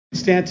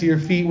stand to your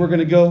feet, we're going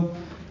to go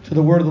to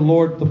the word of the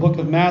Lord, the book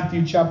of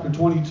Matthew, chapter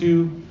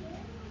 22,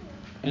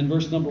 and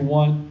verse number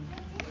 1.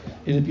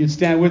 And if you'd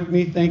stand with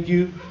me, thank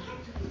you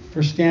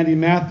for standing.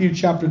 Matthew,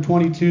 chapter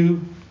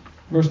 22,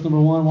 verse number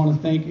 1. I want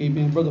to thank,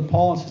 amen, Brother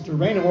Paul and Sister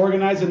Raina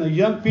organizing the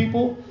young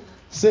people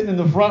sitting in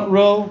the front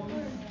row.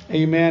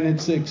 Amen.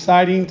 It's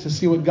exciting to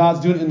see what God's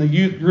doing in the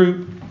youth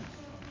group.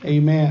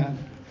 Amen.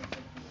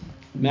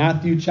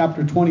 Matthew,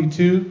 chapter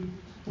 22.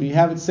 When you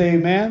have it, say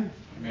amen.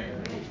 Amen.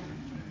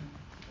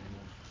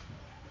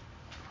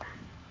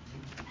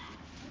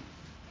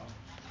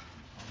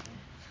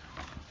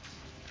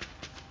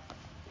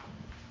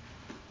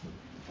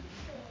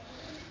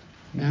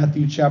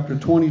 Matthew chapter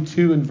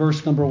 22 and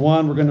verse number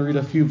 1. We're going to read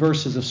a few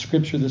verses of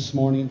Scripture this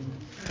morning.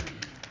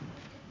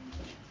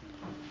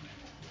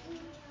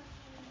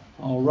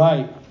 All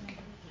right.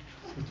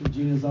 Sister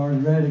Gina's already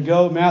ready to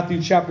go.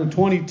 Matthew chapter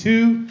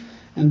 22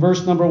 and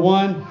verse number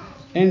 1.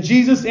 And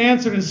Jesus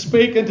answered and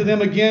spake unto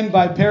them again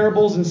by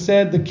parables and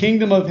said, The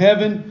kingdom of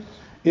heaven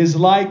is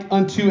like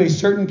unto a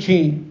certain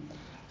king.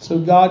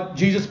 So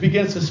Jesus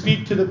begins to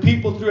speak to the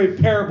people through a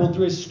parable,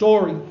 through a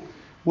story,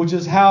 which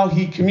is how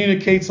he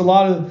communicates a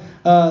lot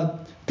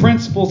of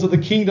principles of the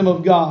kingdom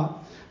of God.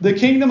 The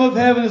kingdom of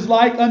heaven is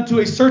like unto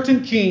a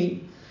certain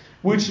king,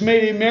 which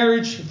made a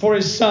marriage for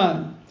his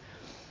son,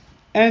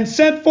 and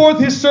sent forth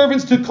his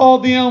servants to call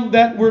them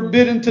that were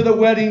bidden to the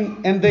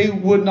wedding, and they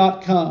would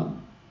not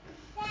come.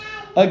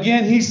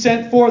 Again he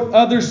sent forth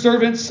other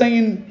servants,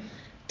 saying,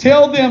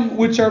 Tell them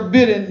which are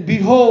bidden,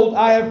 Behold,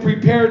 I have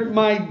prepared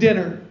my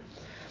dinner.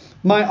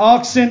 My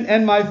oxen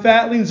and my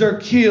fatlings are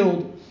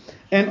killed,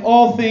 and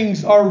all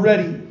things are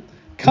ready.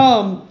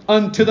 Come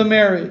unto the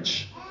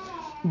marriage.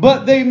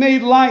 But they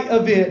made light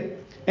of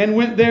it, and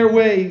went their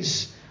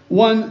ways,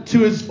 one to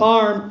his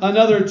farm,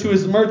 another to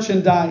his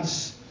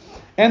merchandise.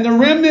 And the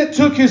remnant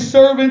took his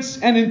servants,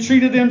 and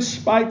entreated them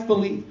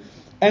spitefully,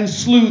 and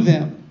slew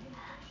them.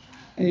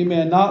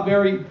 Amen. Not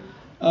very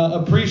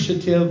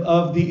appreciative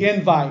of the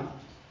invite.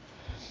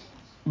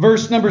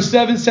 Verse number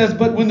 7 says,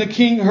 But when the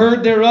king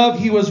heard thereof,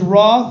 he was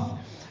wroth,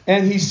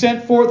 and he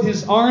sent forth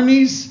his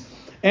armies,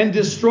 and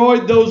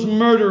destroyed those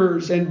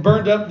murderers, and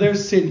burned up their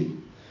city.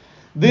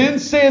 Then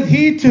saith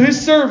he to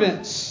his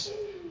servants,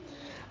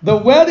 The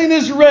wedding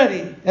is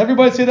ready.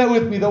 Everybody say that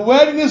with me. The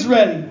wedding is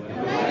ready.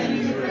 The wedding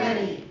is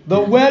ready.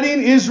 The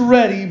wedding is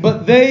ready,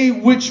 but they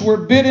which were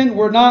bidden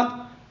were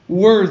not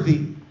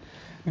worthy.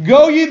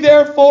 Go ye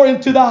therefore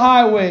into the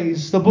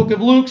highways. The book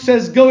of Luke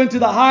says, Go into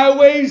the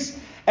highways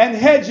and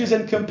hedges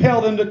and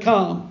compel them to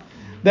come,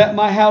 that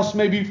my house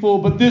may be full.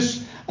 But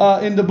this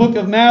in the book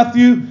of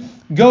Matthew,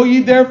 Go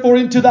ye therefore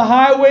into the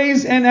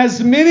highways, and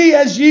as many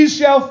as ye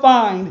shall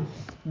find,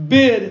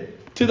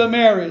 bid to the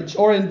marriage,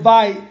 or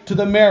invite to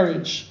the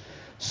marriage.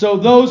 So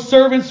those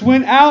servants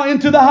went out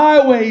into the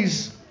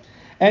highways,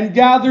 and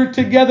gathered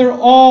together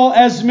all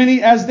as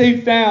many as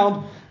they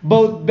found,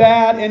 both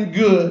bad and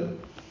good.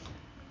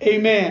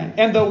 Amen.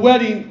 And the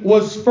wedding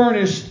was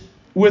furnished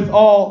with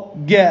all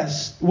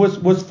guests.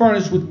 Was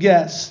furnished with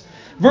guests.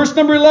 Verse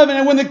number 11.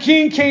 And when the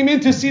king came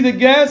in to see the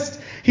guests,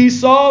 he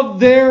saw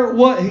there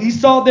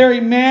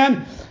a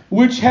man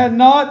which had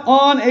not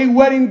on a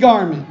wedding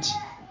garment.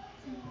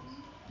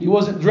 He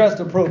wasn't dressed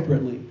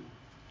appropriately.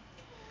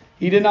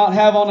 He did not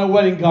have on a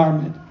wedding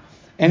garment.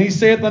 And he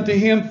saith unto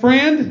him,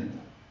 Friend,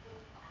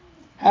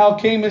 how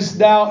camest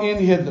thou in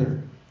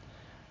hither,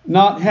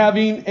 not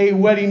having a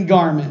wedding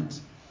garment?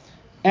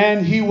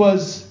 And he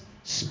was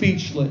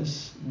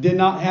speechless, did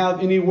not have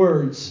any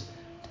words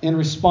in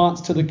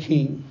response to the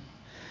king.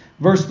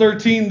 Verse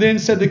 13, Then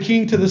said the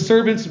king to the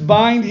servants,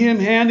 Bind him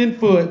hand and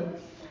foot,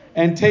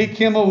 and take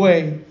him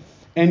away,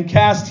 and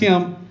cast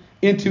him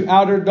into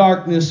outer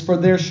darkness, for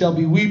there shall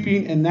be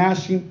weeping and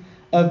gnashing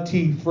of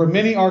teeth. For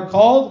many are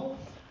called,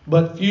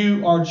 but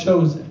few are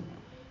chosen.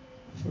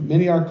 For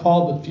many are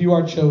called, but few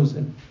are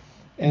chosen.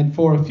 And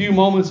for a few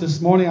moments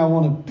this morning, I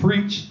want to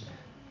preach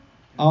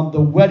on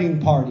the wedding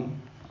party.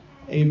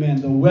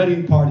 Amen. The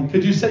wedding party.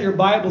 Could you set your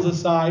Bibles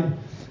aside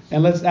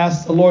and let's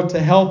ask the Lord to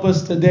help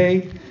us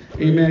today.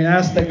 Amen.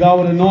 Ask that God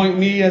would anoint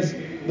me as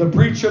the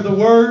preacher of the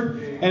word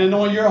and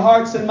anoint your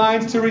hearts and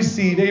minds to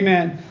receive.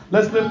 Amen.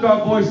 Let's lift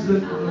our voices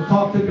and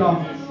talk to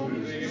God.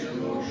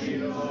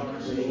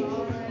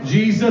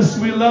 Jesus,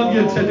 we love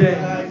you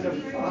today.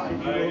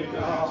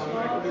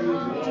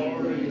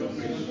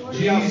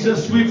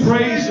 Jesus, we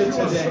praise you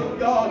today.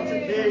 God,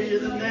 today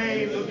in the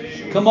name of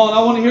Jesus. Come on,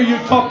 I want to hear you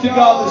talk to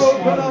God this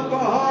morning. Open up our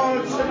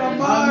hearts and our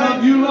minds. I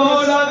love you,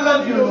 Lord. I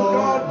love you, Lord.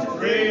 God,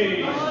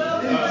 today.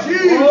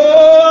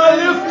 Oh, I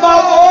lift my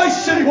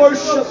voice in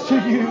worship to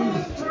you.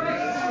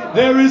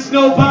 There is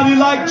nobody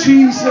like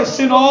Jesus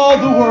in all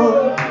the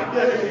world.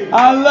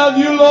 I love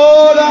you,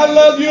 Lord. I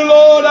love you,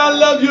 Lord. I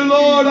love you,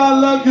 Lord. I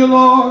love you,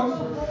 Lord.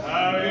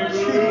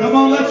 Come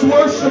on, let's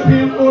worship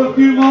Him for a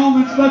few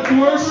moments. Let's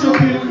worship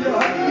Him.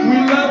 We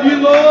love you,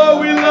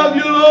 Lord. We love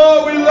you,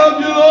 Lord. We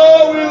love you,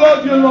 Lord. We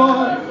love you,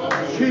 Lord.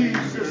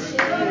 Jesus.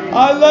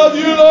 I love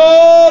you,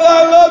 Lord.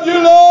 I love you,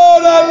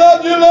 Lord. I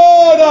love you,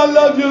 Lord. I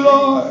love you,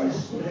 Lord.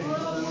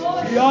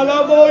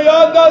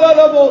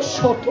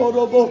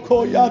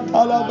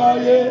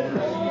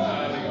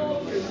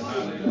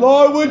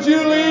 Lord, would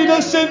you lead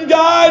us and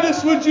guide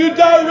us? Would you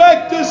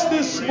direct us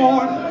this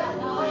morning?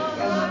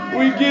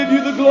 We give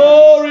you the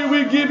glory,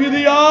 we give you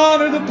the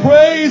honor, the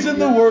praise, and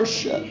the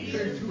worship.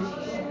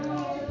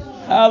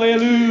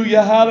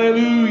 Hallelujah,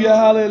 hallelujah,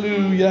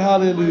 hallelujah,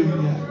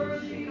 hallelujah.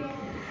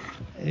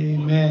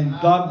 Amen.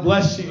 God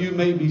bless you. You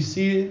may be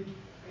seated.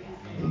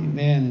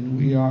 Amen. And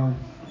we are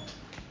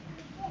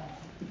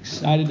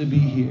excited to be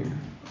here.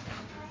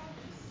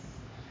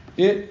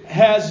 It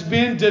has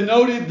been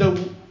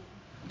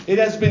it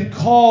has been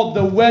called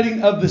the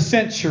wedding of the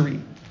century.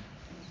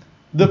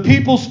 The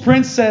people's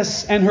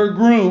princess and her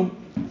groom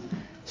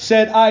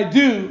said, I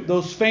do,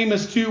 those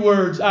famous 2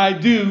 words, I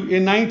do,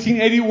 in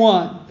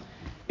 1981,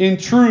 in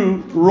true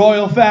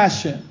royal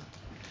fashion.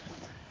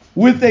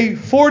 With a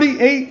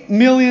 $48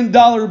 million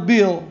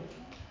bill,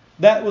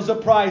 that was the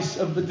price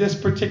of this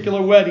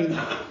particular wedding.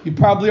 You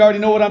probably already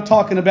know what I'm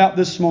talking about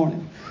this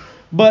morning.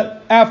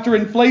 But after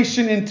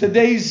inflation in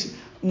today's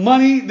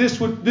money,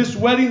 this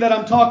wedding that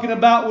I'm talking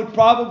about would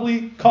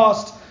probably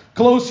cost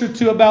closer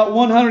to about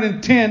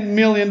 $110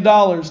 million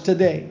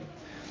today.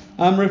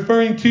 I'm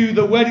referring to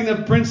the wedding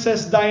of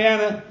Princess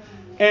Diana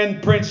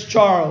and Prince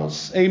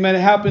Charles. Amen.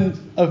 It happened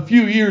a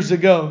few years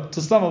ago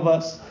to some of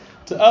us.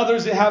 To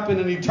others, it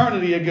happened an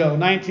eternity ago,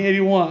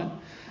 1981.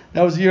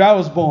 That was the year I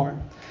was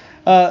born.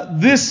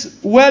 This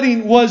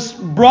wedding was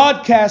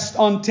broadcast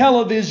on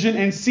television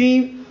and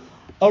seen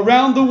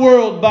around the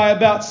world by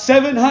about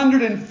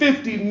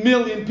 750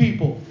 million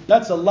people.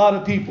 That's a lot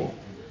of people.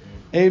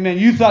 Amen.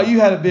 You thought you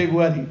had a big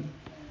wedding.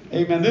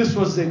 Amen. This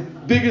was the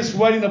biggest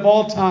wedding of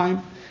all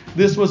time.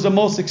 This was the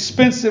most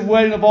expensive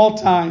wedding of all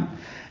time.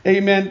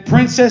 Amen.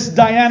 Princess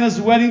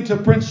Diana's wedding to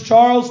Prince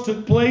Charles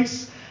took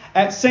place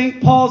at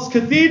St. Paul's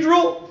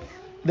Cathedral,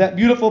 that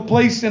beautiful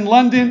place in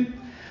London.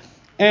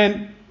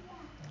 And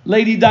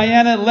Lady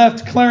Diana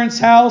left Clarence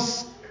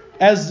House,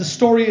 as the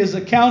story is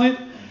accounted,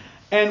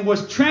 and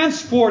was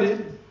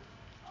transported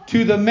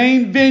to the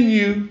main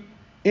venue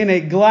in a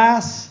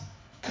glass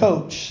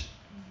coach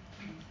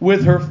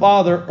with her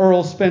father,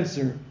 Earl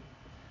Spencer.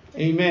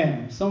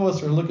 Amen. Some of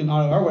us are looking at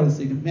our wedding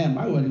thinking, man,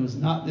 my wedding was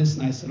not this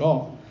nice at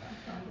all.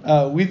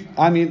 We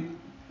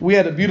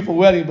had a beautiful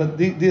wedding, but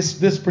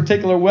this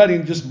particular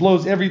wedding just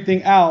blows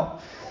everything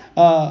out.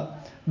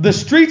 The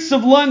streets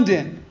of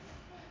London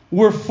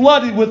were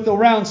flooded with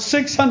around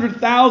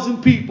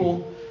 600,000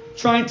 people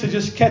trying to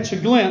just catch a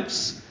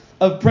glimpse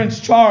of Prince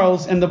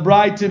Charles and the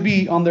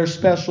bride-to-be on their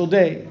special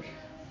day.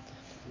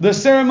 The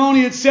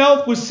ceremony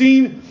itself was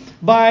seen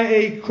by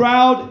a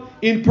crowd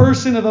in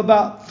person of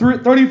about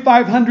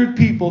 3,500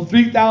 people,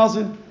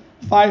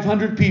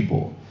 3,500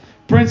 people.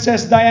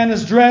 Princess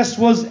Diana's dress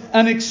was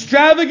an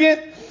extravagant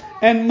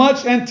and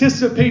much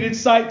anticipated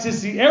sight to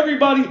see.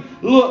 Everybody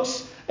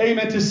looks,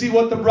 amen, to see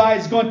what the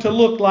bride's going to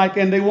look like,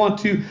 and they want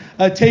to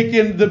take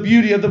in the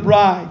beauty of the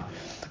bride.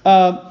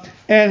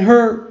 And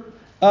her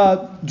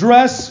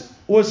dress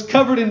was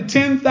covered in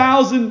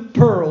 10,000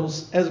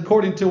 pearls, as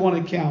according to one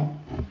account,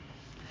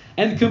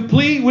 and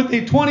complete with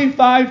a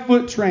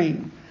 25-foot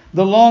train,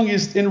 the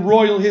longest in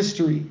royal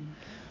history.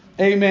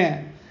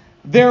 Amen.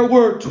 There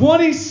were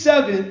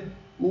 27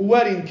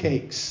 wedding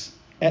cakes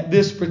at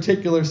this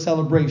particular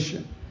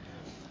celebration.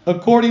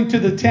 According to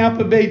the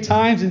Tampa Bay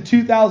Times in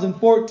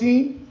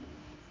 2014,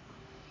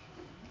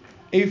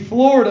 a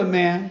Florida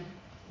man,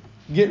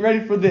 get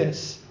ready for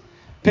this,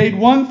 paid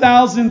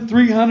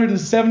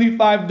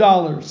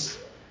 $1,375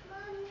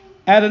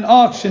 at an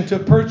auction to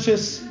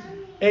purchase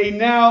a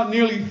now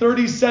nearly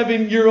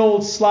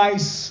 37-year-old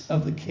slice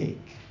of the cake.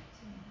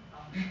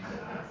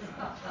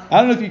 I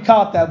don't know if you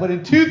caught that, but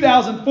in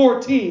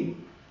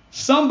 2014,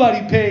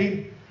 somebody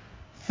paid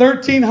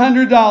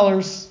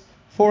 $1,300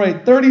 for a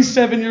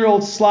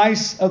 37-year-old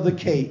slice of the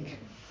cake.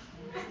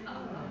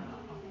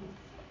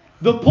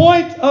 The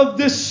point of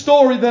this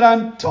story that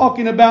I'm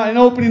talking about in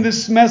opening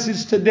this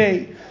message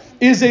today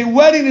is a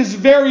wedding is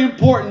very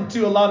important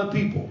to a lot of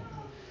people.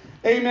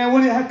 Amen.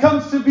 When it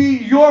comes to be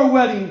your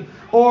wedding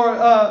or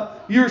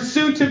your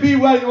soon-to-be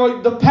wedding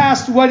or the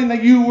past wedding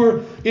that you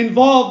were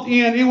involved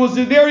in, it was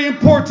a very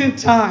important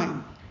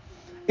time.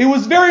 It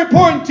was very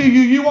important to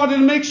you. You wanted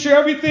to make sure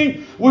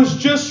everything was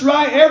just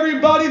right.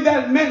 Everybody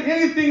that meant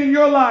anything in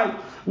your life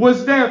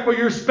was there for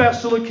your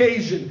special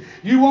occasion.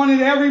 You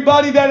wanted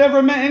everybody that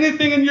ever meant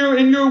anything in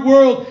your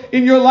world,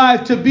 in your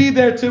life, to be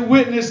there to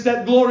witness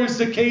that glorious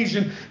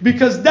occasion,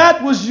 because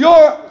that was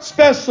your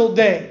special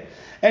day.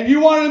 And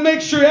you wanted to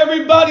make sure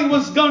everybody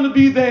was going to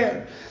be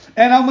there.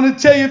 And I'm going to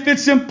tell you, if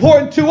it's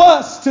important to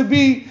us to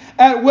be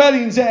at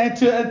weddings and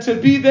to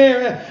be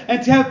there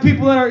and to have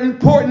people that are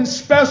important and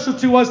special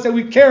to us that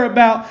we care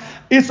about,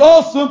 it's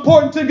also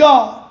important to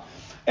God.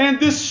 And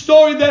this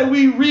story that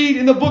we read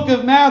in the book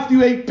of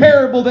Matthew, a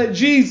parable that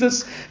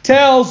Jesus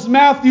tells,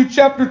 Matthew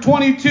chapter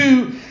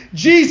 22,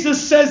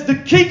 Jesus says, the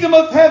kingdom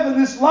of heaven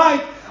is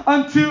like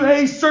unto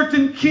a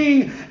certain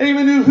king,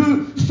 amen,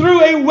 who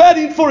threw a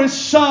wedding for his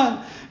son.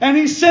 And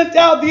he sent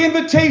out the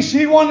invitation.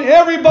 He wanted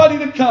everybody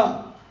to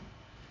come.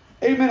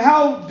 Amen.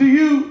 How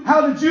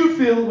did you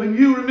feel when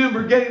you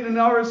remember getting an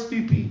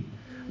RSVP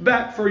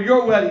back for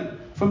your wedding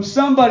from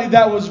somebody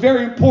that was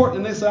very important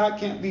and they said, I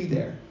can't be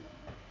there?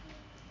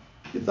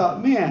 You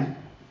thought, man,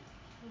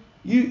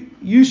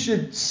 you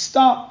should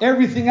stop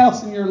everything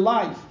else in your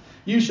life.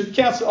 You should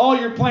cancel all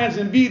your plans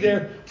and be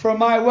there for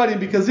my wedding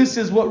because this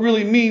is what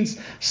really means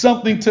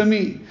something to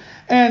me.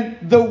 And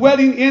the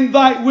wedding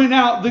invite went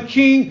out. The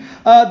king,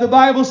 the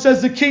Bible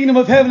says the kingdom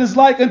of heaven is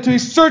like unto a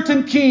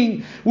certain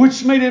king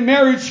which made a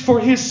marriage for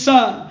his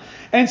son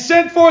and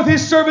sent forth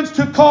his servants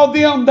to call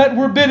them that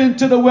were bidden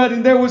to the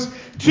wedding. There was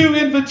 2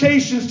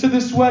 invitations to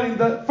this wedding.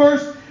 The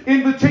first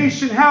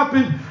invitation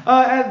happened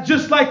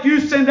just like you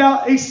send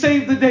out a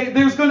save the date.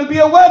 There's going to be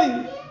a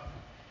wedding.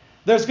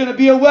 There's going to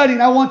be a wedding.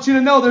 I want you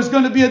to know there's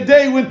going to be a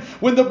day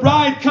when the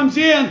bride comes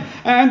in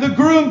and the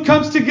groom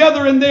comes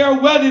together and they are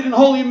wedded in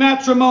holy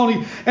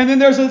matrimony. And then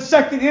there's a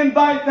second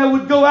invite that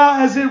would go out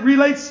as it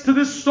relates to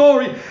this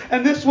story.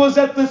 And this was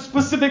at the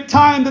specific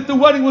time that the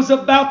wedding was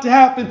about to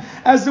happen.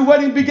 As the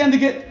wedding began to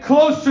get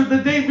closer, the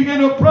day began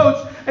to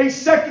approach, a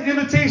second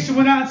invitation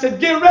went out and said,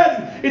 get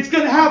ready. It's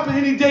going to happen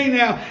any day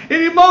now.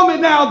 Any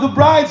moment now, the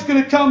bride's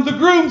going to come. The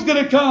groom's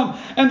going to come.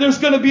 And there's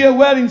going to be a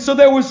wedding. So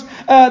there was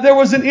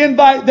an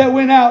invite that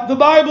went out. The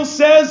Bible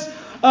says,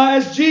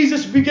 as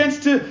Jesus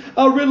begins to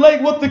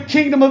relate what the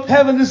kingdom of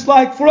heaven is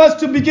like, for us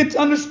to begin to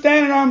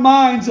understand in our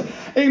minds,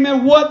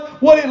 amen,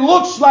 what it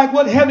looks like,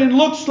 what heaven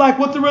looks like,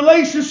 what the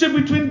relationship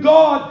between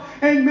God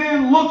and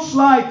man looks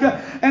like.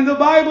 And the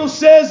Bible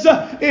says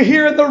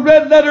here in the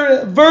red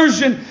letter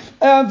version,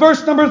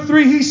 verse number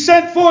 3, he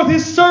sent forth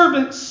his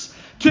servants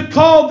to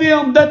call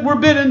them that were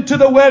bidden to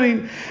the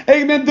wedding.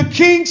 Amen. The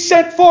king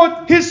sent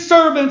forth his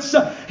servants.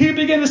 He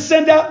began to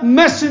send out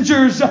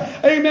messengers.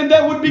 Amen.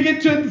 That would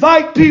begin to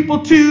invite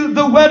people to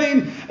the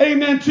wedding.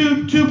 Amen.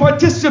 To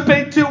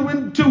participate,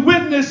 to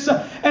witness,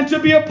 and to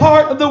be a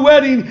part of the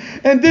wedding.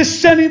 And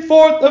this sending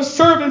forth of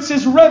servants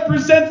is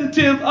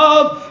representative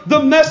of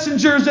the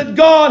messengers that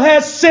God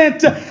has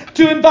sent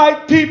to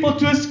invite people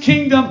to his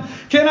kingdom.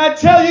 Can I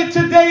tell you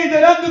today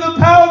that under the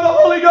power of the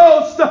Holy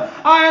Ghost,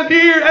 I am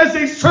here as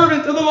a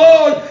servant of the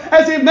Lord,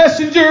 as a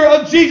messenger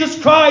of Jesus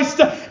Christ,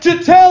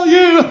 to tell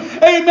you,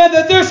 amen,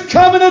 that there's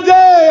coming a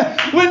day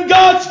when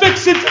God's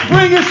fixing to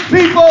bring his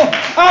people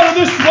out of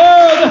this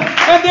world,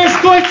 and there's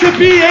going to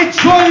be a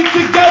joining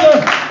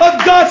together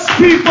of God's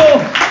people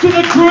to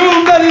the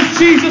groom that is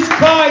Jesus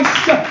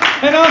Christ.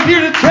 And I'm here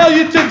to tell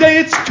you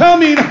today it's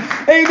coming,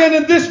 amen,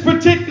 in this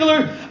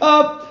particular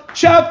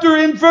chapter,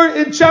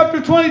 in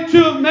chapter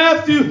 22 of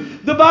Matthew,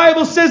 the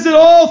Bible says that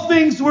all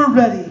things were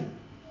ready.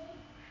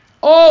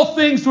 All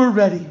things were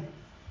ready.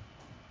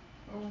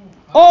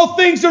 All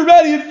things are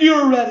ready if you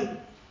are ready.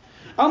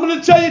 I'm going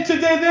to tell you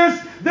today,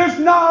 there's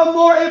not a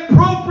more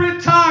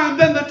appropriate time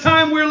than the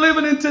time we're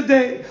living in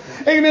today.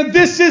 Amen.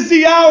 This is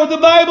the hour. The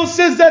Bible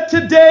says that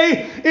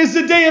today is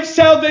the day of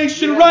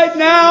salvation. Right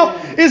now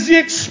is the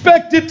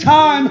expected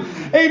time.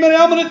 Amen.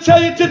 I'm going to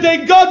tell you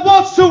today, God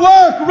wants to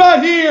work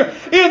right here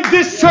in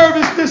this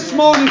service this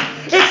morning.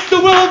 It's the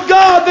will of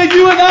God that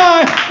you and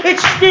I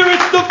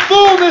experience the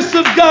fullness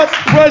of God's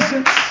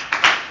presence.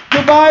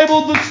 The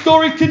Bible, the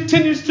story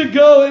continues to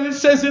go, and it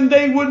says, and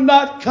they would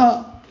not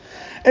come.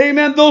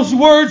 Amen. Those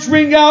words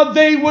ring out,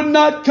 they would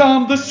not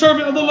come. The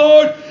servant of the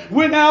Lord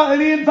went out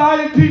and he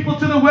invited people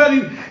to the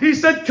wedding. He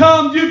said,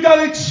 come, you've got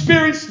to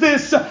experience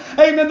this.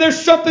 Amen. There's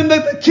something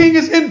that the King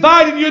is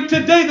inviting you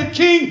today. The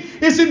King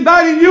is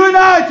inviting you and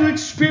I to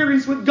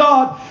experience what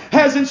God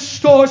has in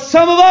store.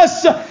 Some of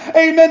us,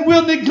 amen,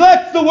 will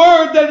neglect the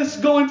word that is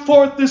going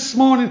forth this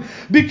morning,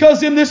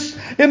 because in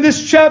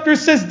this chapter it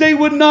says they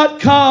would not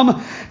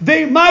come.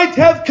 They might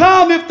have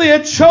come if they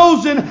had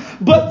chosen,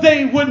 but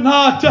they would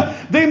not.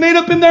 They made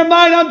up in their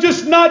mind, I'm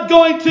just not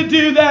going to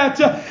do that.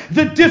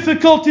 The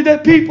difficulty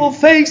that people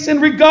face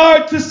in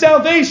regard to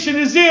salvation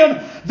is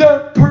in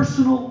their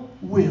personal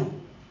will.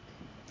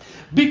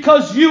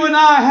 Because you and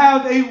I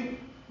have a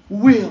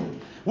will.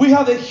 We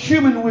have a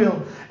human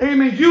will.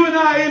 Amen. You and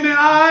I, amen,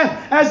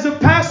 I as the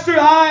pastor,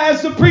 I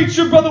as the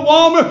preacher, Brother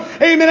Walmer,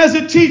 amen, as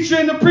a teacher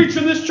and a preacher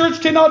in this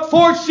church cannot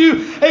force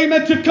you,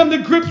 amen, to come to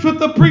grips with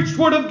the preached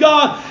word of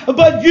God.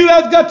 But you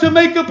have got to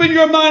make up in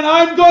your mind,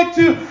 I'm going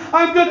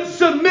to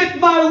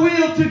submit my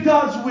will to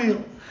God's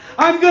will.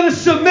 I'm going to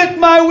submit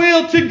my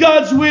will to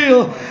God's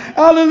will.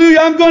 Hallelujah.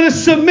 I'm going to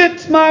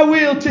submit my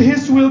will to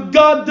His will.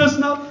 God does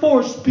not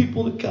force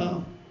people to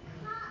come.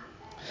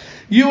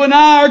 You and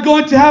I are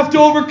going to have to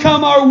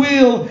overcome our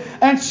will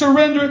and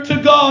surrender it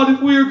to God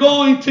if we are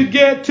going to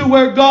get to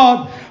where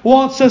God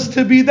wants us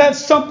to be.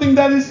 That's something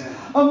that is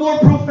more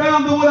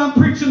profound than what I'm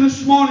preaching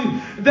this morning.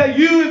 That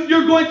if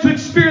you're going to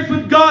experience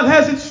what God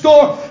has in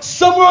store,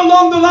 somewhere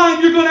along the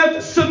line you're going to have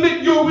to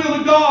submit your will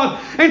to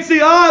God and say,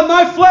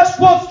 my flesh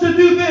wants to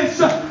do this.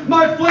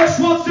 My flesh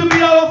wants to be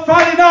out on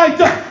Friday night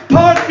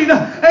partying,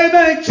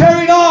 amen, and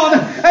carrying on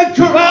and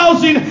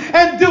carousing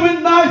and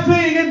doing my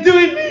thing and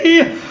doing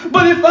me.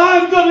 But if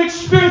I'm going to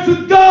experience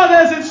what God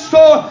has in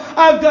store,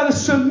 I've got to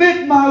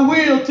submit my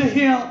will to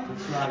Him.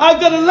 I've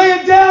got to lay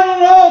it down on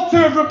an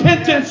altar of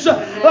repentance,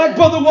 like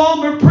Brother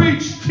Walmer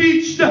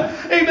teached.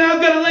 Amen.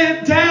 I've got to lay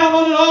it down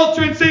on an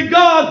altar and say,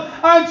 God,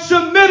 I'm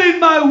submitting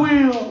my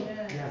will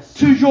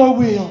to your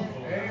will.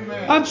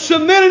 I'm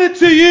submitting it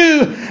to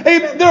you.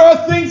 Amen. There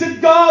are things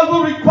that God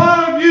will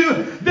require of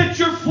you that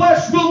your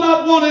flesh will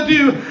not want to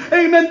do.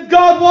 Amen.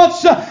 God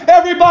wants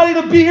everybody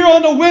to be here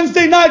on a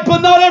Wednesday night,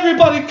 but not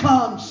everybody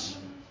comes.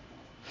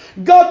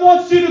 God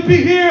wants you to be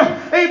here,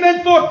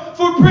 amen,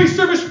 for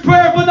pre-service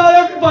prayer, but not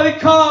everybody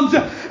comes.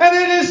 And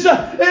it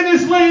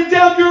is laying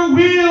down your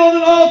will on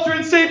an altar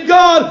and saying,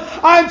 God,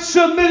 I'm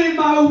submitting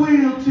my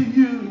will to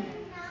you.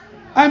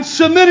 I'm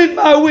submitting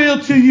my will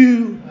to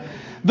you.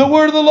 The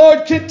word of the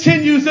Lord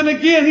continues, and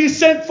again He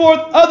sent forth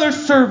other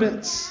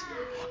servants.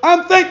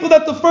 I'm thankful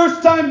that the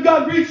first time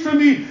God reached for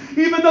me,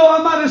 even though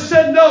I might have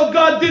said no,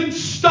 God didn't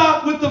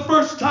stop with the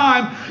first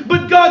time.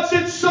 But God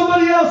sent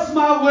somebody else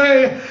my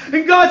way.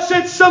 And God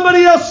sent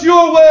somebody else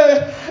your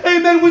way.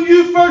 Amen. When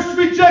you first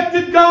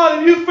rejected God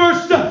and you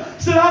first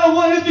said, I don't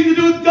want anything to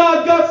do with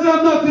God, God said,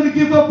 I'm not going to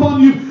give up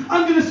on you.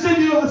 I'm going to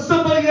send you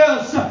somebody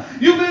else.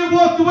 You may have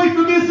walked away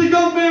from me as a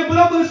young man, but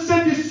I'm going to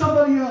send you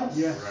somebody else.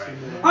 Yes.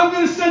 I'm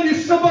going to send you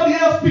somebody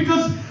else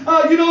because,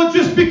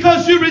 just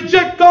because you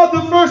reject God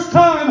the first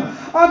time,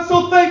 I'm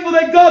so thankful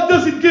that God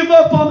doesn't give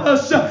up on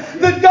us.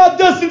 That God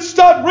doesn't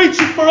stop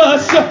reaching for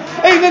us.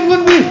 Amen.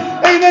 When we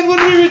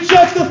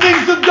reject the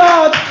things of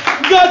God,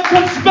 God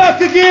comes back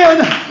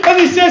again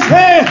and He says,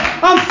 hey,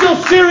 I'm still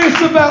serious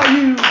about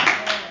you.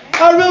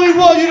 I really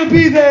want you to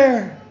be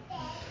there.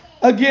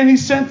 Again, He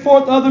sent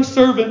forth other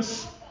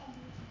servants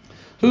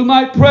who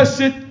might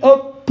press it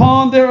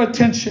upon their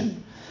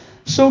attention.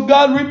 So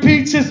God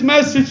repeats His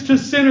message to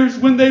sinners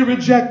when they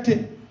reject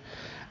it.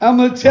 I'm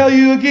going to tell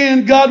you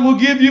again, God will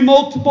give you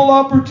multiple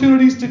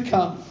opportunities to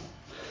come.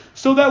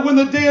 So that when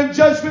the day of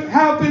judgment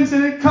happens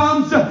and it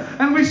comes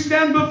and we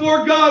stand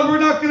before God, we're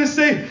not going to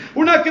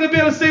be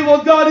able to say,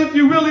 well, God, if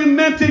you really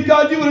meant it,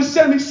 God, you would have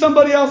sent me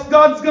somebody else.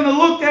 God's going to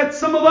look at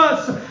some of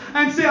us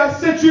and say, I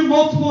sent you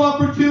multiple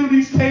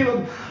opportunities,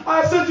 Caleb.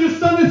 I sent you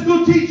Sunday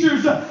school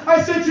teachers.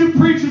 I sent you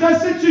preachers. I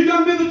sent you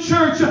young men in the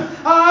church.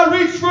 I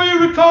reached for you,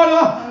 Ricardo.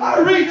 I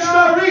reached.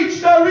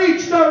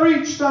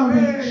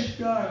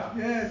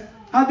 Yes.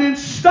 I didn't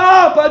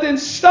stop.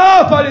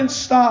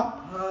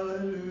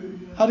 Hallelujah.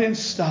 I didn't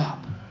stop.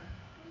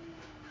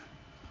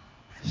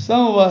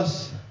 Some of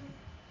us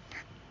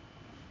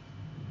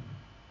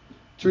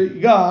treat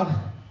God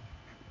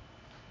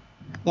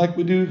like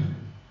we did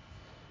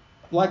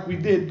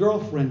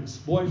girlfriends,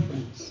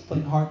 boyfriends,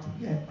 playing hard to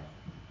get.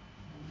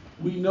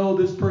 We know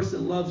this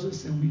person loves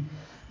us and we,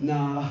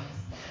 no.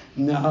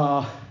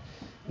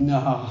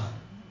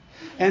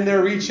 And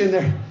they're reaching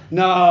there,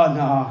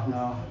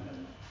 no.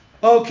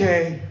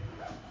 Okay.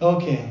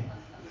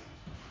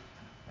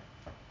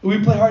 We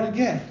play hard to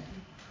get.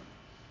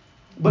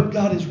 But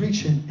God is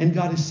reaching and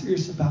God is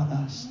serious about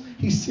us.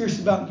 He's serious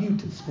about you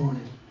this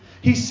morning.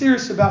 He's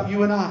serious about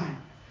you and I.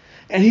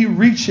 And He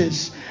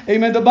reaches.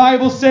 Amen. The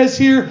Bible says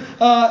here,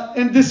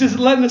 and this is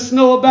letting us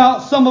know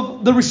about some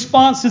of the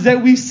responses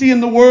that we see in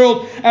the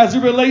world as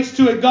it relates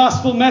to a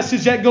gospel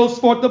message that goes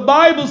forth. The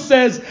Bible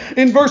says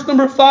in verse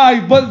number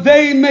 5, but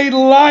they made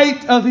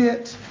light of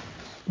it.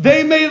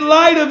 They made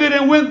light of it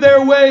and went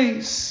their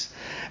ways.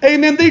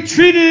 Amen. They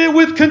treated it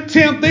with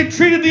contempt. They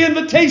treated the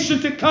invitation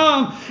to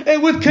come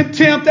with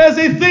contempt as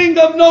a thing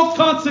of no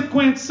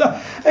consequence.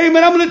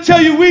 Amen. I'm going to tell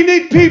you, we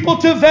need people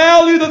to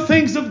value the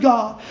things of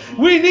God.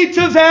 We need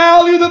to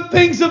value the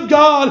things of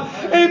God.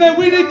 Amen.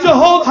 We need to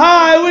hold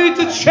high. We need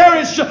to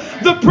cherish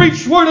the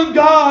preached word of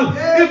God.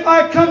 If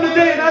I come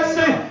today and I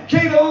say,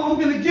 Cato, I'm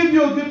going to give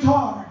you a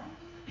guitar.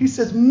 He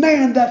says,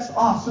 man, that's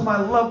awesome. I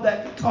love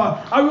that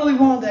guitar. I really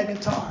want that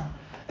guitar.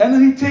 And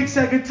then he takes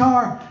that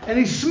guitar and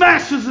he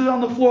smashes it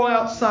on the floor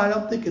outside.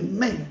 I'm thinking,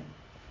 man,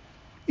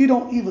 you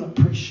don't even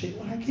appreciate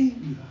what I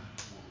gave you.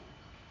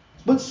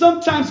 But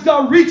sometimes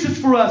God reaches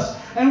for us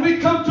and we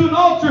come to an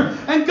altar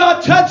and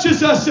God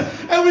touches us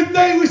and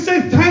we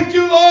say, thank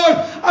you, Lord.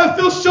 I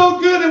feel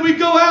so good. And we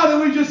go out and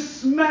we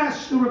just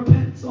smash the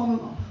repentance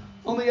on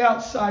the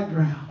outside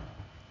ground.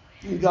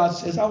 And God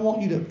says, I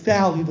want you to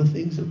value the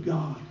things of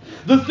God.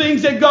 The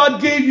things that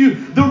God gave you,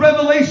 the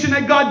revelation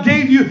that God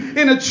gave you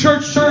in a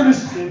church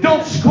service.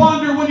 Don't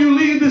squander when you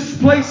leave this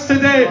place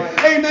today.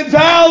 Amen.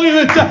 Value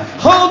it.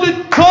 Hold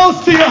it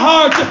close to your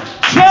heart.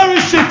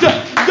 Cherish it.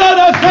 God,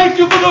 I thank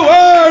you for the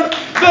word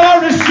that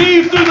I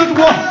received through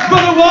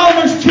Brother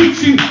Walmer's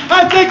teaching.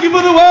 I thank you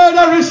for the word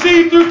I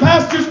received through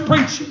Pastor's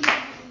preaching.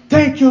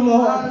 Thank you,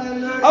 Lord.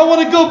 I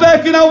want to go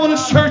back and I want to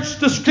search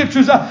the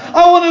scriptures.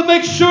 I want to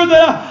make sure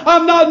that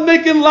I'm not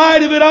making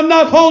light of it. I'm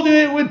not holding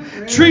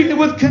it treating it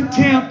with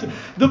contempt.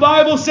 The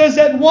Bible says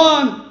that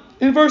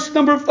in verse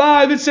number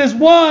 5, it says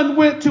one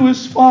went to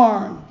his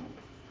farm.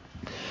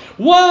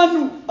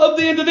 One of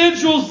the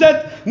individuals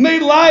that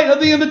made light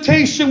of the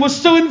invitation was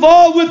so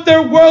involved with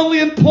their worldly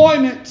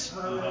employment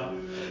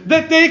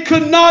that they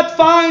could not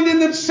find in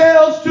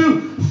themselves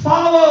to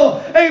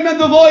follow, amen,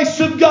 the voice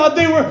of God.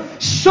 They were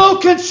so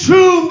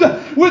consumed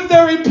with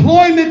their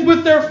employment,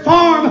 with their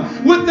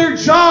farm, with their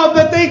job,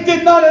 that they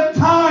did not have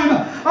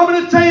time. I'm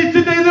going to tell you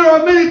today, there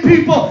are many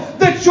people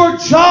that your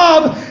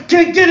job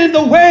can get in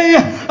the way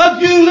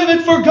of you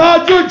living for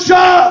God. Your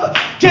job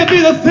can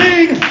be the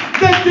thing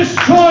that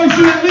destroys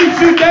you and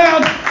leads you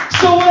down.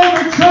 So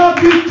whatever job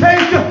you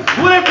take,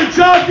 whatever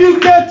job you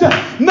get,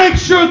 make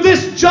sure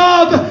this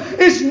job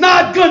is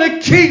not going to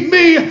keep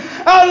me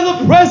out of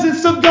the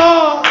presence of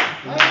God.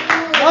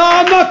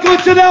 I'm not going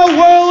to allow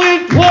worldly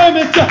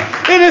employment,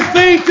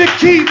 anything to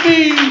keep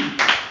me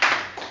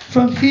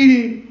from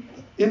heeding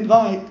the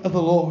invite of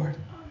the Lord.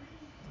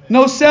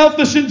 No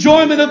selfish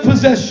enjoyment of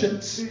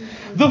possessions.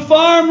 The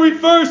farm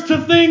refers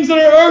to things that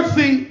are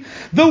earthy.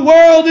 The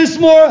world is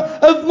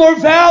of more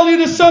value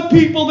to some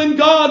people than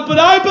God. But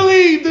I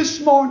believe this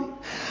morning,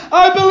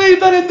 I believe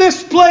that in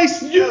this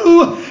place,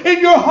 you in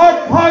your heart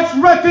of hearts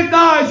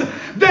recognize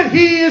that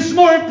He is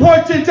more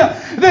important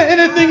than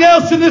anything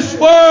else in this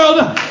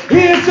world.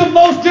 He is the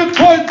most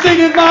important thing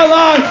in my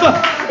life.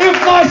 If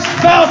my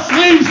spouse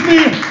leaves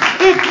me,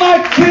 if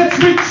my kids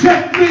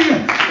reject me,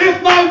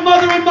 if my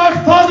mother and my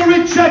father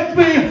reject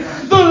me,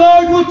 the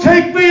Lord will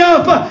take me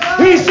up.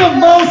 He's the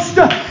most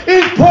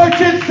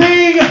important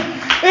thing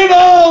in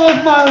all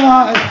of my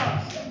life.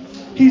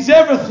 He's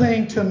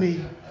everything to me.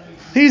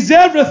 He's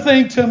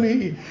everything to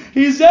me.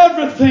 He's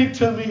everything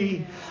to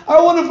me. I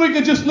wonder if we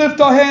could just lift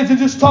our hands and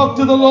just talk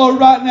to the Lord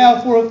right now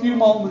for a few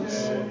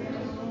moments.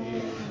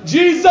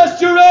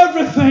 Jesus, you're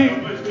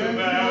everything.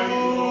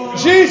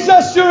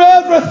 Jesus, you're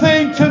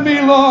everything to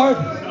me, Lord.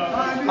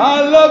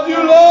 I love you,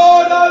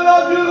 Lord. I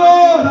love you,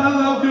 Lord. I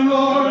love you,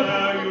 Lord.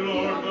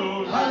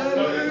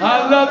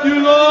 I love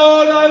you,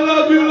 Lord. I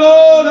love you,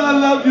 Lord. I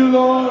love you,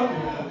 Lord.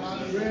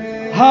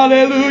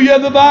 Hallelujah.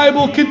 The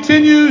Bible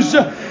continues,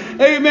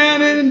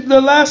 amen, in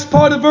the last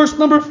part of verse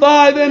number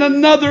 5. And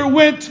another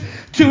went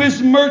to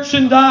his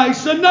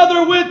merchandise.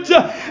 Another went,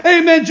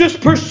 amen,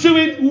 just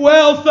pursuing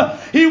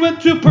wealth. He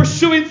went to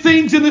pursuing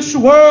things in this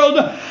world.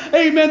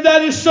 Amen.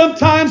 That is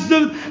sometimes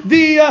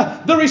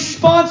the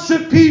response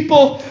of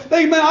people.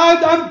 Amen.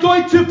 I'm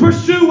going to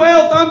pursue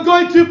wealth. I'm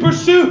going to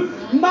pursue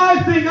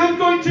my thing. I'm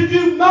going to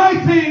do my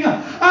thing.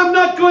 I'm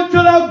not going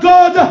to allow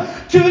God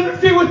to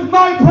interfere with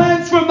my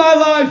plans for my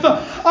life.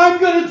 I'm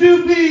going to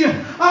do me.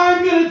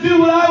 I'm going to do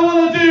what I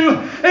want to do.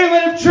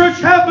 Amen. If church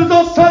happens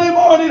on Sunday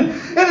morning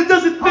and it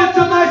doesn't fit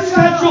to my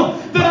schedule,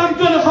 then I'm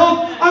going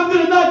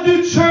to not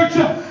do church.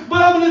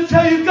 But I'm going to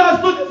tell you,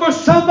 God's looking for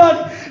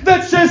somebody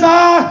that says,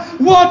 I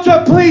want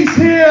to please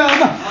Him.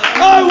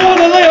 I want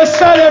to lay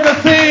aside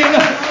everything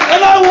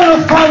and I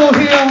want to follow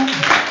Him.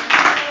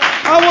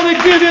 I want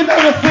to give Him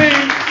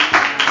everything.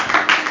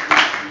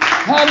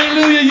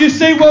 Hallelujah. You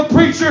say, well,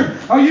 preacher,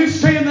 are you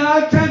saying that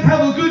I can't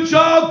have a good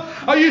job?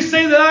 Are you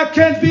saying that I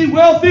can't be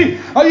wealthy?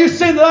 Are you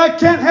saying that I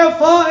can't have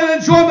fun and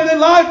enjoyment in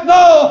life?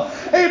 No.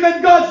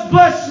 Amen. God's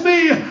blessed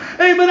me.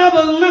 Amen. I'm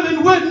a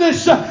living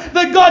witness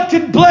that God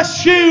can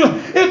bless you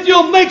if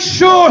you'll make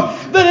sure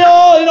that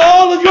in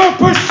all of your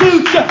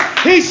pursuits,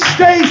 He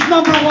stays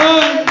number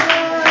one.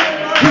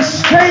 He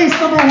stays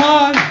number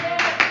one.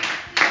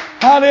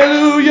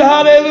 Hallelujah,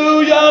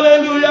 hallelujah,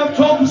 hallelujah. I've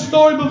told the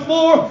story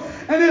before,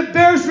 and it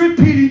bears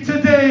repeating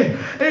today.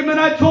 Amen.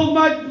 I told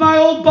my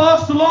old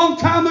boss a long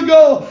time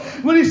ago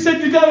when he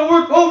said, you got to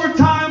work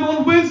overtime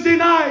on Wednesday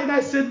night. And I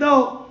said,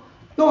 no,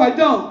 I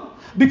don't.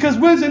 Because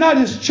Wednesday night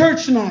is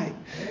church night.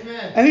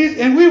 Amen.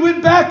 And we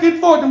went back and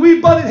forth and we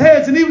butted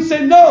heads. And he would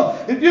say,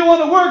 no, if you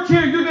want to work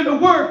here, you're going to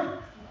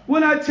work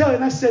when I tell you.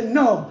 And I said,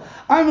 no.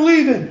 I'm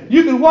leaving.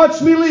 You can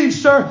watch me leave,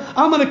 sir.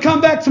 I'm going to come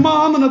back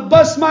tomorrow. I'm going to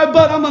bust my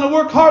butt. I'm going to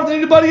work harder than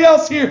anybody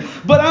else here.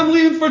 But I'm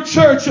leaving for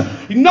church.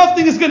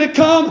 Nothing is going to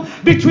come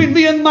between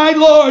me and my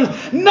Lord.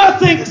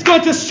 Nothing is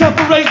going to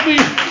separate me.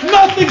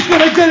 Nothing's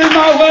going to get in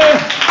my way.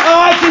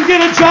 I can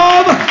get a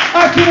job.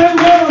 I can have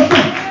wealth.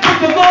 But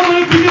the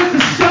moment it begins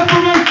to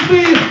separate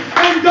me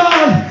and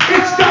God,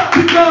 it's got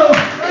to go.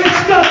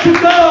 It's got to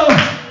go.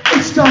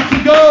 It's got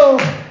to go.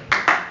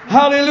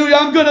 Hallelujah.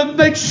 I'm going to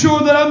make sure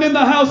that I'm in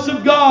the house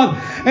of God.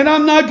 And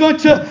I'm not going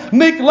to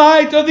make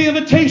light of the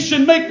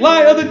invitation, make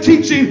light of the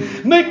teaching,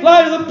 make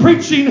light of the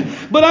preaching.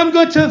 But I'm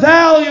going to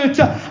value it.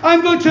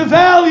 I'm going to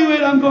value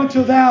it. I'm going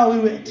to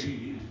value it.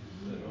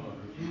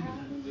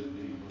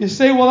 You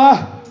say,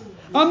 well,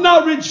 I'm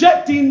not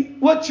rejecting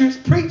what you're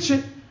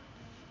preaching.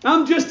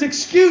 I'm just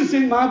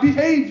excusing my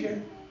behavior.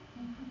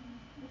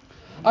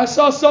 I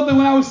saw something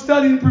when I was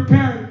studying and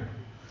preparing.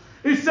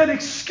 It said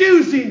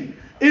excusing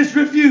is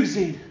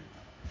refusing.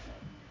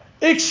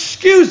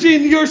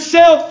 Excusing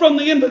yourself from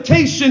the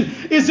invitation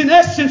is in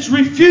essence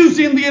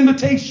refusing the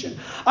invitation.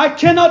 I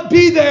cannot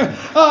be there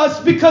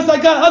because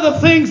I got other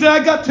things that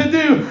I got to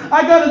do.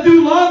 I got to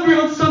do laundry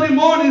on Sunday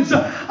mornings.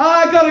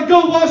 I got to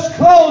go wash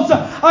clothes.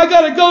 I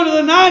got to go to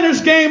the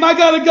Niners game. I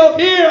got to go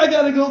here. I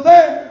got to go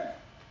there.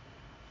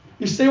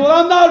 You say, well,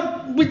 I'm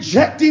not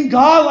rejecting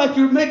God like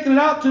you're making it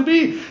out to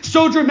be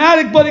so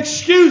dramatic, but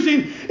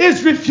excusing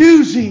is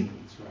refusing.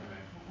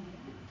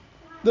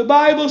 The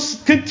Bible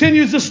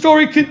continues, the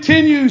story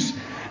continues.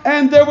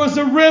 and there was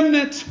a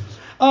remnant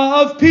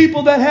of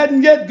people that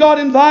hadn't yet got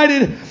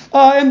invited,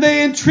 and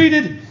they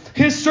entreated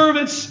his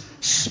servants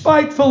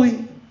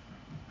spitefully.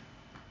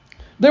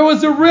 There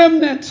was a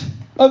remnant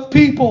of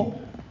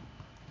people.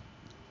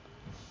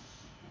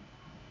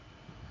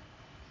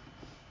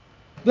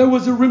 There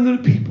was a remnant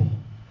of people.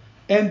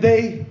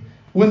 And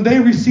when they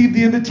received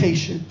the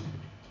invitation,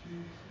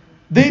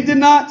 they did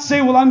not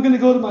say, well, I'm going to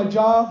go to my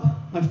job,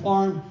 my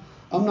farm.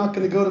 I'm not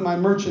going to go to my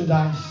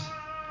merchandise.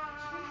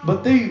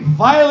 But they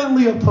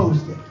violently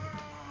opposed it.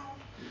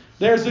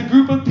 There's a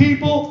group of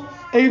people,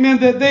 amen,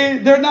 that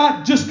they're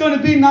not just going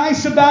to be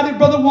nice about it,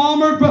 Brother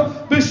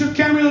Walmer, Bishop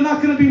Cameron. They're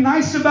not going to be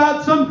nice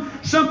about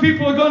it. Some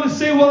people are going to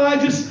say, well,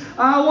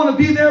 I want to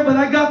be there, but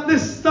I got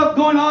this stuff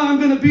going on. I'm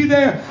going to be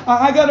there.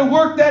 I got to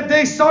work that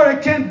day. Sorry, I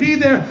can't be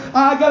there.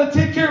 I got to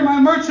take care of my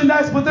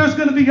merchandise. But there's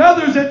going to be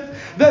others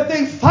that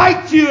they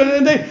fight you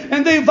and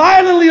they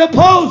violently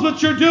oppose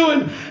what you're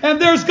doing.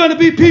 And there's going to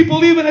be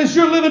people, even as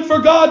you're living for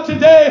God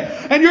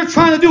today, and you're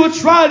trying to do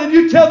what's right, and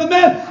you tell them,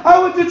 man, I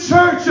went to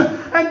church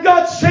and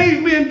God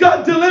saved me and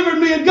God delivered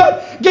me and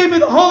God gave me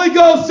the Holy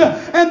Ghost.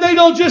 And they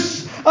don't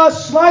just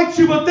slight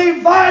you, but they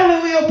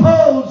violently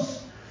oppose.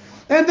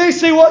 And they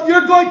say, well,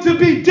 you're going to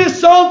be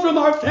disowned from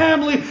our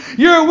family.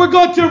 We're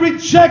going to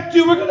reject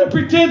you. We're going to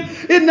pretend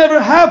it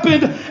never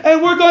happened.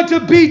 And we're going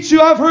to beat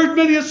you. I've heard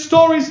many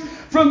stories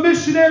from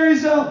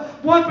missionaries,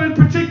 one in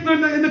particular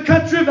in the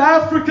country of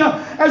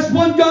Africa, as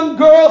one young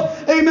girl,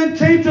 amen,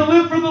 came to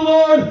live for the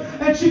Lord.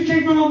 And she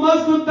came from a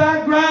Muslim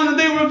background, and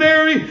they were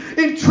very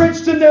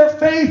entrenched in their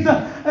faith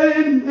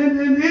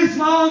in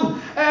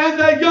Islam. And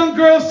that young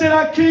girl said,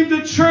 I came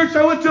to church.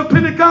 I went to a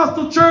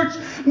Pentecostal church.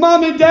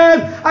 Mom and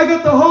Dad, I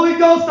got the Holy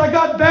Ghost. I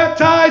got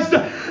baptized.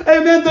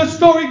 Amen. The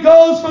story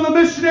goes from the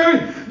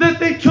missionary that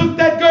they took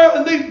that girl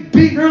and they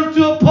beat her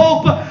to a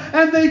pulp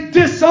and they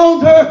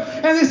disowned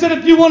her. And they said,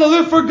 if you want to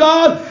live for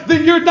God,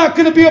 then you're not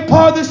going to be a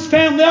part of this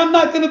family. I'm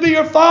not going to be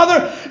your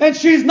father, and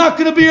she's not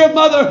going to be your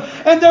mother.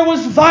 And there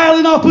was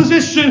violent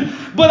opposition.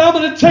 But I'm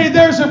going to tell you,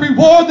 there's a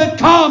reward that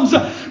comes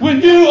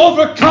when you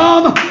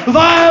overcome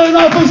violent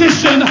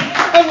opposition.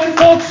 And when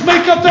folks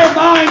make up their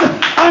mind,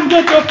 I'm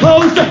going to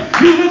oppose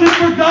you living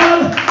for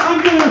God.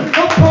 I'm going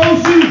to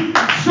oppose you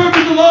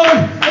serving the Lord.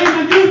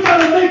 Amen. You've got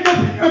to make up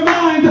in your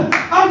mind,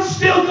 I'm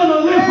still going to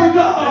live for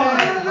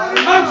God.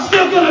 I'm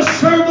still going to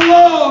serve the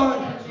Lord.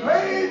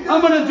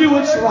 I'm going to do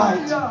what's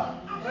right.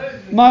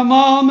 My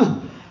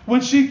mom,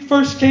 when she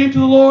first came to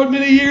the Lord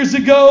many years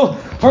ago,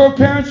 her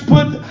parents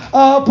put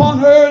upon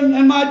her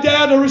and my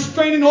dad a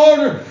restraining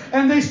order.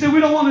 And they said, we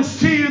don't want to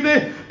see you.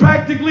 They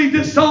practically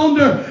disowned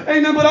her.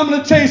 Amen. But I'm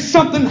going to tell you,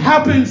 something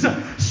happens.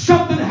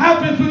 Something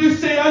happens when you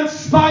say, in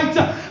spite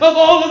of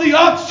all of the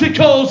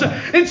obstacles,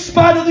 in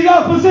spite of the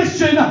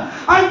opposition,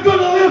 I'm going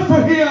to live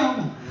for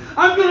Him.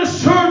 I'm going to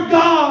serve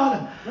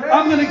God.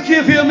 I'm going to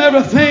give Him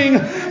everything.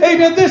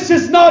 Amen. This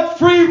is not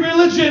free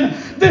religion.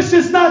 This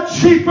is not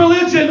cheap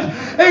religion.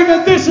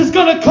 Amen. This is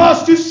going to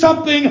cost you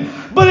something,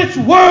 but it's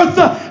worth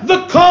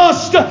the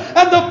cost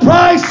and the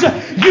price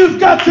you've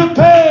got to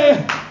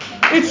pay.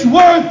 It's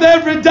worth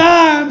every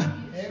dime.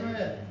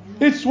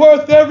 It's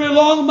worth every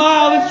long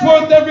mile. It's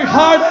worth every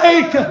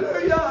heartache.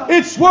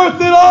 It's worth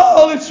it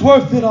all. It's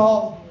worth it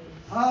all.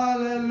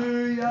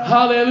 Hallelujah.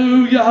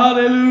 Hallelujah.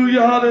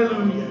 Hallelujah.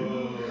 Hallelujah.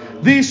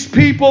 These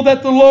people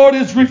that the Lord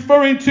is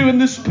referring to in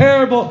this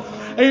parable,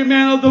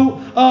 amen,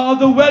 of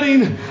the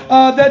wedding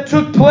that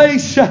took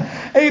place.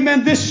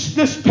 Amen.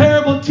 This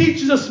parable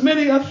teaches us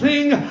many a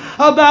thing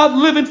about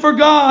living for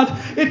God.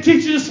 It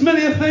teaches us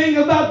many a thing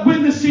about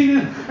witnessing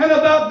and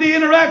about the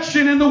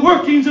interaction and the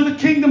workings of the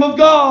kingdom of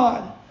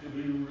God.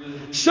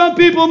 Some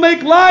people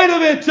make light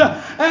of it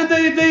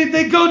and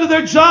they go to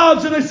their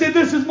jobs and they say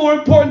this is more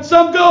important.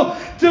 Some go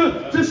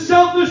to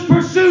selfish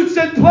pursuits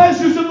and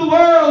pleasures of the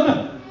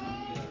world.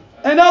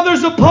 And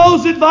others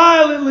oppose it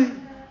violently.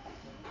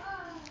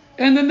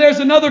 And then there's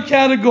another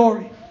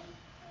category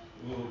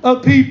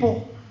of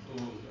people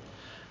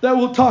that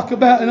we'll talk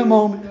about in a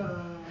moment.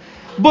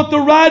 But the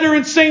writer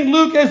in St.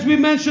 Luke, as we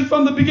mentioned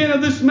from the beginning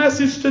of this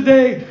message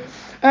today,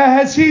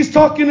 as he's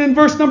talking in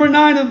verse number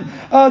 9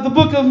 of the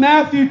book of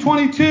Matthew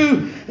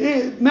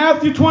 22,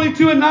 Matthew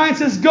 22:9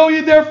 says, Go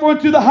ye therefore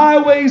to the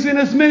highways, and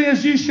as many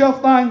as ye shall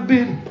find,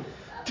 bid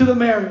to the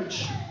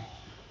marriage.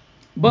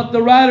 But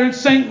the writer in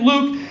St.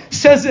 Luke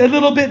says it a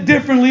little bit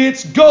differently.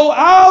 It's go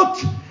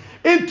out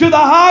into the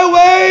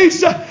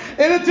highways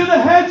and into the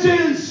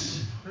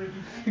hedges.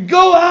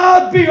 Go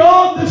out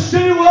beyond the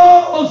city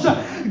walls.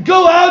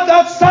 Go out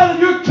outside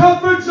of your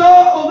comfort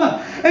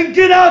zone and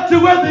get out to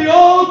where the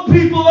old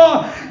people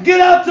are.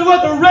 Get out to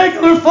where the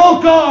regular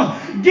folk are.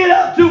 Get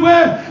out to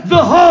where the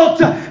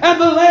halt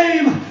and the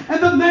lame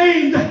and the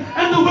maimed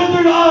and the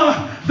withered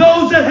are.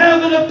 Those that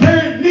have an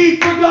apparent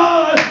need for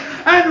God.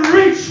 And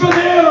reach for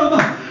them.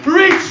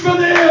 Reach for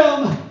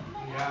them.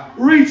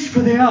 Reach for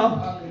them.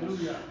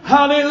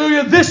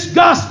 Hallelujah. This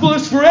gospel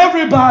is for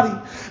everybody.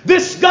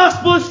 This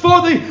gospel is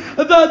for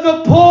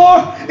the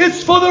poor.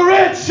 It's for the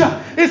rich.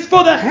 It's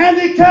for the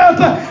handicapped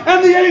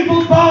and the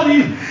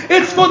able-bodied.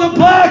 It's for the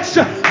blacks,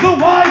 the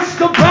whites,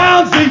 the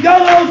browns, the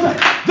yellows,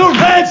 the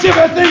reds,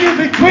 everything in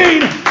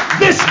between.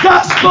 This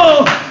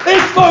gospel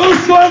is for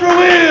whosoever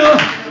will.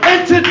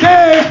 And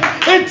today,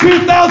 in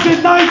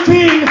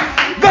 2019,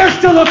 there's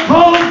still a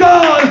call of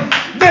God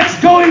that's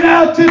going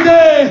out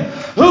today.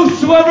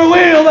 Whosoever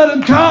will, let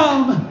him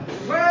come.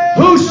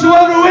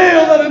 Whosoever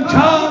will, let him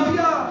come.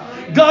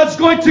 God's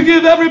going to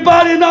give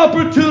everybody an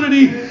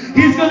opportunity.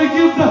 He's going to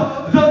give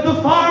the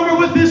farmer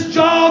with his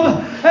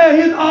job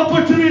his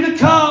opportunity to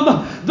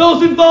come.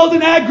 Those involved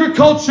in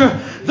agriculture,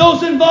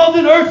 those involved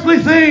in earthly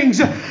things.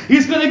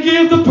 He's going to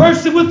give the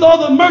person with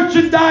all the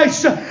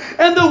merchandise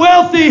and the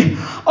wealthy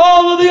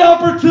all of the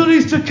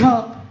opportunities to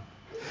come.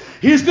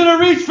 He's going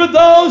to reach for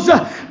those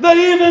that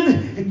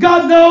even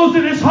God knows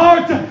in his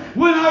heart,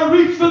 when I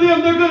reach for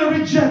them, they're going to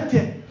reject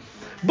it.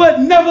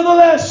 But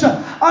nevertheless,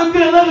 I'm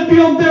going to let it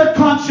be on their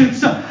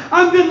conscience.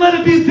 I'm going to let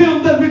it be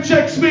them that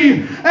rejects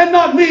me and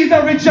not me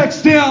that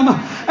rejects them.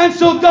 And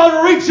so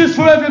God reaches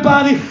for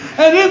everybody.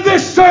 And in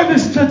this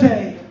service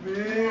today,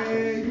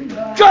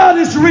 God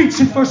is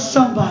reaching for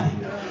somebody.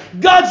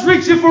 God's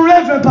reaching for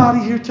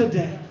everybody here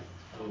today.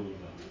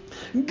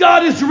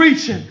 God is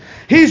reaching.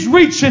 He's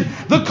reaching.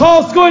 The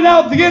call's going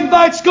out. The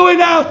invite's going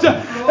out.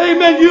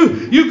 Amen.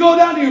 You go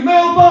down to your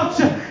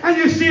mailbox and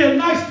you see a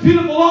nice,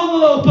 beautiful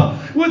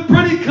envelope with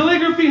pretty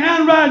calligraphy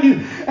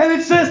handwriting. And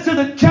it says to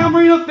the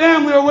Camarena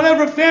family or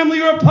whatever family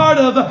you're a part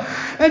of.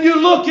 And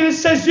you look and it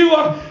says you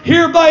are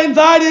hereby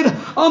invited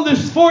on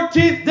this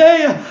 14th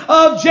day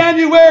of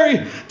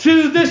January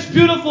to this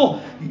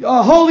beautiful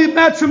holy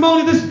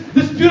matrimony,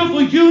 this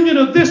beautiful union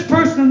of this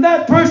person and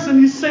that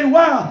person. You say,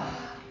 wow,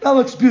 that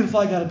looks beautiful.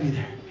 I got to be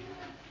there.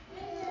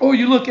 Or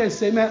you look at it and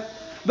say, man,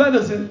 that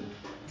doesn't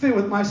fit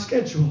with my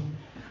schedule.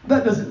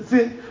 That doesn't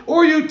fit.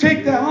 Or you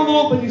take that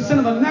envelope and you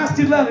send him a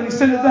nasty letter and you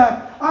send it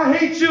back. I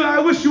hate you and I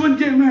wish you wouldn't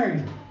get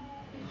married.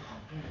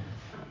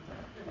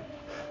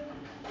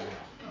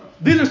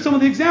 These are some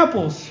of the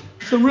examples.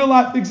 Some real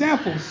life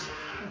examples.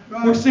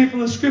 We're seeing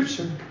from the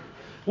scripture.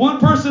 One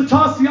person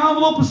tossed the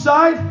envelope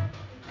aside.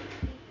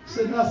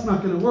 Said, that's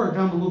not going to work.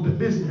 I'm a little bit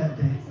busy that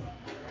day.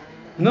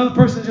 Another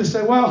person just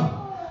said, well,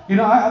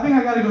 I think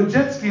I got to go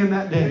jet skiing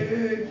that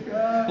day.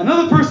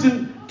 Another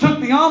person took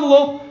the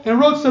envelope and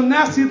wrote some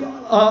nasty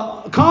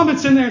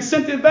comments in there and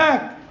sent it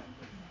back.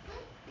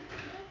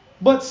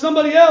 But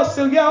somebody else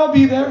said, yeah, I'll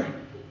be there.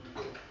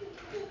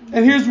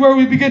 And here's where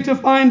we begin to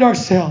find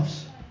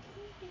ourselves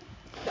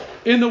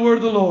in the word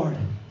of the Lord.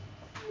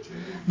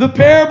 The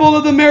parable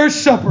of the marriage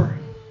supper.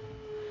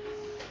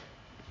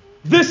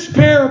 This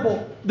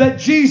parable that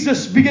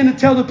Jesus began to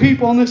tell the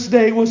people on this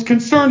day was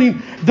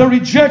concerning the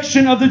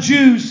rejection of the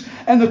Jews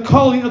and the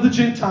calling of the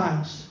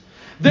Gentiles.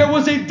 There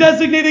was a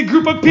designated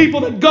group of people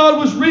that God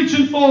was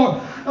reaching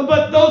for.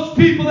 But those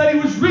people that he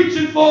was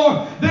reaching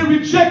for, they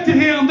rejected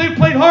him. They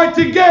played hard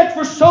to get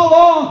for so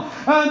long.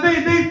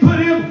 They put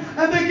him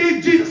and they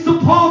gave Jesus the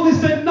palm. They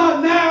said,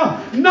 not now,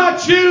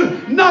 not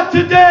you, not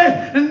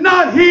today, and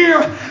not here.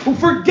 Well,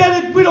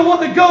 forget it. We don't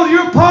want to go to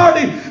your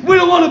party. We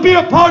don't want to be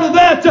a part of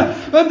that.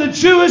 And the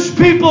Jewish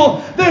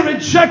people, they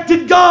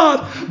rejected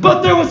God.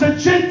 But there was a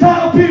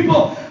Gentile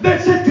people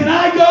that said, can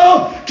I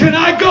go? Can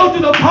I go to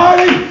the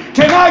party?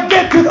 Can I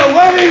get to the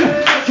wedding?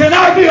 Can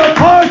I be a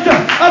part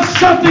of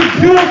something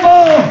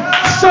beautiful,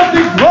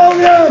 something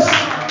glorious?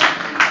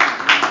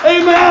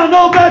 Amen. I don't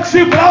know about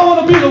you, but I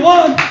want to be the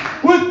one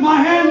with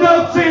my hand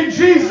up saying,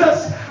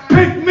 Jesus,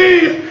 pick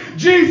me.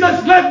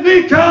 Jesus, let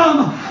me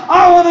come.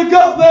 I want to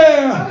go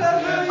there.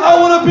 I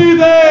want to be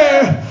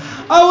there.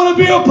 I want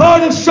to be a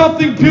part of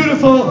something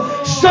beautiful,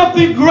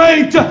 something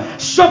great,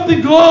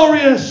 something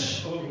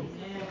glorious.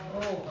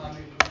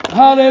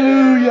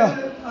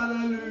 Hallelujah.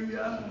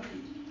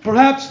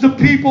 Perhaps the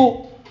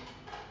people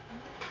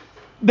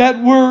that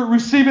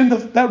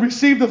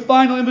received the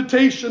final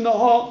invitation, the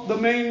halt, the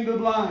maimed, the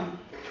blind.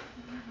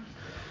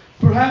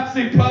 Perhaps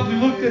they probably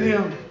looked at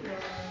him.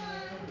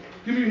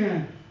 Give me your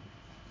hand.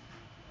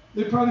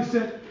 They probably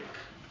said,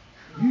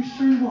 you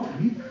sure you want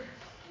me?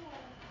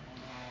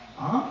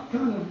 I'm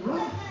kind of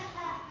rough.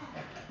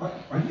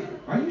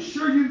 Are you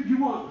sure you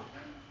want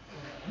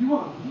me?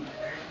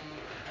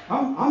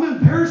 I'm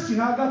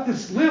embarrassing. I got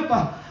this limp.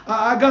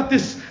 I got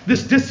this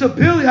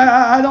disability.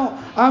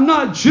 I'm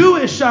not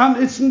Jewish. I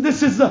don't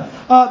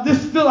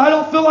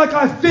feel like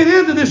I fit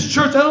into this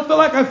church. I don't feel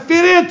like I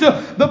fit into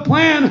the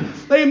plan.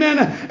 Amen.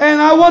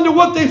 And I wonder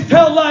what they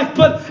felt like.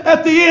 But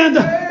at the end,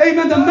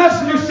 amen, the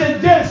messenger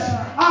said, yes,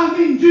 I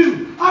need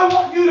you. I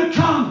want you to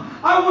come.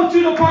 I want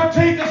you to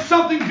partake of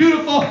something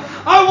beautiful.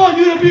 I want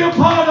you to be a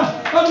part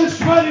of this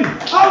wedding.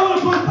 I want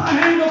to put my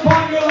hand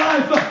upon your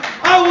life.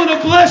 I want to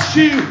bless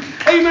you.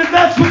 Amen.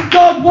 That's what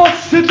God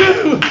wants to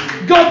do.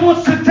 God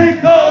wants to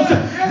take those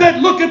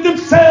that look at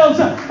themselves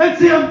and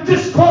say, I'm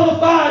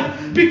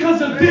disqualified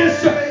because of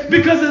this,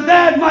 because of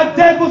that. My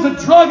dad was a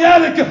drug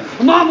addict.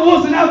 Mama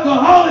was an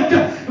alcoholic.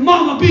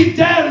 Mama beat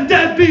dad and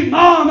dad beat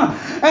mom.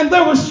 And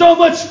there was so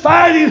much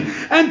fighting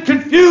and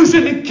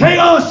confusion and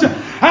chaos.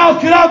 How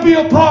could I be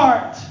a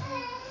part?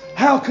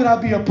 How could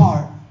I be a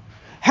part?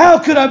 How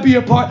could I be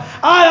a part?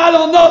 I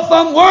don't know if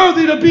I'm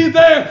worthy to be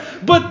there.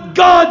 But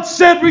God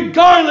said,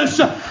 regardless,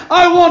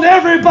 I want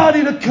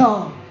everybody to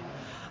come.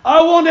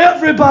 I want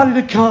everybody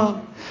to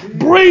come.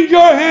 Bring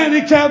your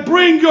handicap.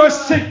 Bring your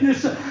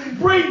sickness.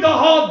 Bring the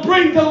halt.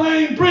 Bring the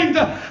lame. Bring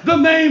the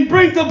maimed.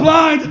 Bring the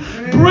blind.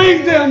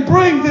 Bring them.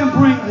 Bring them.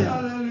 Bring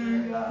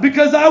them.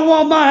 Because I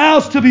want my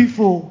house to be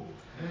full.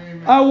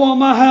 I want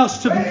my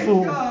house to be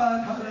full.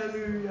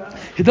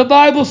 The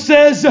Bible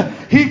says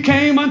he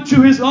came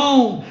unto his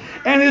own,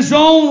 and his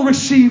own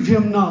received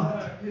him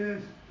not.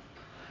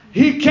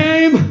 He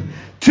came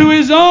to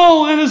his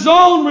own, and his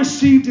own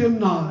received him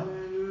not.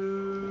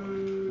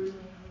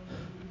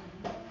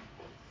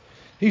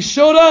 He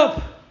showed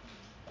up.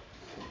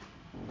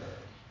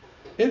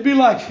 It'd be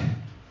like,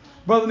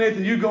 Brother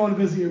Nathan, you going to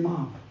visit your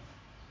mom.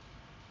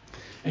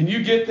 And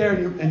you get there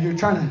and you're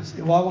trying to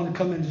say, well, I want to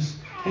come and just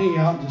hang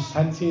out. Just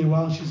haven't seen you in a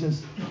while. And she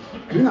says,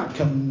 you're not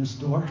coming in this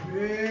door,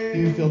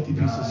 you filthy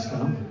piece of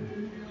scum.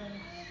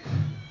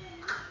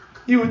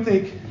 You would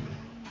think,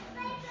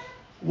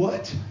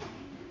 what?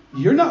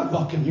 You're not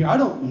welcome here. I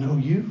don't know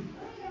you.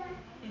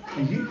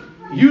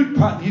 You'd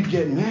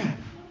get mad.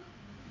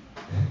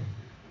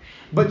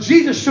 But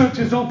Jesus showed it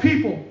to his own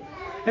people.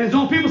 And his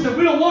own people said,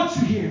 we don't want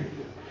you here.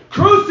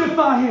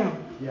 Crucify him.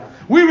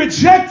 We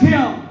reject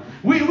him.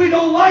 We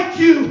don't like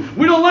you.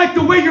 We don't like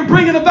the way you're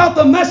bringing about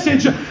the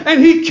message.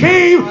 And he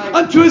came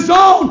unto his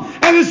own,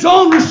 and his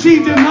own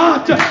received him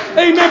not.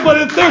 Amen.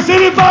 But if there's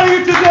anybody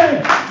here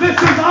today that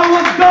says, I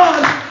want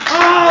God.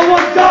 I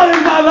want God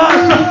in my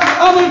life.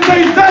 I'm going to tell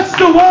you, that's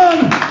the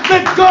one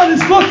that God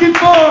is looking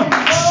for.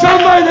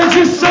 Somebody that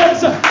just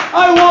says,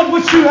 I want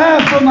what you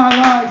have for my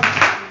life.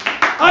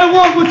 I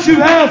want what you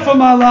have for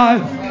my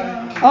life.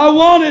 I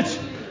want it.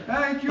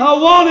 I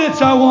want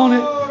it. I want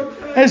it.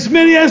 As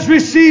many as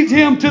received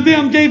him, to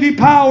them gave he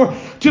power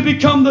to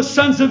become the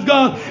sons of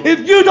God.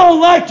 If you don't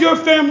like your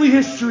family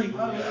history,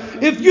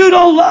 if you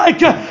don't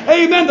like,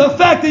 amen, the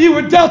fact that you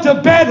were dealt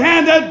a bad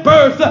hand at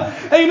birth,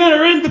 amen,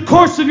 or in the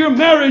course of your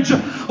marriage,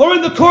 or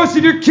in the course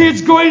of your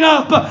kids growing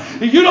up,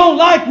 you don't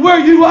like where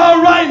you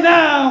are right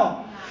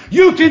now,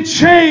 you can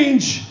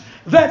change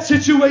that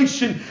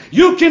situation.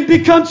 You can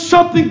become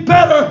something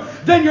better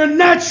than your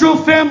natural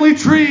family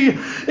tree.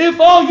 If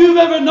all you've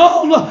ever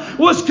known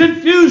was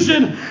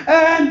confusion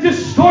and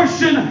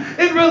distortion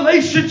in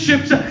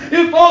relationships,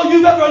 if all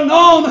you've ever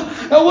known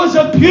was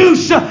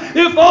abuse,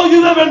 if all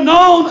you've ever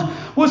known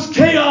was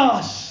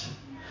chaos,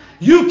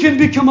 you can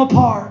become a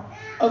part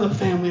of the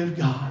family of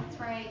God.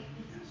 That's right.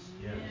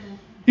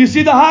 You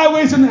see, the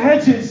highways and the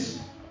hedges,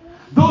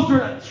 those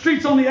are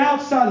streets on the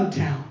outside of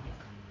town.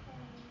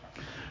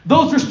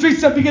 Those are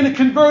streets that begin to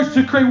converge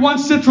to create one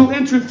central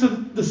entrance to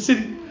the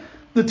city,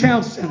 the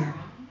town center.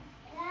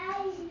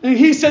 And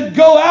he said,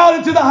 go out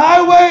into the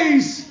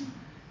highways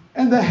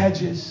and the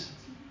hedges.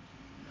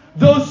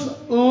 Those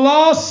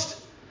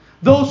lost,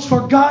 those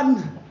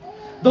forgotten,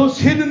 those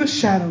hidden in the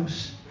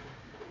shadows.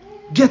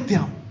 Get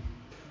them.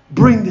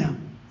 Bring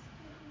them.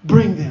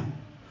 Bring them.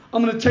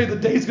 I'm going to tell you, the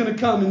day's going to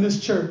come in this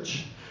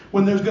church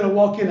when there's going to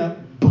walk in a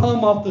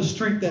bum off the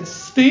street that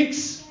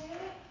stinks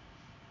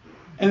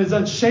and is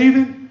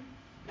unshaven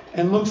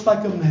and looks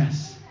like a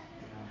mess.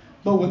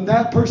 But when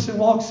that person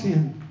walks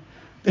in,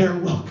 they're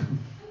welcome.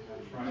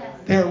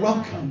 They're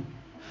welcome.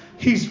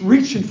 He's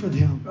reaching for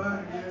them.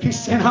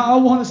 He's saying, I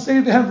want to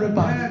save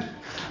everybody.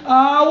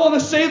 I want to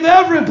save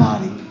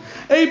everybody.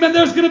 Amen.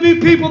 There's going to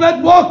be people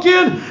that walk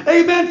in,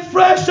 amen,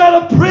 fresh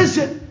out of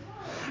prison.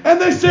 And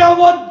they say, I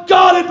want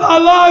God in my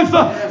life.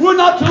 We're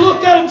not to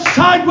look at him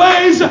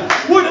sideways.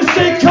 We're to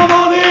say, come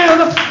on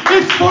in.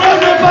 It's for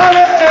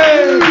everybody.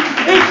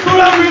 It's for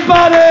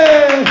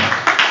everybody.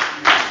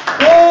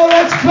 Oh,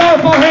 let's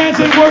clap our hands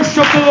and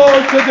worship the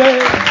Lord today.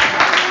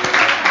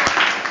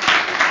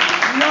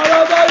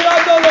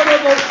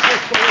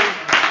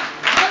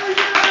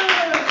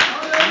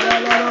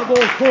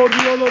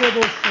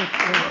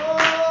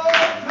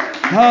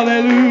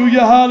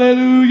 Hallelujah,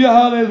 hallelujah,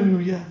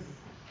 hallelujah.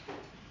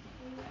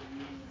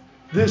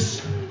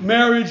 This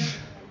marriage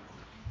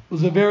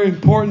was a very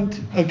important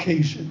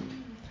occasion,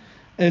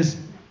 as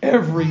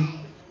every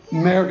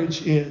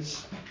marriage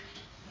is.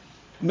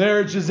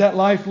 Marriage is that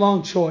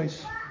lifelong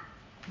choice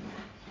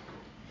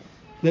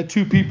that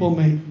two people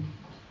make.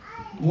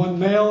 One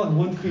male and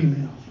one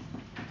female.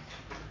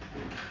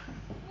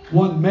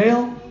 One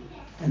male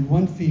and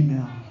one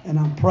female. And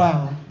I'm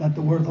proud that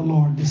the word of the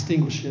Lord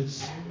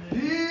distinguishes.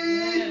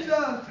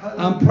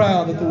 I'm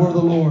proud that the word of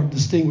the Lord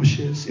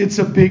distinguishes. It's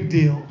a big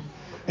deal.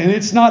 And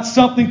it's not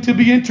something to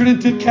be entered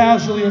into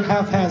casually or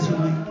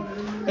haphazardly.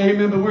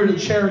 Amen. But we're to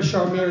cherish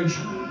our marriage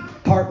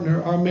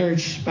partner, our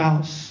marriage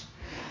spouse.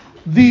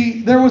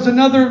 There was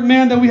another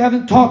man that we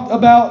haven't talked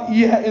about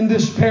yet in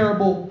this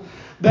parable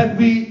that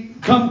we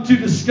come to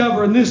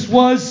discover. And this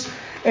was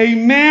a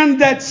man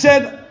that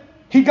said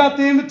he got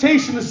the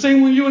invitation, the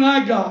same one you and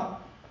I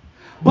got.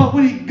 But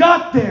when he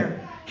got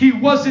there, he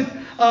wasn't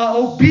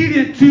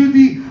obedient to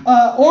the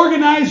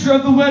organizer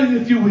of the wedding,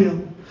 if you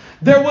will.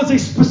 There was a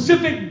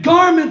specific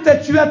garment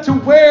that you had to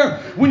wear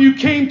when you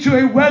came to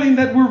a wedding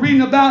that we're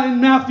reading about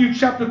in Matthew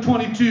chapter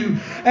 22.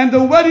 And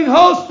the wedding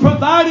host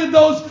provided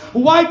those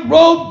white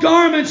robe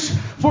garments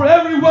for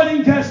every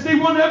wedding guest. They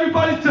wanted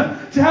everybody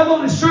to have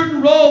on a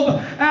certain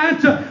robe,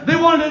 and they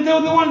wanted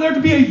there to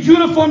be a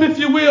uniform, if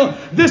you will.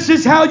 This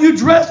is how you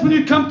dress when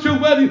you come to a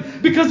wedding,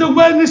 because a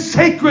wedding is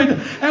sacred,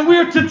 and we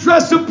are to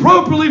dress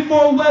appropriately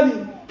for a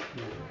wedding.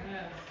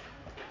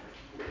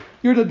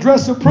 You're to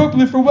dress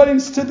appropriately for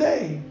weddings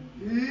today.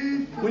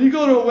 When you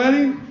go to a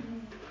wedding,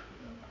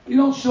 you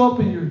don't show up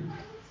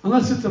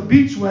unless it's a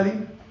beach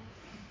wedding,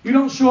 you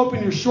don't show up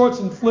in your shorts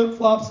and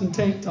flip-flops and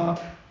tank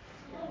top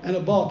and a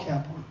ball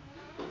cap on.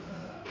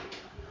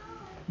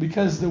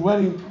 Because the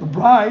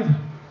bride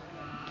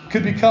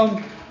could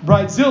become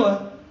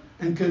bridezilla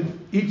and could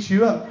eat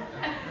you up.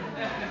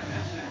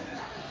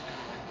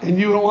 And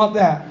you don't want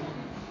that.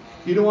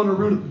 You don't want to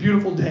ruin a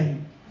beautiful day.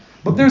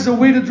 But there's a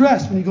way to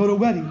dress when you go to a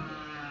wedding.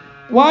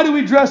 Why do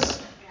we dress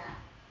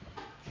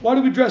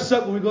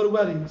up when we go to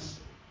weddings?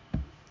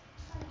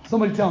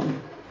 Somebody tell me.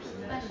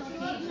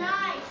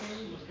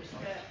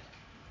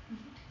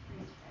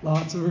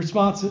 Lots of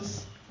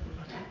responses.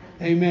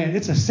 Amen.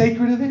 It's a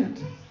sacred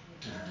event.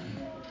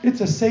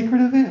 It's a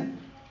sacred event.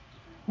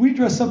 We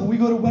dress up when we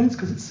go to weddings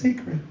because it's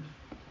sacred.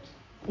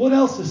 What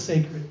else is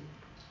sacred?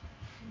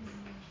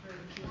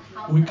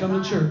 We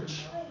come to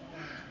church.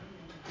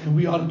 And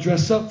we ought to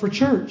dress up for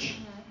church.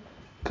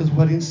 Because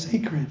wedding's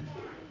sacred.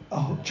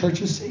 Oh,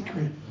 church is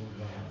sacred.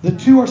 The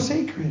two are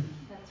sacred.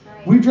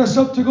 We dress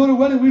up to go to a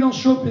wedding. We don't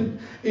show up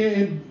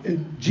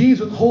in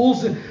jeans with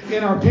holes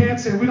in our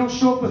pants, and we don't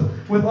show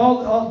up with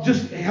all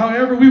just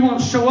however we want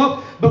to show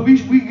up. But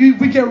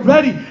we get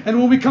ready, and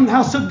when we come to the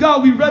house of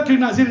God, we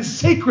recognize it is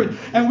sacred,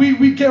 and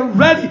we get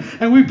ready,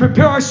 and we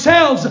prepare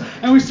ourselves,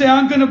 and we say,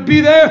 I'm going to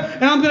be there,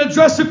 and I'm going to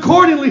dress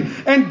accordingly.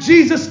 And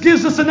Jesus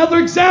gives us another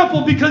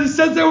example, because he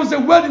says there was a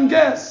wedding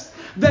guest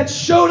that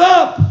showed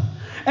up,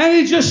 and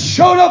he just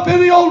showed up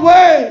any old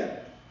way.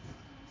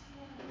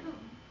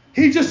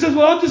 He just says,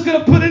 well, I'm just going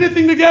to put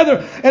anything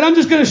together, and I'm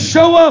just going to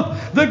show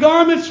up. The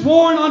garments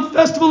worn on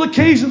festival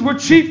occasions were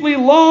chiefly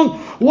long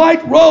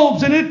white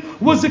robes, and it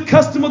was the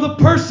custom of the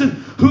person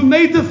who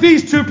made the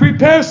feast to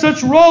prepare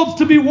such robes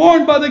to be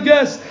worn by the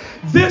guests.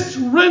 This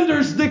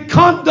renders the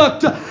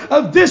conduct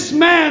of this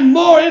man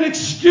more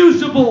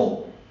inexcusable,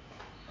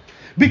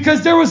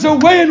 because there was a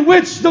way in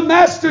which the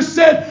master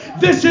said,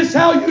 this is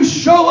how you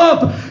show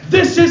up.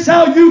 This is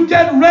how you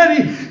get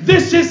ready.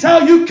 This is how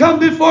you come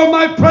before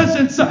my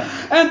presence.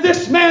 And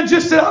this man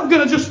just said, I'm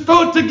going to just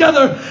throw it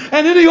together,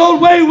 and any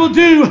old way will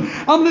do.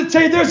 I'm going to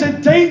tell you, there's a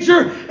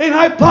danger in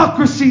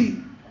hypocrisy.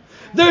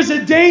 There's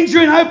a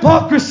danger in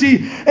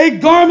hypocrisy. A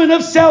garment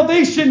of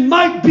salvation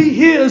might be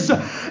his,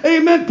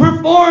 amen,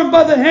 performed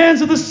by the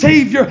hands of the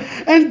Savior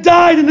and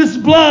dyed in his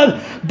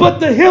blood. But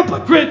the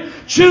hypocrite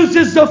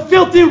chooses the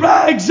filthy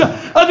rags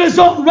of his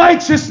own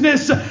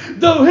righteousness.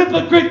 The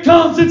hypocrite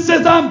comes and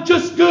says, I'm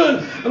just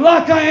good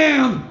like I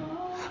am.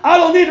 I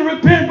don't need to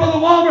repent, Brother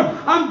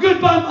Walmer. I'm good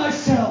by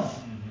myself.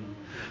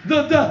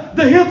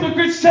 The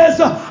hypocrite says,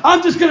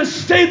 I'm just going to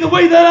stay the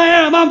way that I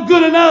am. I'm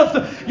good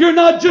enough. You're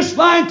not just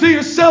lying to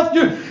yourself.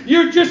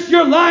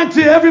 You're lying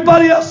to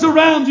everybody else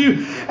around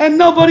you. And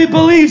nobody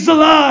believes the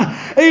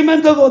lie.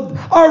 Amen.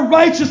 Our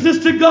righteousness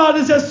to God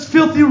is as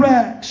filthy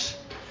rags.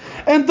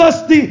 And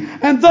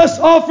thus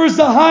offers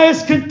the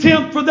highest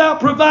contempt for that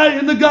provided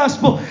in the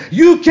gospel.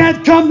 You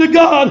can't come to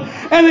God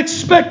and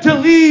expect to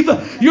leave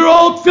your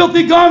old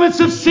filthy garments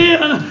of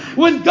sin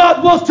when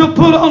God wants to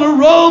put on a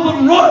robe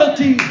of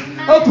royalty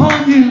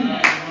upon you.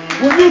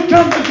 When you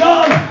come to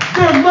God,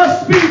 there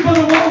must be,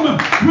 Brother Walmer,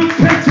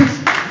 repentance.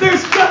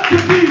 There's got to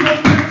be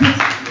repentance.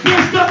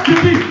 There's got to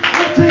be,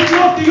 I'm taking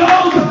off the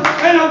old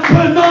and I'm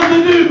putting on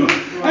the new.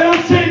 And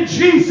I'm saying,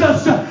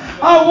 Jesus,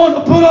 I want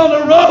to put on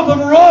a robe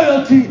of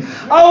royalty.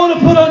 I want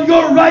to put on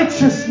your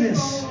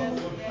righteousness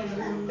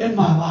in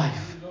my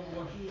life.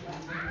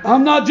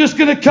 I'm not just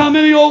going to come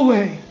any old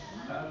way.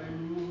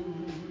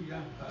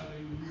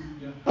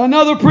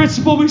 Another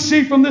principle we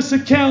see from this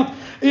account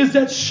is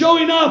that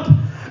showing up,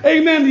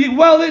 amen,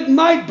 while it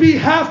might be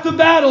half the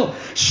battle,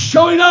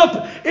 showing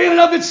up in and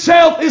of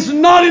itself is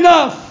not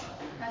enough.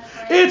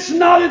 It's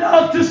not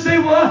enough to say,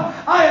 well,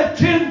 I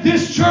attend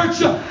this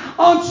church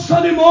on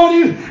Sunday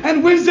morning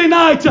and Wednesday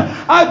night.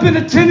 I've been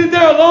attending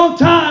there a long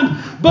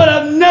time, but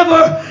I've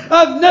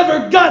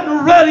never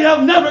gotten ready.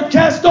 I've never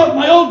cast off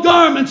my old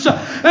garments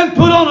and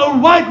put on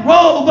a white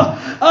robe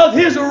of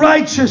his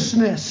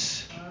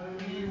righteousness.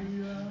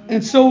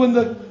 And so when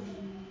the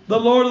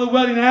Lord of the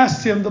wedding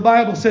asked him, the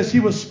Bible says he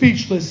was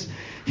speechless.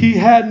 He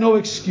had no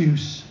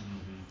excuse.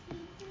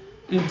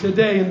 And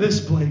today in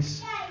this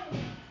place,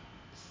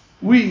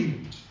 we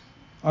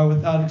are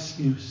without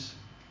excuse.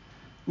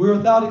 We're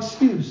without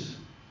excuse.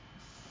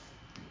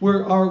 We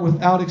are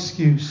without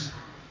excuse.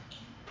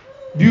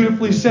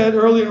 Beautifully said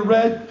earlier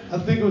read, I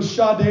think it was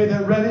Sade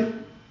that read it.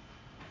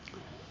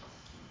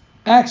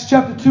 Acts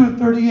chapter 2 and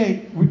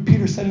 38,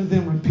 Peter said to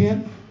them,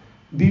 repent,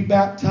 be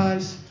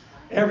baptized,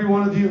 every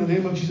one of you in the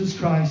name of Jesus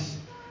Christ,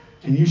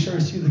 and you shall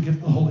receive the gift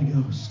of the Holy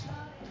Ghost.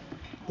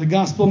 The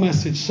gospel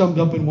message summed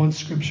up in one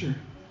scripture,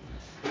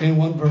 in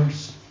one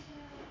verse.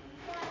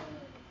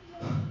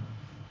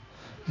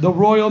 The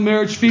royal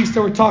marriage feast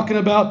that we're talking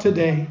about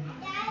today,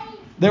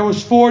 there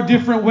was 4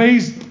 different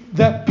ways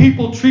that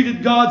people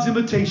treated God's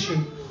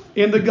invitation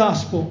in the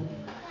gospel.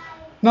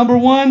 Number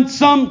 1,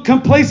 some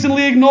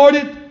complacently ignored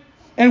it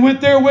and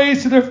went their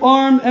ways to their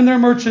farm and their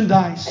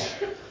merchandise.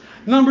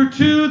 Number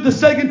 2, the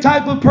second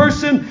type of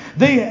person,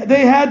 they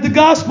had the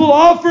gospel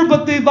offer,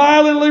 but they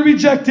violently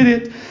rejected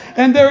it.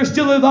 And there is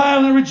still a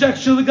violent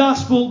rejection of the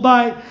gospel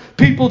by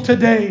people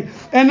today.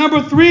 And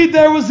number 3,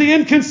 there was the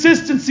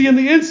inconsistency and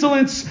the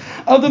insolence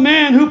of the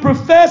man who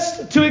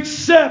professed to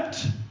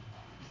accept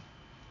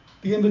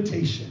the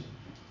invitation.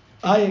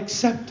 I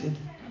accepted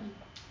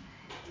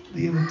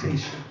the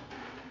invitation.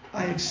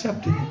 I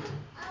accepted it.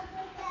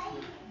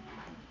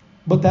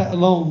 But that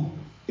alone,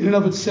 in and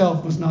of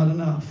itself, was not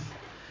enough.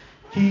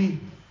 He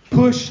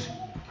pushed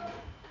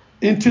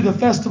into the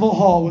festival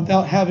hall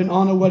without having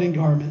on a wedding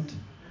garment.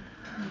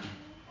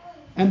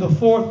 And the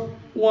 4th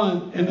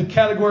one, in the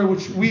category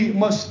which we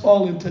must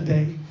fall in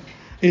today,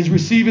 is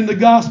receiving the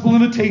gospel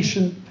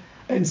invitation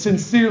and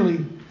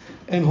sincerely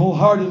and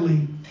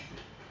wholeheartedly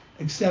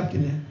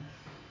accepting it.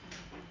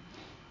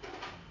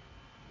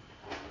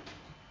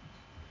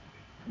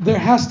 There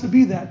has to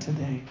be that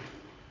today.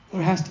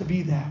 There has to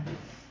be that.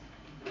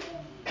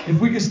 If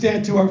we could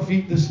stand to our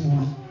feet this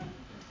morning.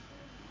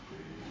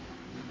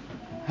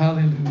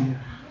 Hallelujah.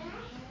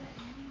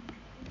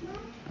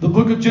 The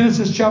book of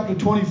Genesis chapter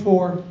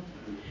 24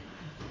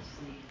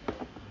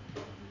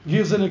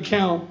 gives an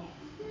account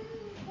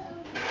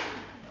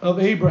of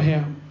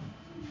Abraham.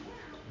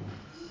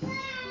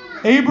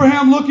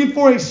 Abraham looking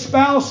for a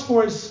spouse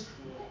for his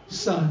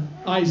son,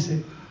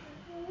 Isaac.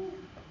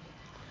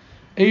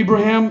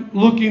 Abraham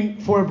looking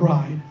for a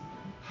bride.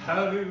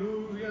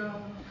 Hallelujah.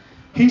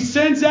 He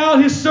sends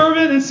out his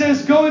servant and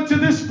says, go into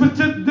this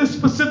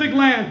specific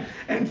land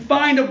and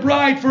find a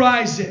bride for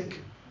Isaac.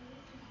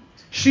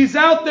 She's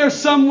out there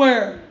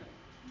somewhere.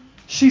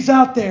 She's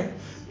out there.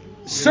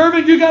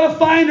 Servant, you got to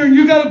find her and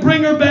you got to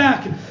bring her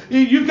back.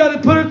 You've got to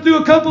put her through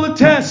a couple of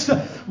tests.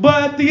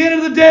 But at the end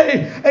of the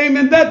day,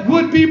 amen, that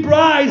would-be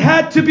bride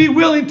had to be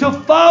willing to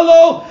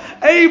follow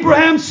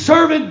Abraham's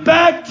servant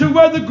back to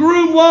where the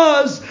groom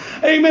was.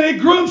 Amen. A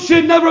groom she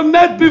had never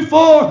met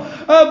before,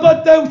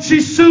 but that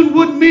she soon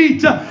would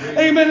meet.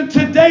 Amen. And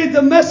today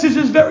the message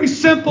is very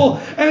simple,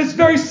 and it's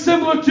very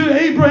similar to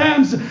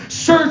Abraham's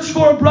search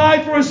for a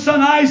bride for his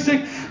son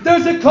Isaac.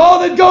 There's a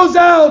call that goes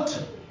out,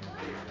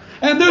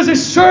 and there's a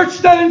search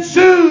that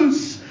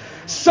ensues.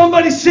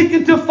 Somebody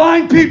seeking to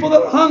find people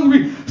that are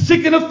hungry,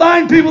 seeking to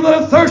find people that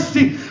are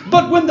thirsty.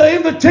 But when the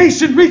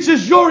invitation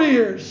reaches your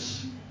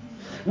ears,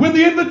 when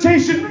the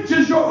invitation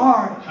reaches your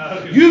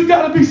heart, you've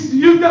got to be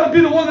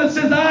the one that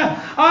says,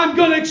 I'm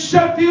going to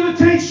accept the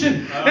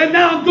invitation, and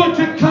now I'm going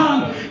to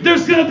come.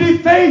 There's going to be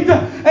faith.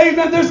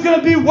 Amen. There's going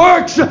to be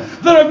works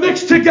that are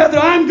mixed together.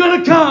 I'm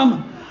going to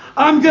come.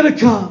 I'm going to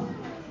come.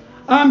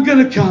 I'm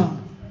going to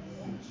come.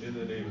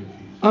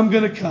 I'm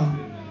going to come.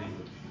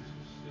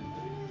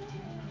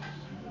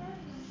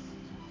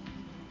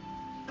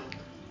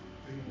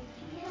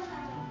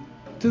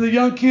 To the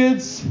young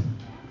kids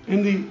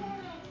and the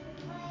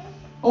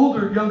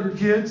younger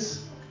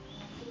kids,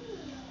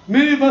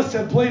 many of us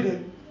have played a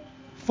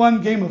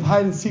fun game of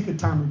hide and seek a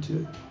time or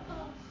two.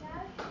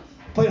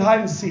 Played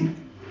hide and seek.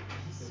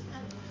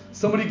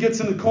 Somebody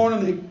gets in the corner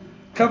and they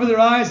cover their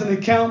eyes and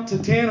they count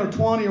to 10 or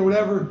 20 or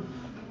whatever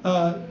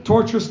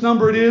torturous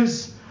number it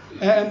is,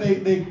 and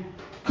they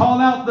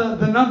call out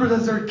the numbers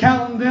as they're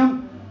counting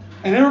them,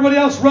 and everybody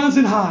else runs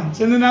and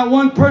hides. And then that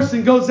one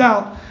person goes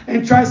out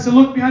and tries to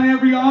look behind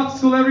every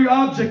obstacle, every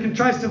object, and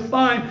tries to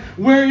find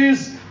where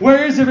is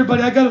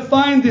everybody? I got to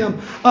find them.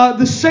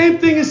 The same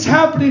thing is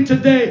happening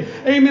today.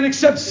 Amen.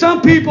 Except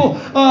some people,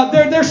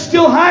 they're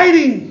still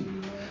hiding.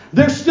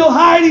 They're still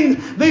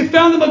hiding. They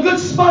found them a good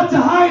spot to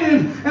hide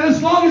in. And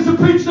as long as the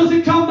preacher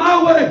doesn't come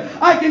my way,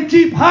 I can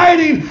keep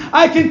hiding.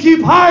 I can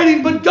keep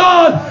hiding. But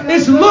God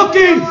is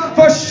looking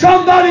for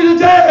somebody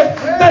today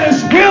that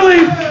is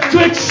willing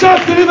to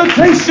accept an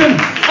invitation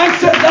and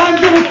says,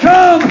 I'm going to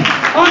come.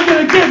 I'm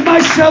going to get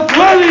myself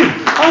ready.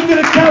 I'm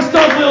going to cast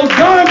off my old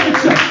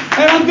garments.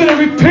 And I'm going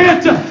to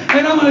repent.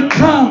 And I'm going to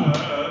come.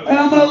 And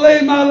I'm going to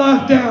lay my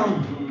life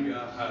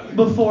down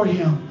before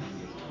Him.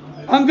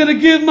 I'm going to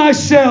give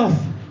myself.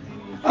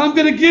 I'm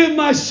going to give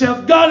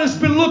myself. God has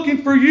been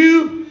looking for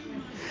you.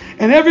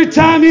 And every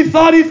time He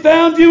thought He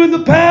found you in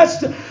the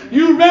past,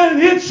 you ran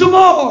and hid some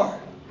more.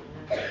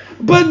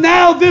 But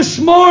now this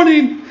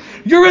morning,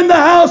 you're in the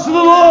house of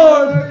the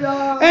Lord.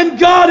 And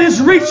God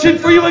is reaching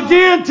for you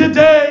again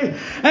today.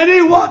 And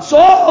He wants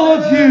all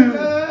of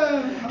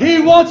you. He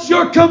wants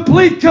your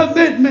complete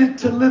commitment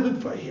to living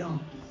for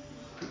Him.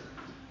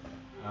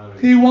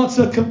 He wants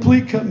a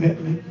complete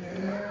commitment.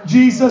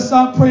 Jesus,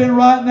 I'm praying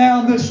right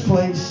now in this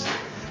place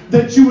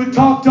that you would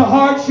talk to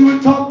hearts, you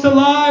would talk to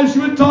lives,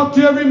 you would talk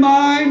to every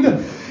mind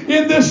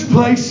in this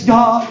place,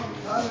 God.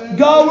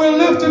 God, we're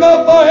lifting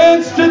up our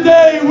hands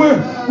today. We're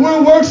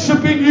We're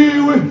worshiping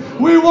you.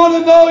 We want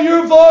to know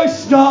your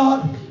voice,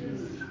 God.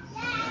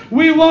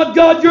 We want,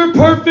 God, your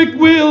perfect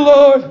will,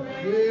 Lord.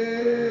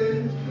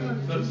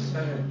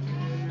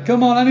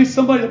 Come on, I need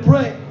somebody to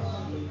pray.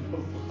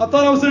 I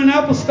thought I was in an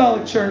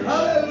apostolic church.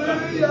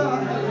 Hallelujah.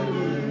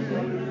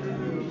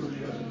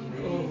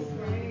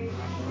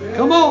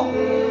 Come on.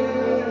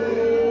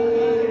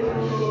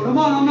 Come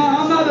on,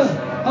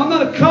 I'm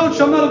not a coach,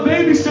 I'm not a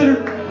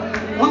babysitter.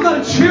 I'm not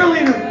a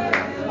cheerleader.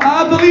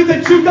 I believe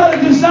that you've got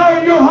a desire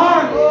in your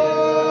heart.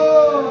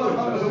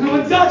 And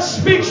when God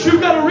speaks,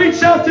 you've got to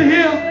reach out to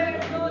Him.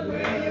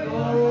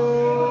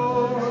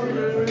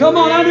 Come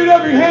on, I need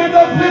every hand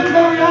uplifted,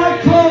 every eye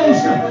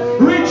closed,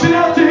 reaching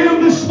out to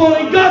Him this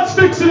morning. God's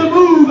fixing to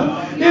move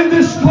in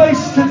this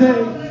place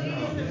today.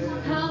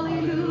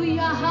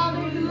 Hallelujah,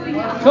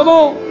 hallelujah. Come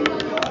on.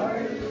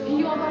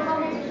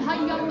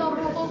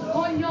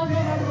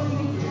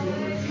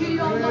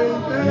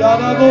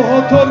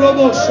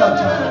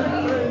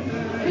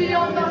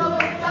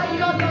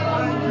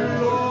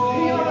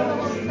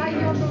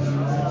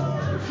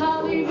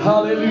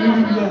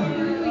 Hallelujah.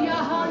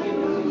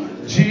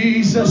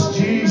 Jesus,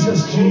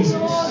 Jesus, Jesus.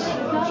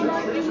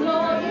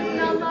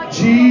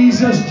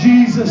 Jesus,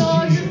 Jesus, Jesus.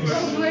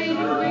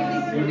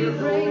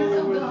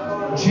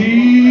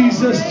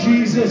 Jesus,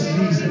 Jesus,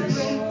 Jesus.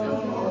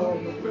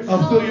 I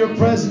feel your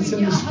presence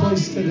in this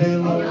place today,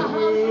 Lord.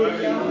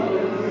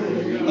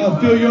 I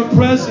feel your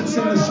presence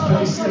in this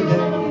place today.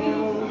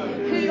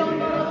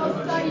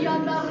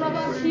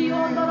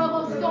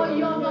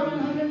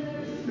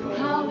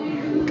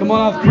 Come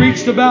on, I've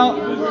preached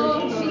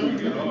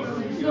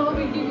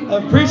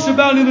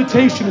about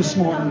invitation this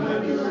morning.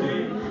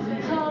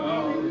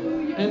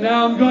 And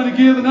now I'm going to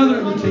give another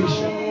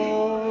invitation.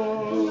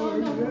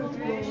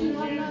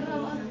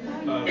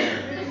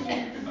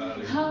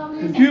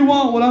 If you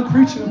want what I'm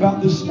preaching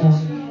about this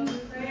morning,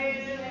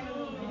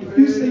 if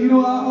you say, you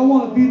know, I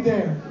want to be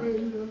there.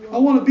 I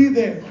want to be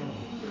there.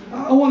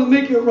 I want to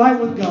make it right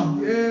with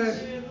God.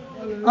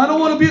 I don't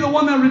want to be the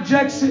one that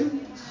rejects it.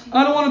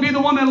 I don't want to be the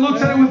one that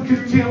looks at it with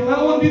contempt. I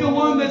don't want to be the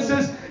one that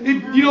says,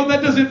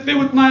 that doesn't fit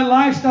with my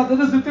lifestyle. That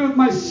doesn't fit with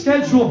my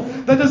schedule.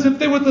 That doesn't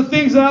fit with the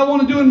things that I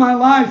want to do in my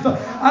life.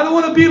 I don't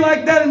want to be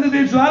like that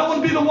individual. I don't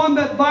want to be the one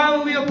that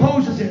violently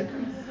opposes it.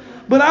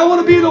 But I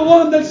want to be the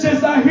one that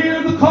says, I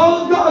hear the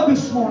call of God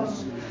this morning.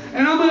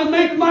 And I'm going to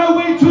make my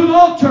way to an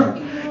altar.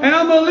 And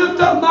I'm going to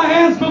lift up my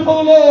hands before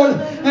the Lord.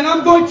 And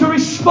I'm going to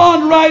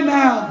respond right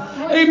now.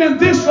 Amen.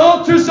 This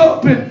altar's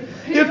open.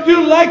 If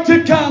you'd like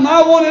to come,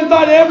 I want to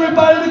invite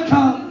everybody to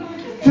come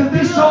to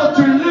this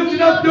altar and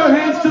lifting up your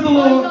hands to the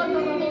Lord.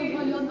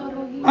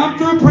 I'm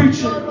through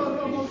preaching.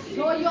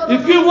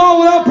 If you want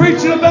what I'm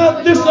preaching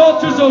about, this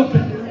altar's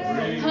open.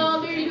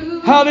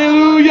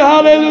 Hallelujah,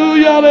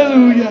 hallelujah,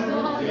 hallelujah.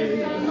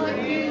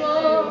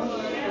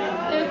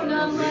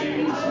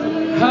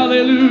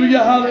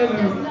 Hallelujah,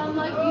 hallelujah.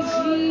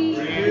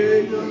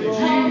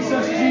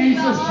 Jesus,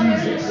 Jesus,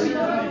 Jesus.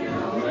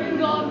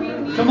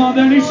 Come on,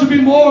 there needs to be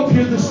more up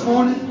here this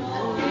morning.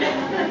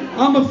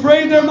 I'm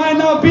afraid there might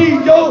not be,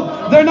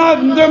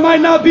 there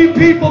might not be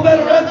people that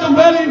are at the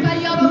wedding,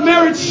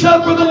 marriage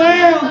supper of the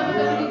Lamb.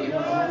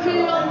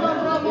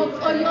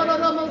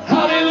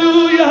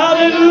 Hallelujah,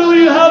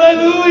 hallelujah,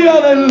 hallelujah,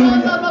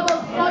 hallelujah.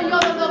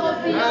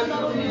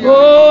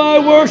 Oh, I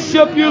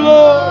worship you,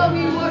 Lord.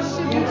 We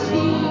worship you, Jesus.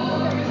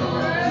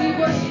 We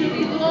worship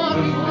you, Lord.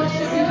 We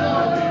worship you,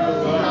 Lord.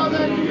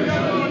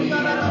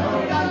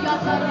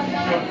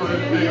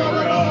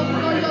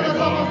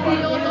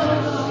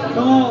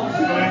 Come on.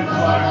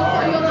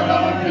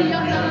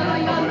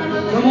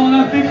 Come on, I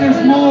think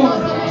there's more.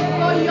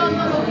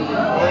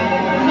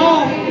 Come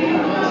on.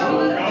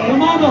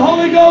 Come on, the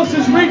Holy Ghost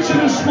is reaching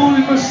this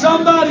morning for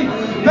somebody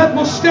that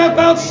will step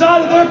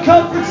outside of their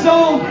comfort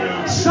zone.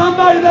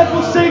 Somebody that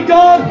will say,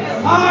 God,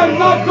 I'm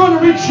not going to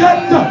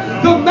reject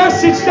the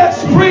message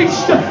that's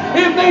preached.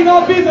 It may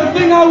not be the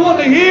thing I want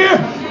to hear,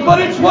 but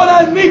it's what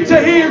I need to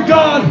hear,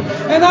 God.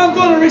 And I'm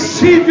going to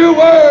receive your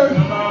word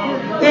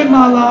in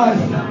my life.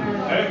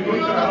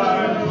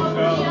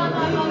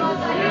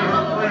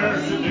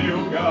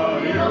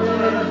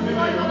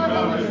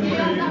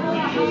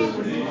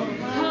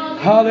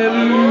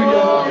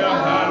 Hallelujah.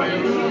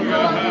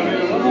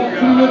 Come on,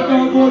 can we lift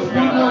our voice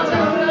one more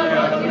time?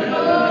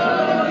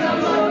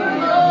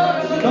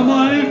 Come on,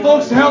 I need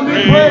folks to help me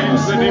pray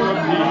this morning.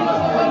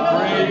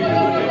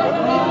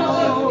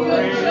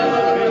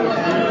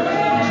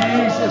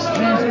 Jesus,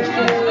 Jesus,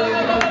 Jesus.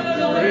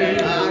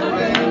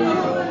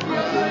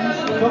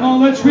 Come on,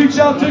 let's reach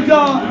out to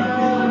God.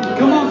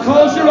 Come on,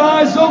 close your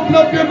eyes, open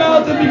up your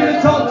mouth, and begin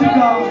to talk to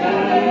God.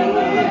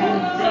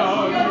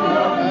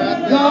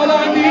 God, I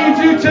need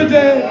you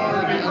today.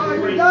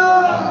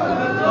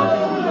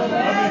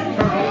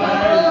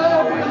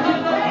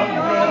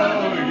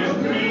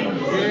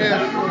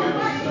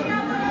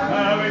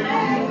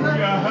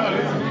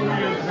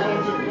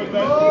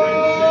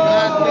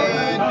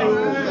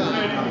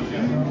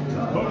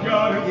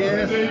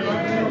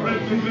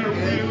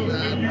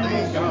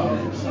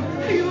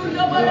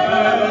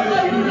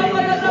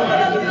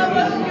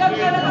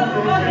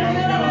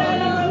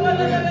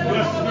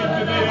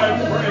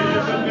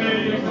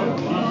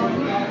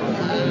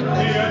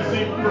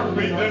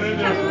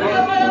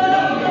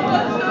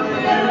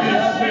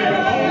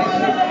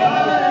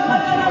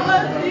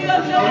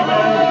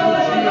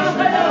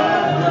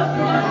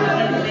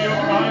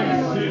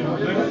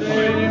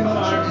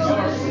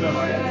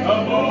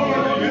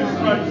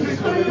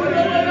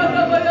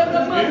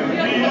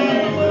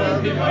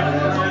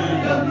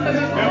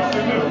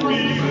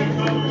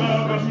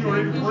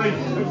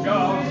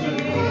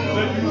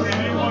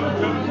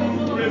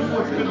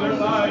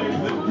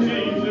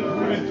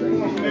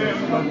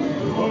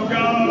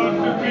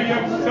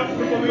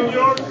 all in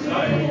your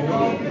sight.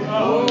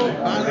 Oh,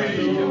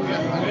 hallelujah.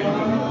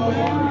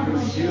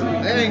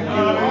 Thank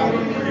you.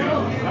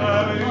 Hallelujah.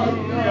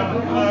 Hallelujah.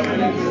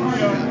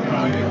 Hallelujah.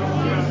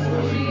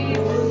 Hallelujah.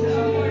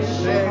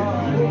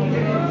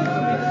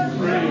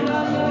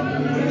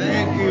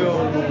 Thank you,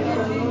 O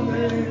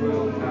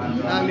Lord.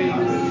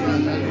 Hallelujah.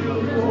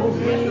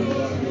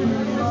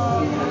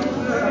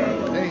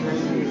 Thank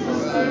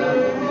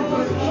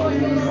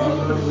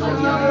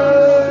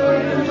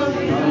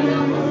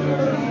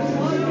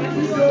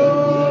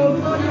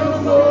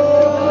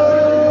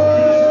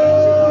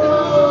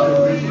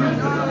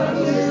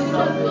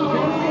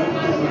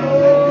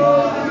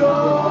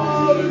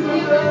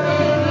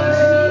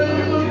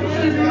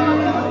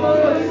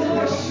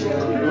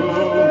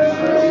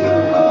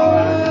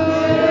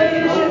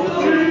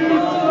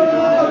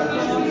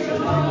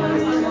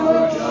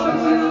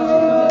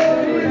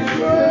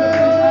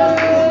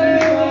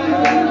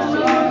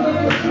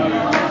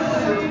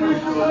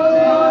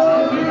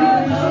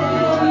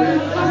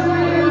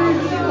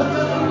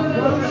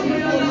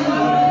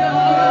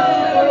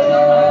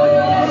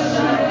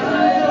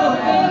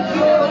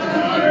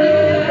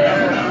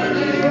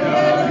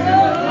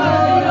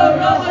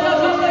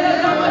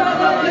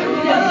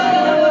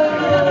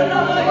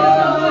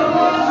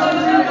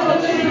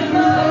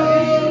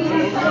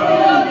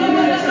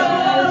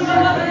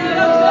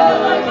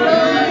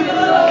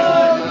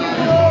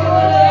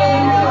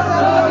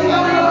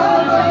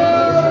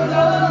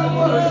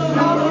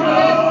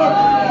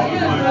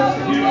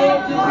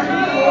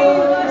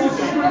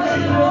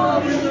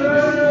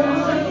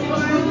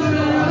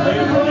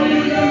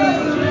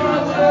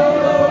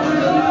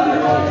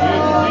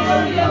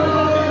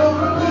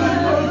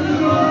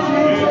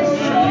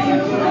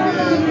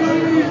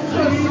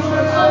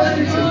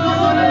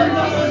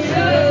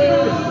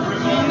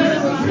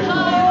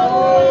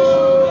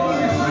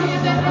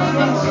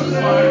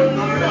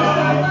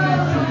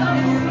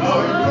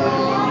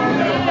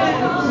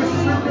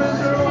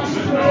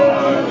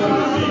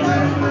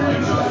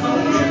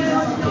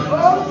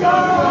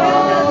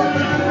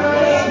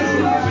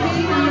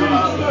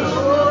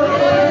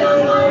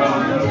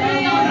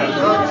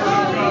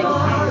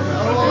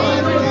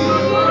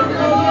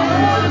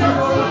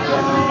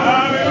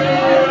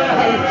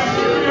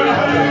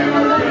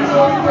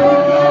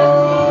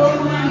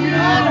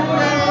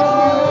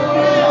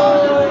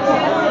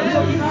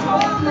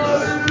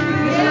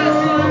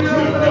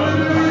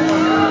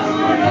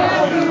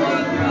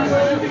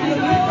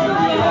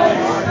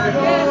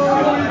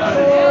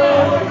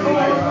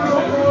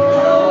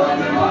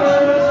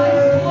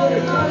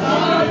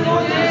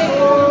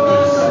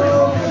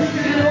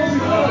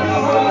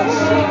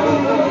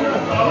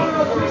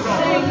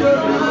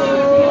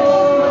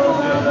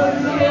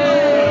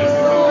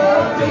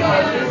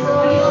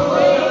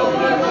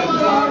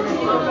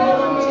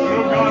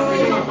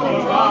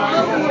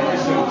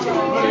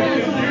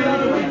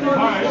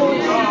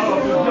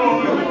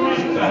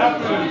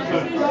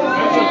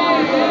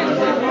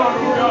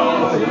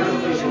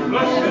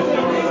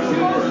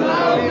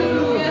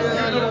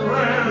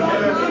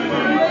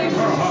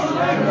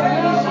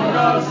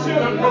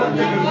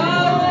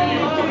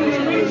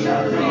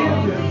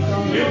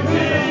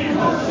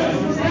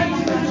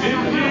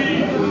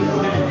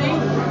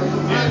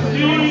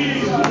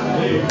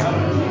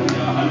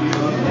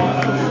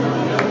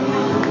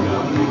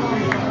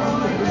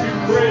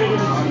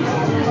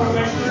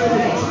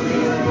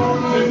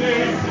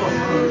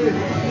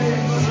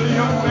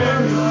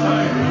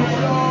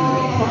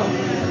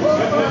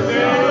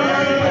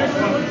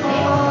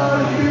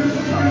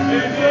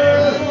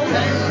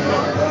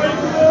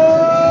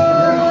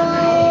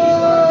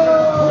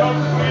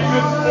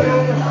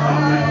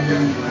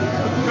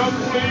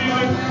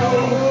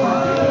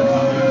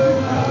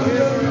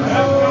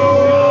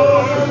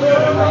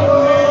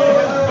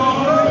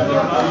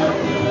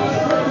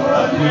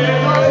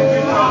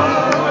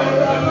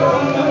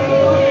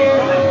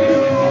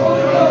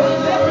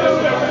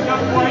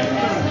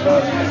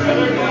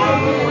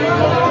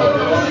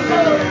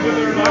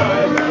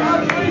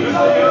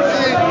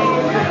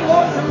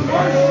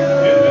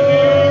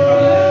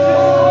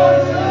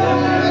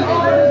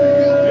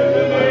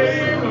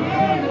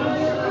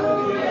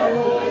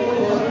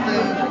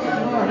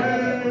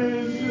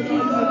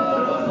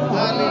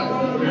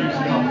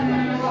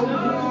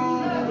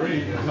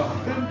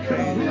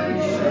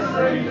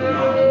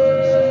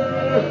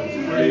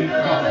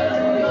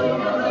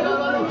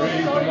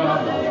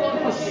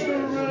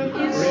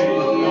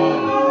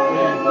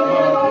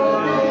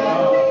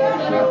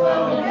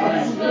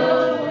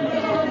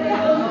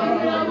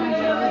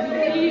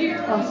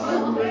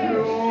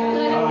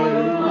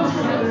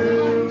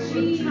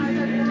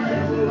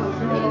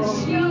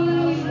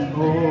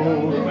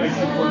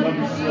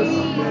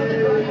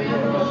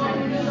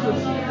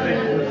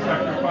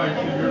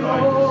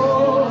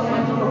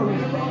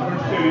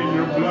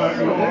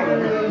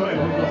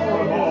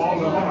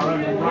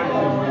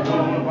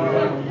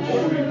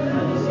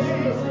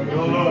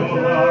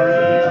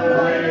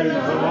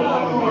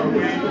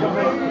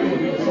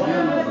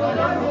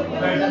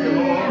Thank you,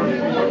 Lord,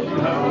 for what you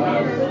have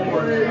done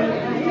for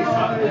us.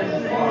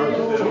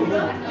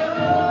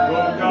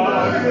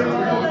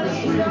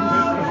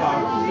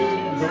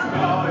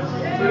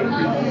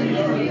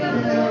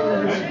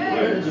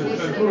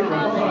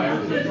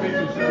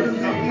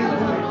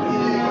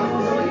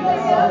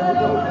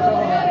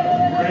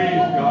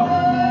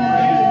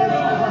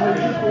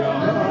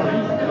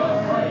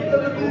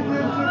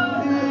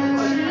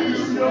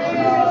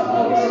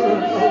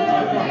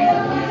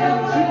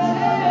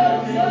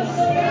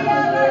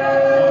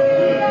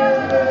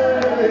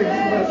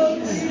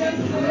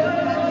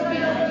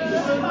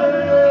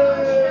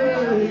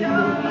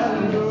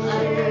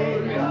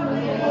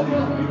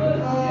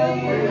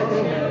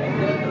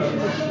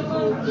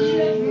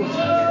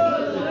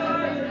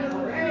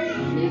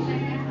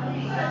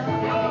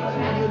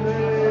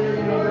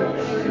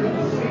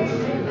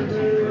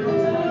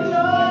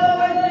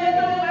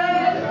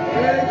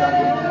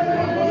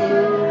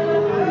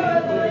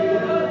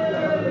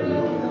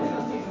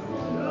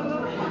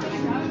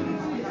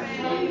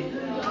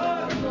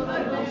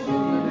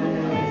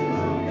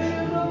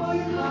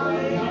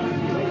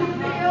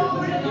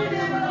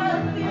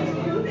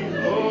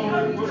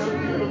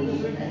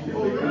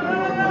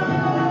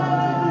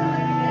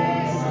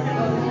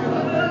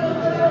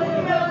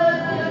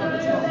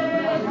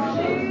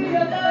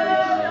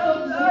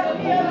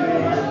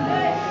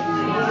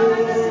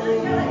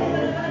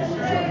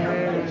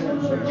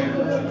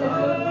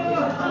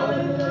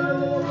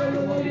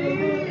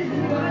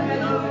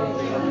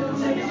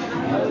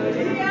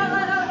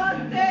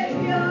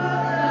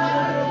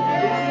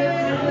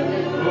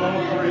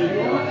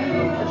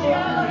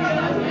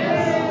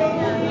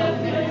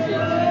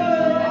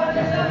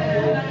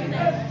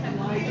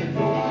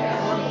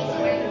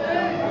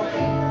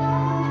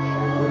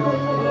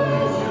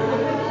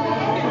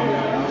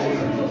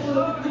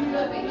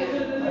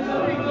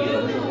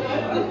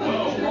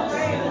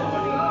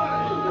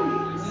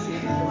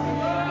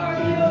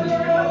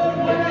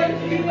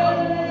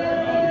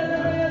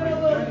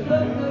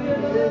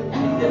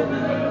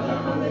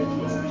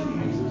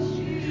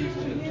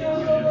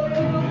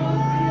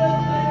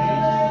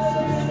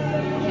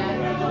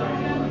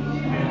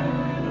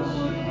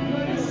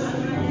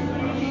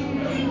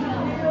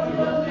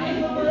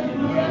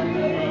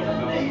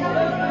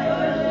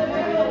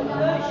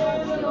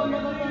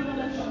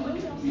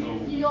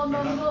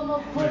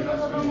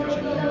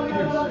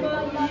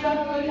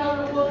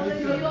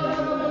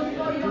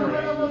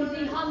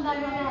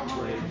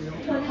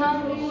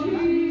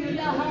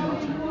 Hallelujah,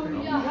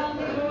 hallelujah,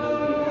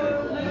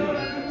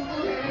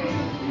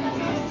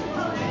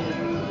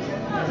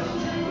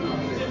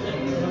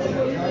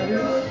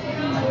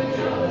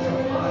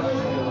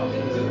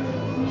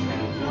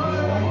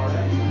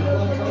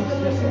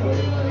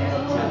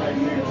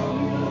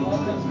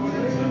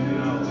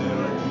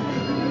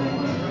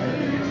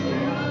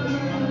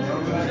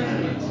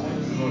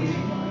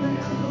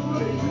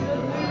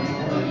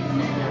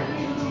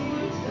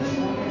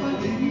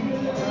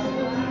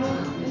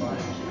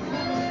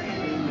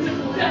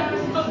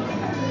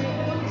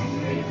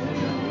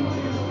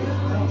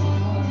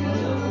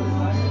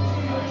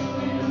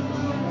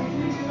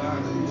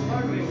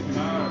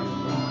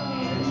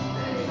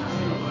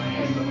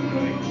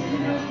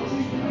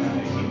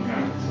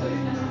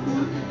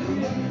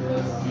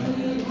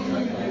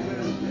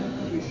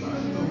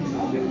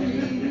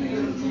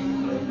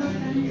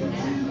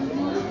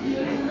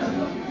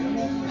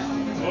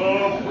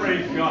 Oh,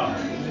 praise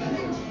God.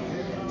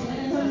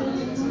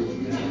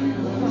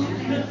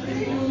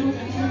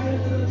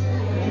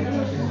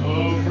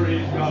 Oh,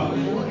 praise God.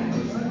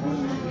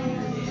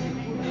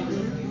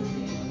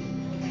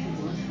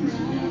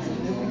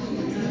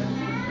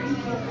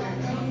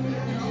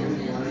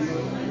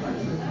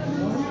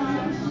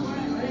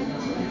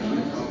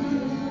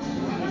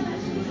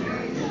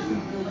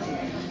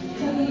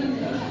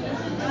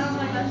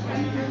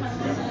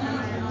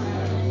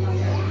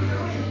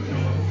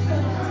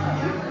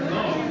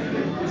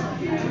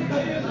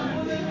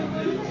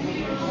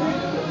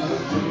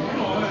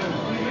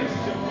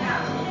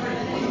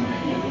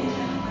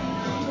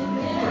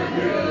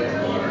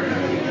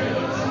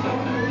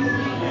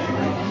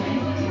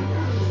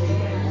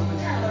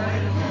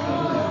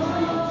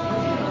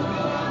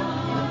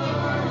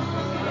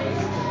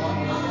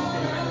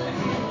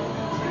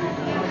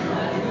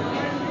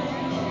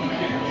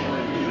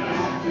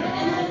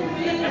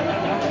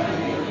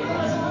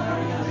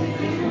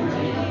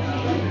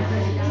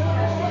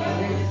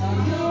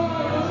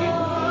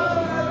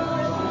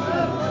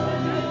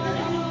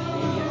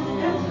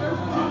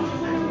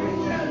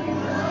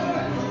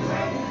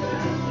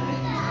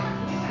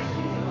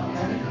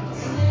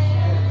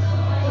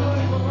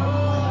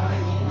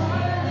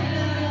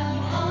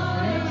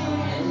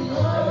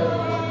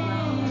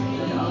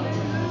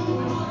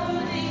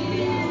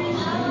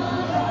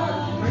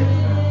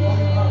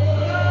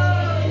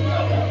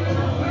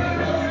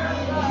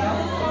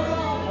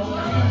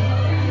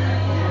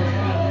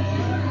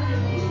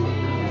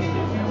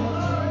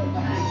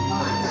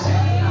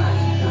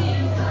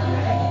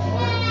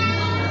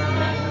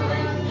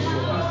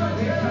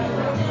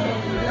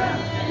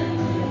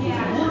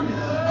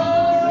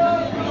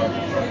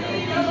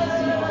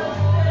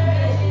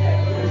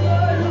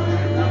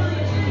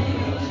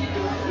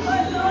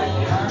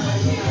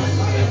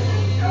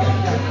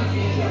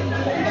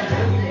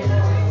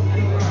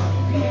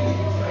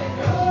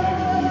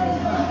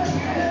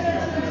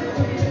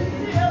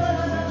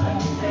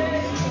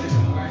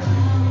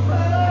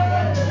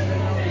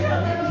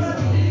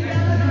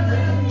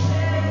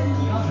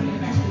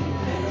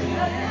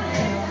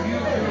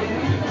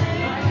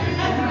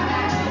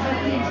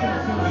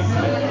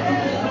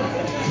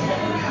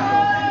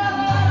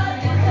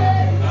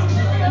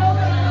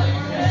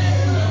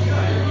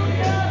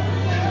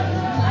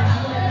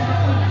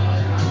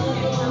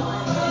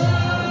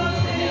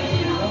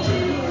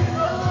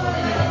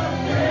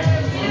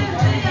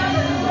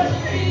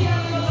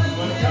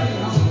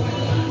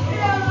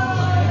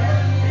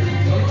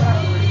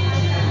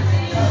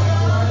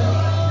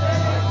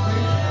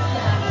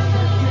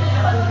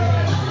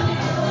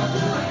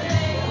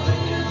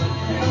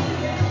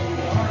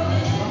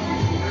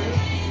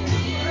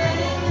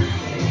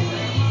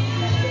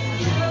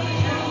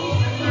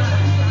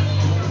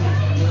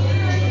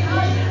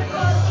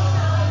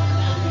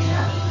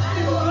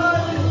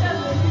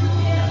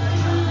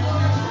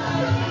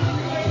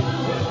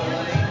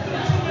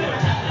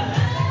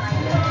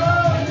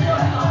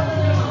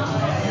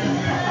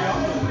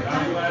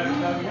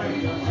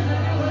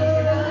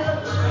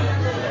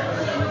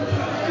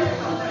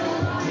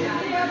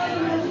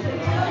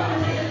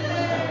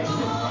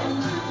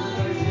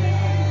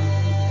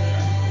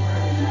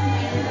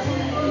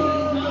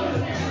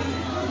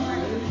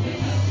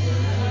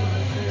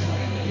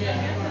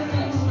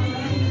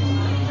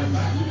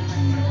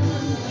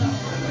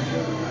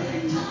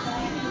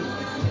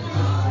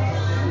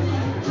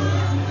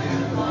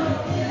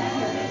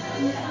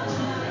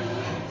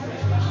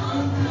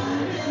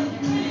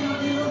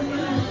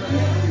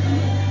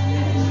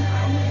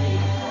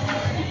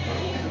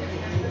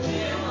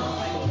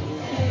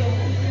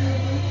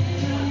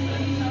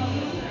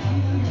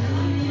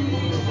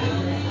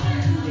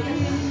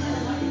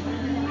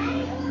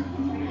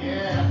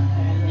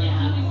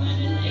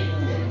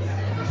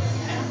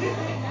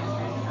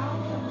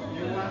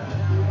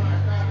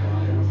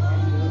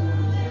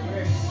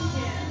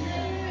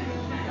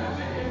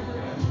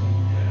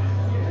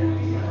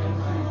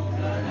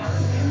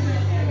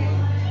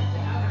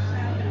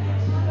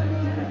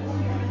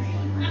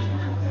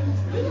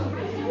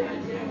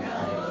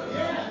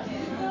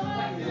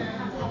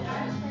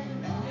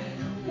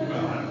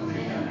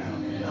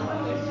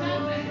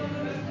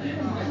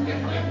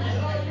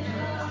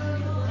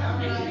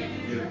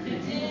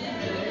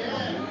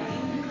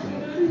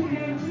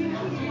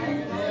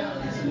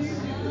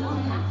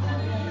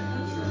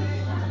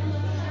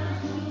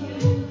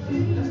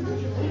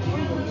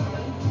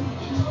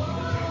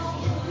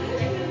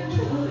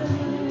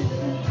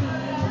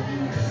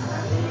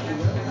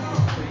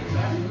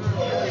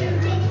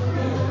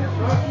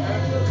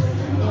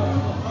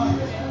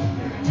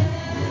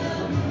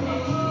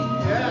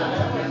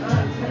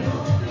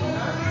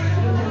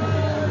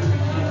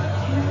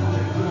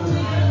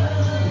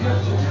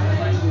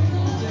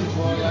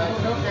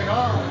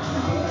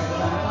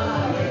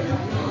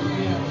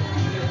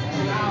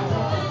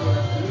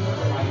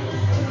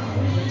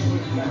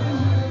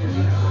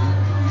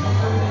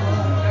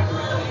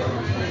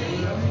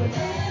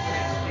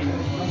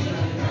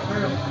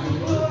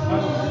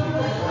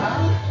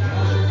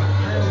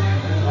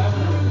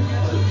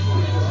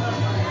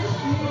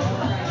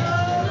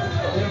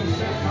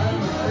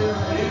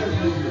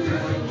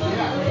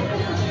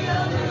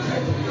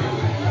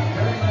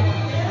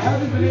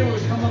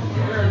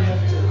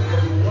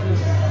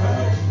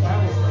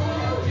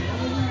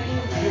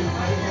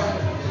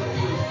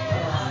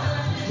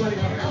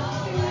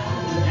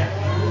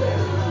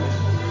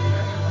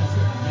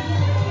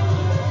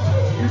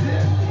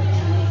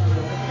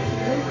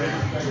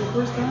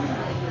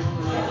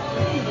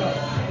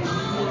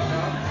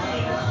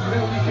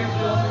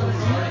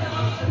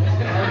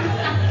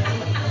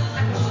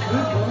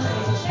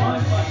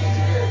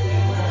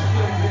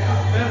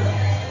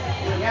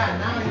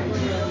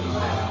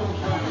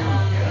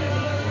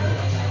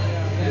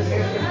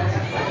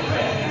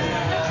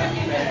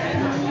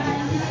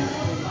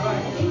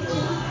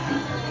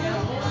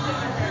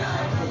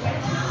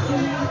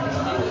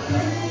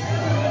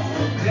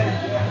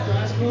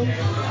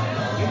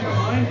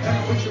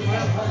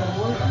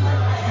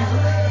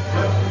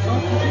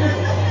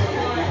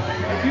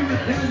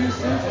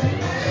 introduce him.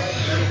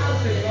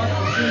 Say, God,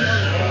 I'm doing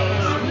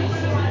all the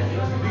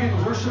begin to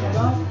worship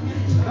God.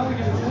 God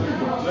begin to tell you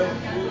what.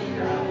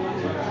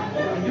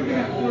 You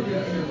begin to feel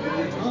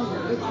your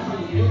tongue lift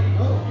and begin to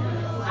go.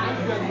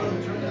 You got to learn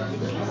to turn that to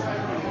the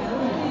side.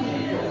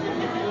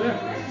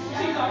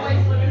 She's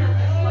always living her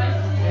best life.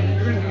 And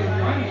you're going to begin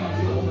crying when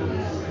you feel older.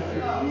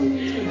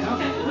 It's going to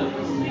happen.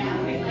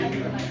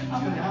 It's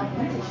going to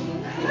happen.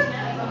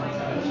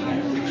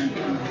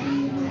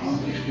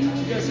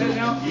 You guys heading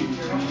out?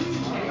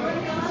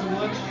 Some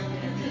lunch?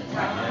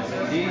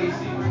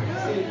 Easy.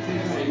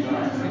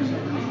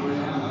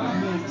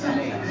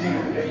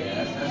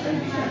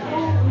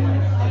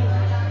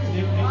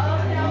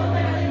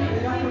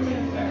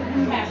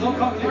 No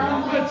problem.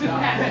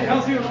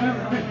 How's you?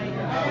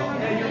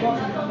 Hey, you're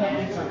welcome to come back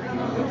anytime.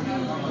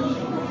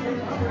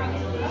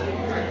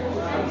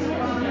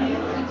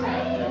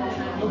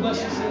 God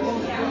bless you, sis.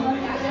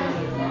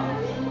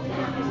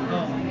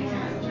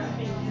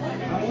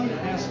 I wanted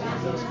to ask you,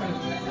 because I was kind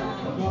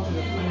of going through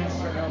the finance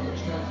part of the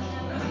church.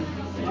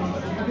 Do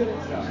you get it?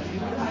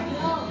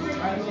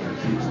 Title or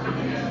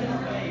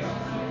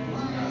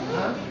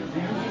huh?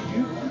 Do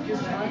you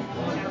give time?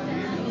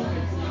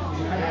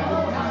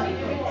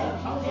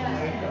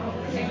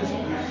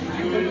 Do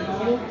you put it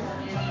on it?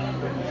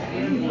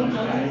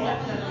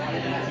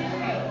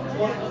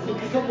 Well,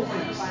 a couple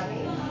things.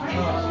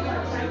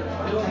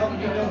 It'll help me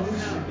know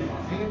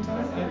who's paying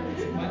time, but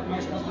it's my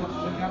responsibility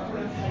to look after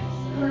that.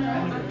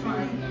 And number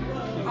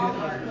two, you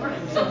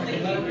get something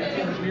like a letter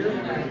every year.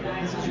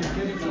 This is your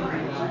giving to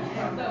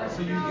the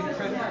so you get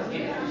credit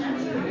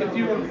if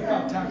you were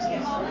without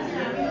taxes.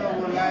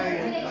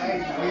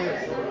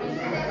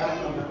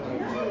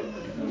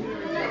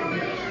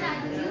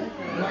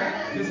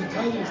 Because the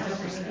tithing is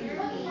 10%.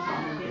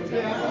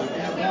 The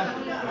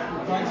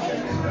Bible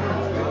says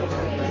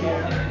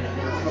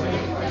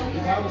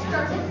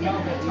it's now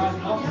that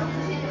tithe offering.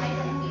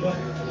 But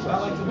I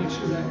like to make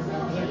sure that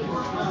when I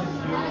give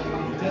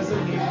time,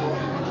 designate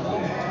time.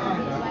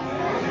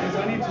 Because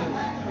I need to,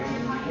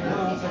 hold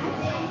on one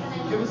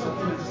second, give us a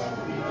please.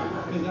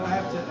 Because I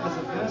have to, as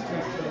a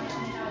pastor,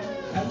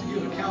 I have to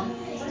give account.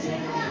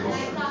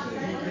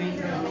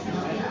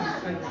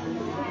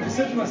 I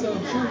said to myself,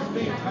 I'm sure he's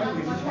being tired.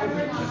 He's putting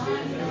it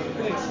in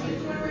place.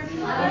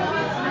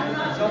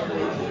 It's helpful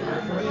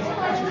for me as a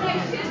pastor.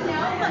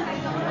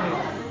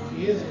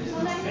 He is.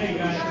 Hey,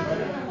 guys.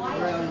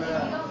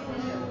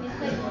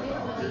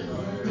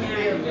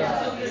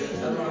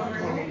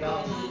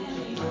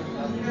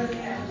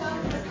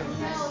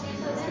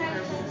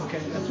 Okay,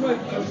 that's what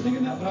I was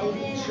thinking that, but I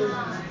wasn't sure.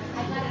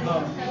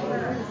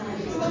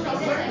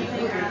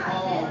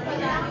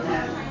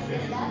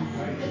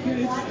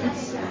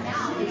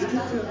 It's good to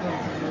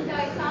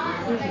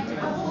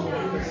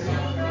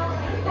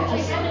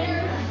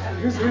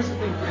here's the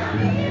thing.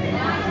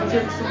 I'll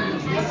tell you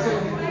something else.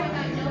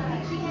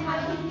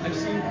 I've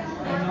seen,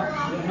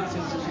 I'm not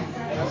saying this is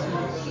I've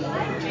seen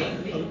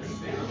other people.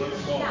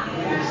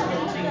 They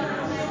still team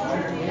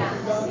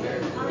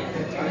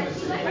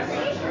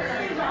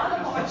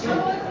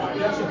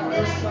that's the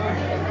first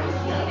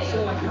sign.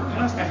 So like your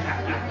pastor,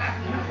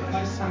 if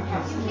I see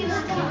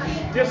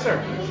Yes, sir.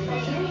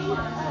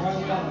 right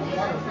away on the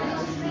fire,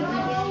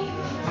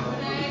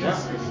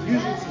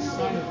 usually it's a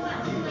sign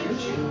of being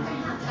rich.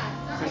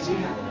 I see,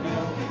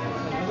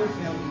 another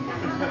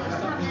family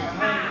stuck in the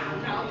time,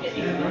 and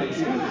I didn't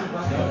see anything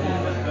about that.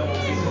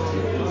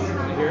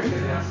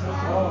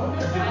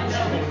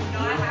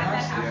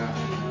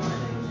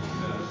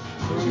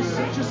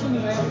 It's just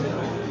something that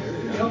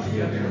helps me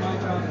do my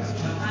job.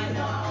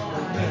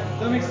 Does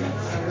that make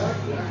sense?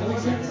 That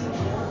makes sense?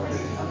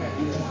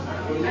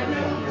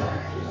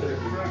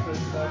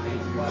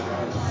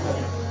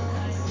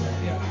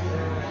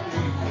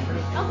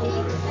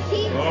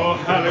 Oh,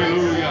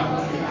 hallelujah.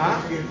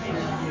 Huh?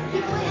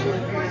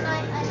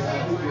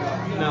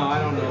 No, I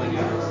don't know any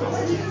other song.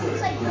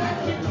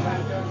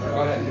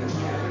 Go ahead.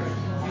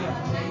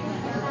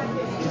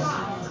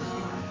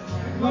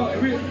 No,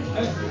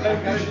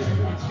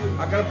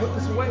 I gotta put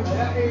this away. All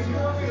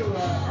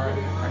right,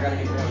 I gotta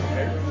get going,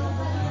 okay?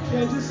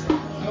 Yeah, just,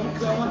 I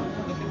want,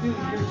 at the end of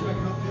the year, too, I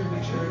can help you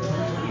make sure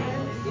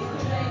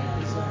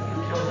everything is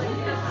accountable.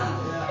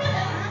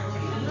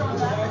 The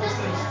Bible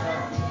says,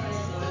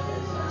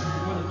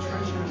 when the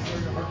treasure is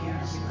there, your heart will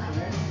be seen.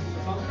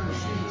 Father, from the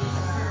seed.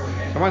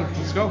 Come on,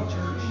 let's go.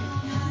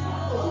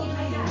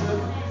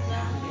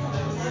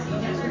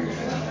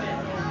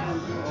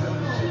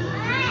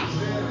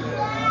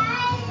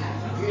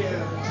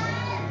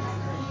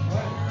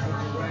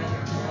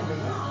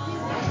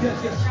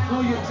 Yes.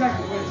 No, you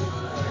exactly. Wait.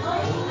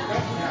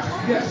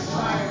 Yes.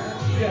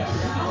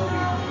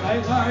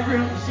 I agree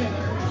 100%.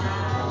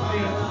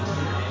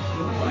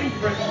 The fine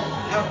print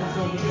happens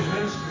over the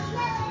ministry.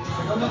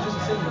 Like I'm not just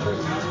a sitting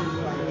church pastor,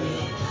 but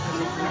as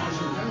a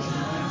package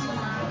ministry.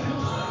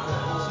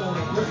 So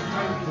like there's a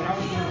time when I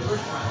was doing the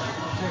first church.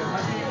 I'll tell you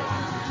right now.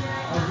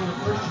 I was doing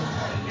the first church.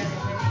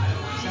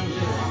 San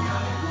Diego.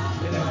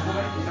 And that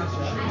boy,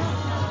 Pastor Shane,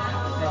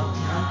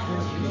 I'm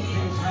going to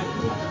pay time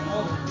to my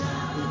father.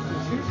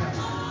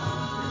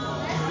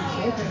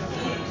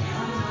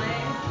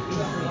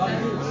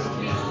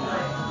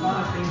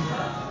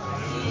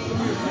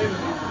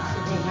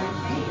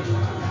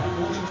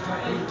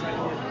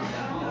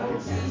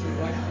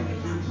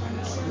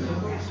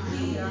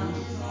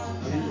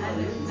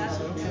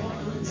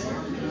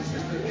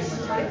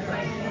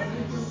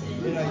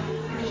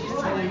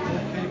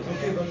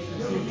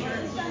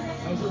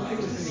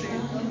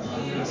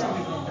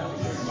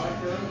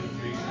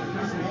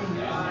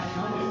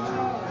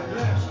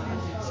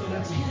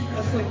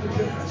 That's like the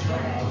difference,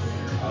 right?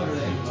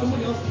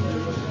 Someone else in the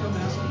church should come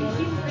ask about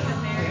it.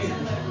 Hey,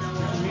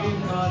 me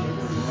and God,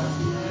 does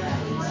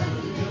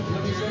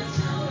that make sense?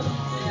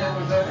 Yeah,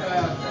 was that,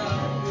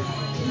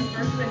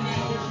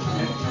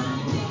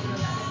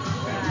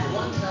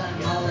 one time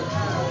I was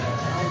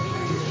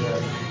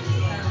thinking,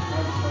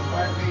 my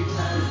wife made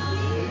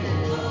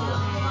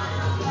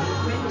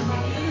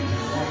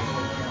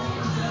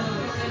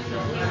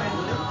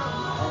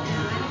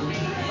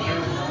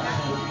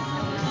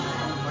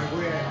my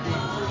way I think.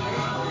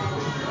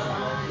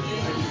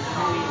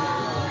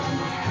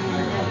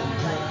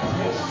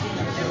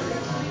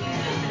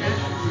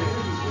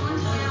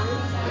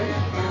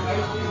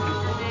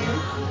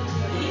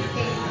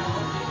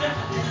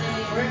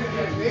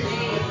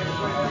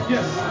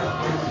 Yes.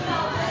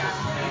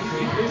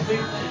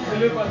 They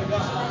live by the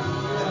gospel.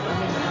 Like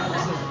the Bible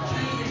says.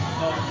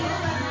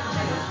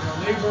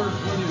 Laborers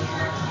willing to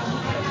track.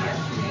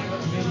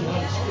 There's a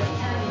lot of scriptures.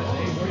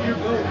 Hey, where you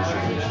go, it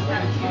changes.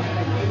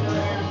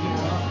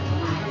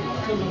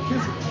 To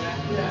Melchizedek.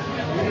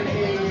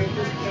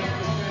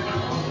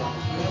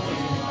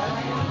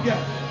 Yeah.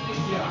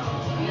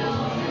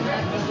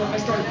 That's what I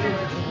started doing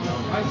it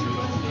for my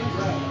church.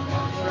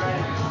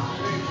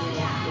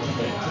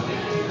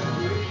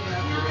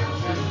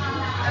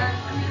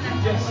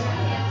 Yes.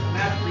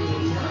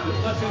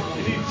 Not to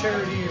any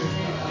charity or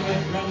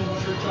any random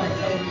church on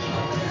television.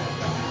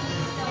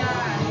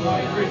 No,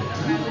 I agree.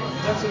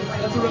 That's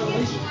a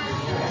revelation.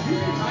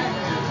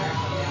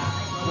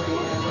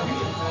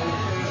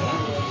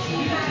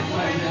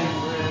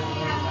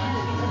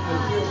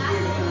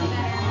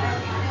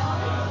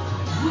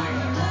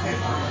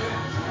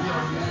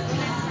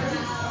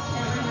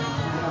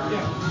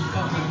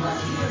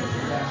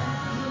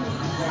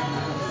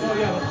 Oh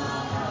yeah,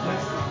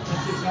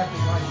 that's exactly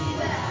right.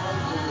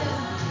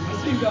 I've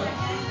seen God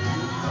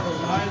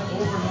provide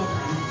over and over.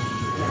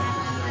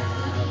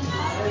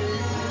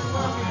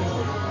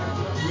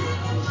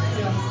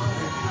 Yeah.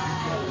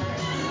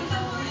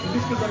 But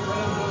just because I run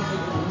out of money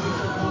when we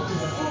start going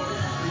through the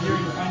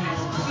year-end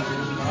finances,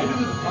 I do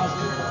the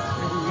deposit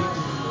every week.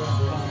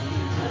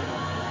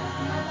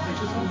 It's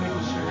just going to make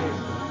us sure.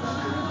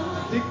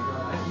 I think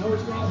I know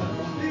it's going to happen.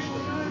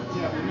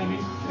 Yeah, you know what I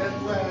mean? That's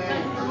why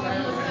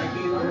I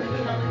gave her.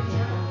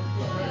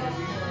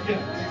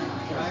 Yeah.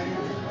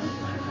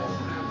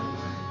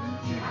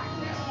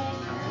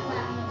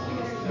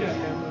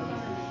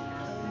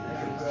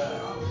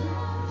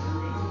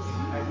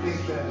 I think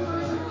that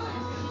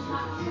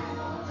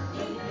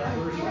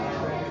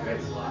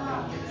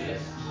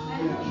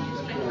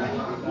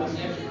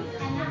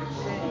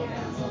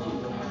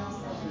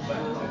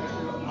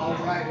I'll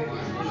write it.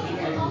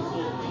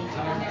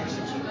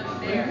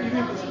 Even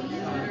if it's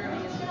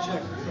a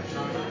check.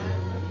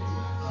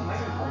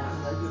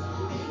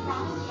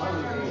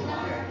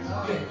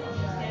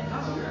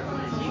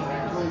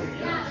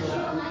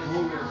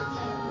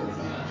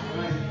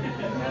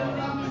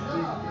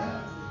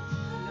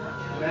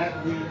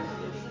 That week,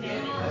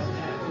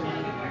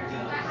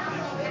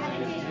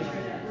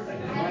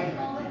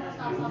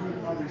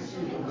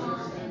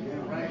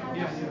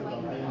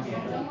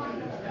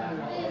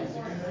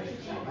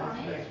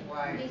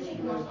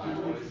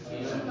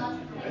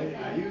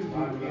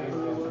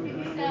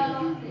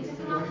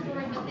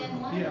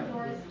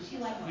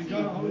 And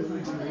God always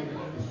makes me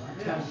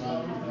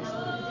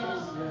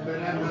but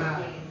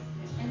I'm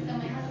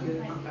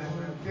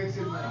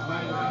fixing my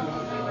mind.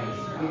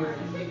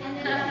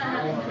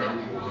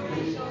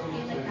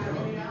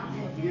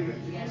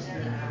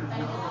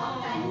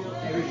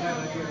 Every time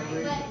I get a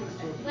raise,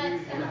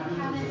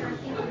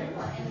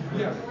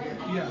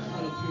 Yeah.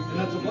 And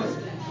that's a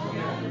blessing.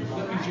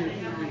 That means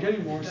you're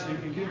getting more so you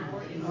can give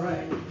more.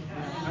 Right.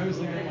 I was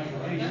thinking like,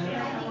 hey, you know,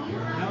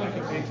 now I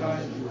can pay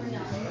tithe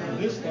for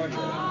this large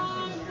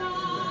amount.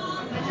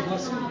 That's a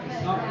blessing.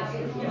 Not I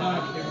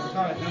can pay more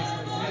tithe. That's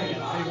like, hey, I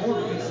got to pay more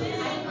because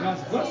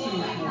God's blessing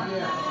with more.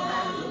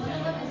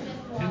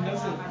 And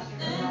that's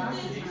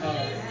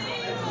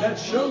that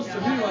shows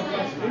to me like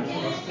God's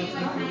faithful. That's making a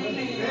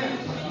living.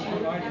 He's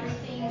providing.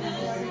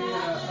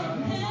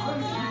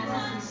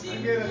 I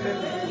get a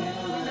little bit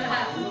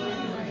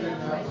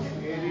more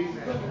than Eddie.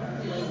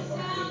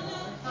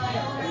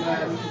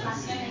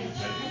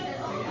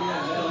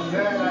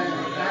 That I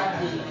have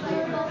to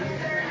include the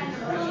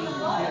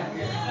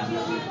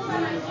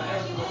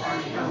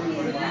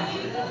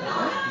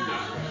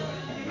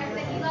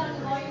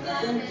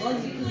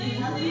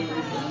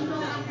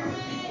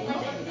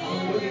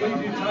When you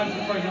do tithes, he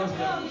probably knows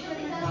that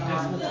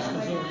decimal just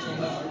goes over to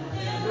 11.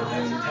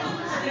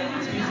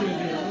 It's easy to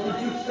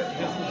do.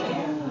 Decimal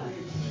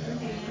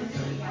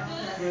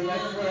to 11. Well,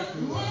 that's what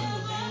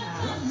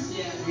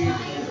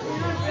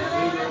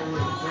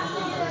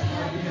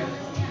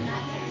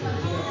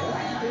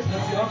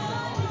That's the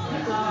offering.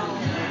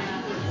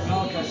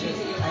 Malachi says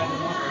tithe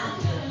and offering.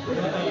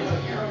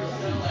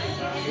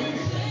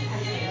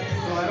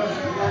 So I don't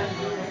have like,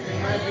 it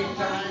might be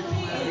time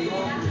to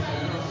longer.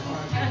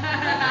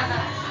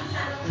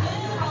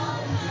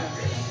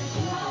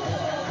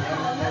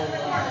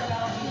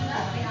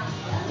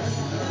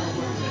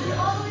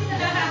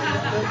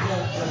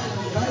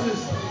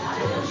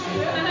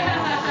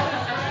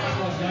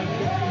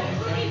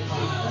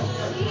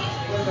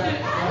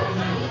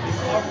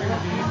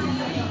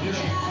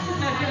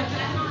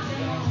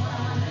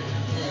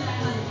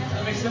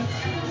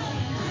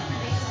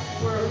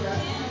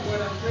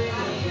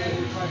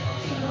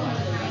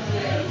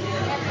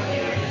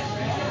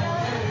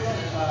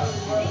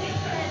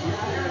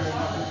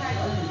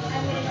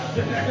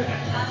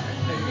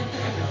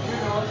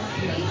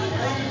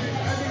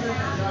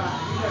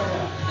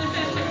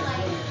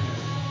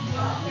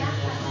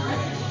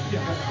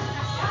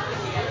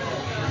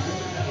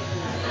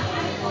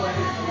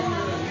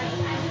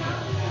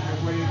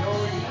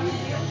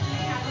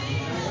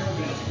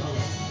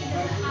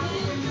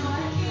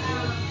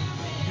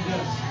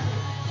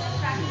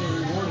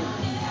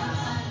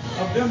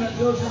 of them that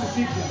diligently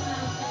seek Him.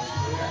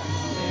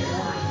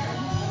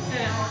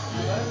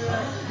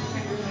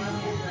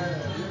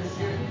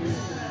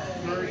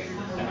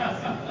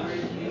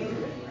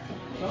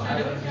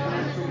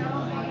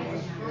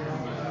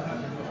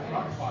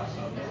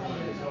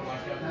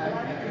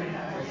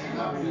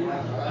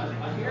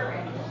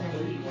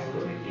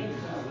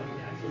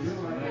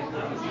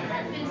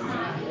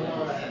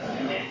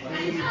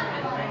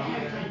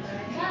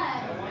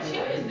 She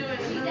was doing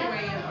it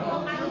anyway. And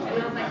I was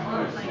like,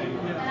 Mom,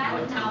 like, I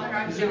would tell her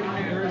I'm doing it.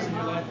 Areas in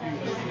your life you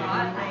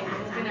God, like,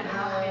 it's gonna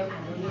happen.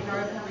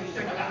 Regardless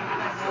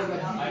of the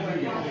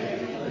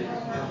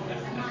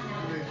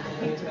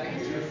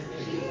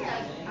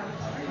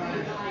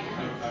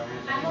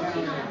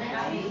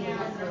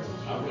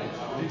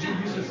Did you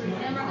use this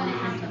money for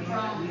anything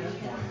tonight?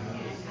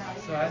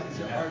 So is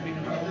it hard being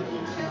involved?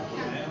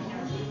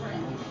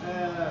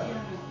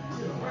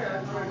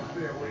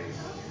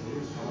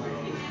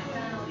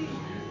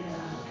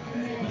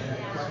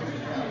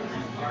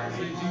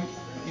 So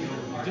you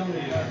dealing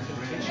with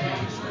temptation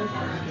too, sir?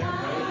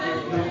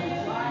 No.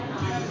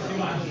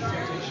 Dealing with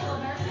temptation.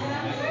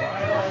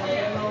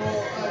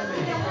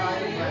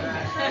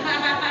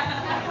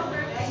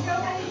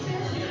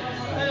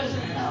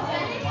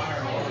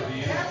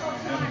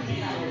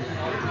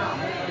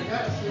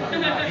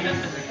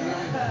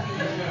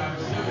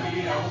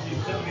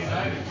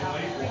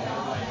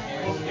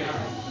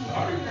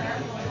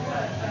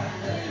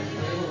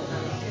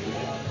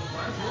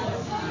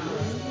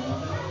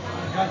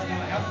 God's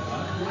not happy.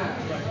 Right.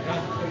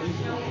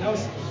 That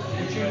was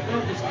what you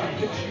felt was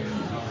conviction.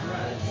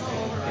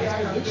 That's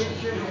conviction.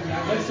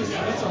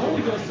 That's the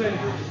Holy Ghost saying,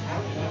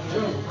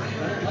 Joe, I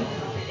don't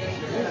like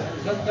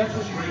that. That's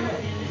what you felt.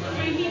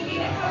 When he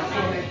made it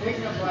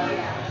come out.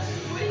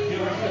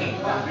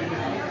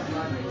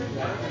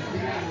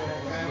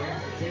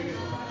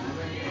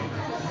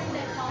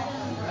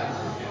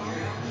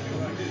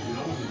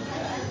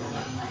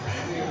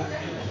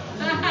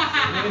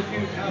 And if you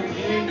have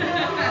any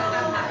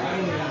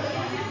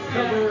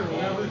cover or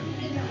whatever,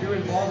 if you're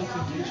involved in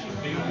temptation,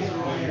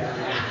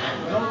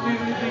 don't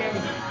leave anything in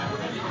the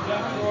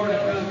back door to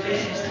kind of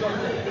face and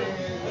struggle.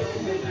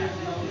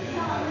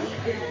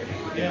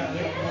 Yeah,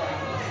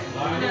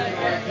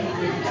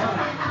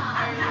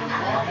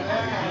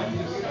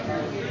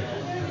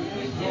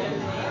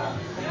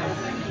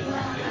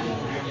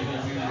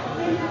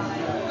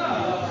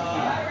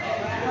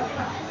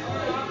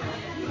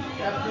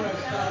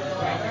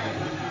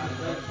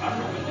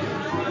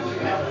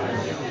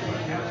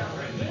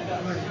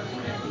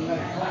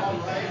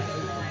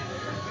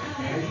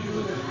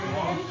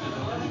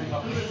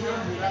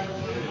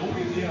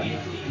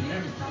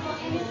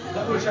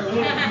 that which I will not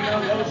do now,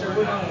 that which I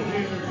will not do.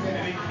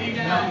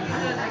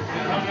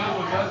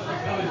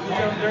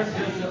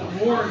 There's a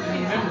war in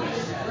your members.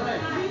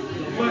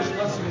 The flesh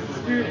lusts against the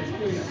spirit, the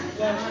spirit against the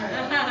flesh,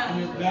 and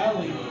you're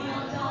battling.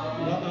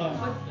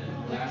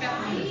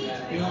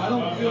 I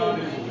don't feel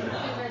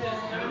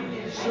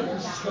certain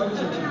struggles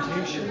or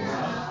temptations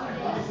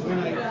when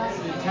I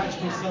attach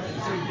myself to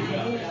certain people.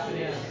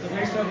 Like I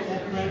used to have an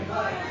old friend,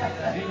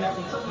 hang out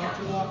with, talk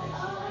to a lot,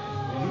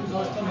 and he was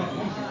always talking about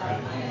women.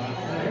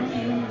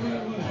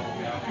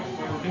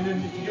 And then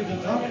if you get to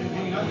talking and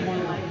hanging out, you want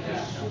to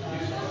just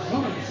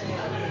women.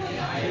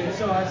 And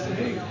so I said,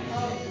 hey,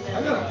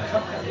 I got to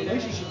cut that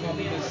relationship off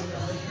because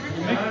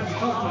you're making me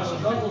tough to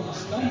struggle and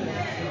stumble.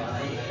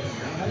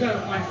 I got to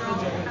find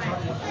friends that are going to talk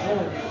about the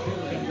Lord, people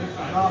that are going to live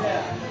for God.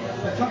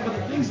 I talk about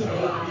the things of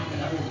God.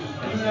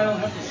 And then I don't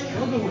have to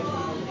struggle with it.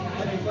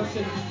 Like if, let's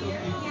say you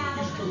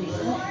struggle with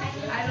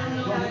smoking. I don't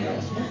know. Don't hang out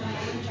with smoking.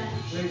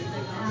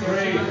 So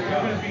you're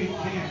going to be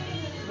banned.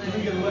 You're going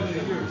to get 11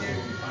 years.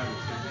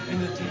 And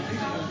the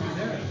temptation will be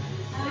there.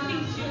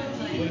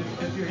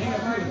 But if you're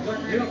hanging out with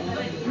they don't want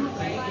nothing to do with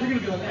that, you're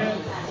going to be like, man,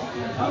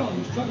 I don't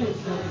even struggle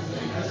with smoking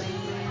because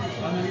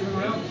I'm not even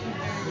around it.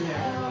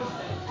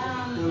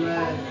 I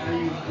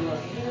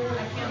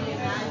can't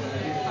imagine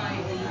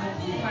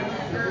if I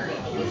were her.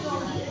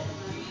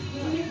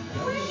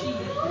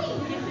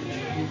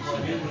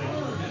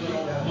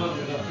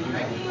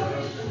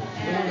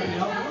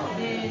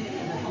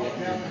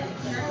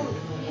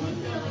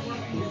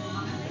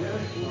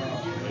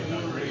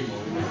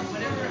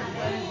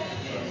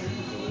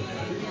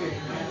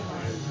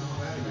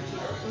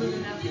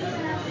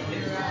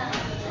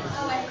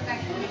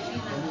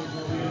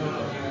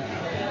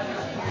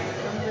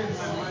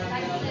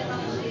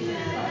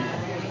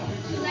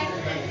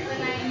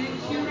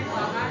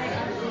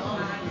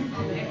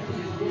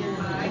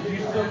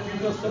 You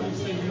feel something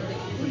saying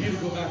for you to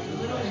go back to the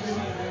place. You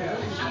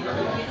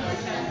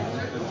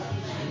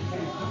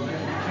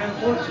can't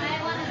afford to. You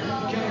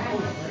can't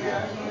afford to.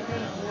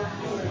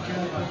 You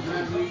can't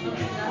afford to.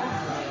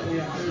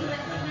 Yeah.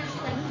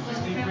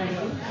 Stay prayed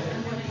up.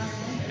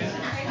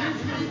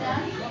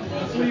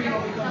 That's what you're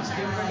going to become.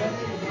 Stay prayed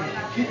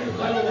up. Keep your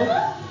Bible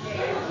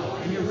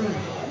open in your room,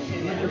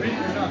 whether you're in it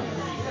or not.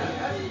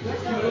 Keep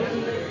it open.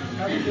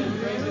 Every day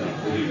praise the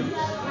Holy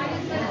Ghost.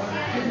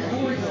 Give the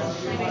Holy Ghost.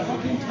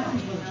 Talk in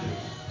tongues with you.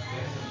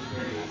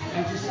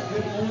 And just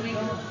give only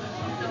God.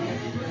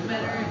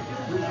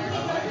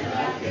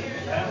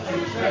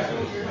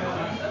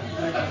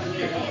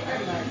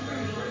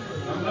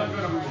 I'm not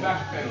going to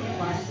backpedal.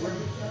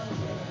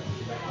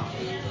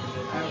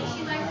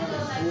 She likes to go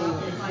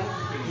like,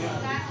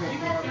 that,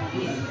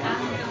 you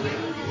ask them like,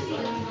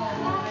 when you go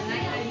home, the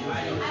night that you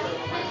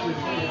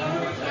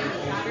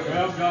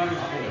Well, God is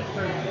good.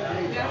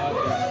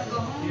 go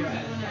home, you're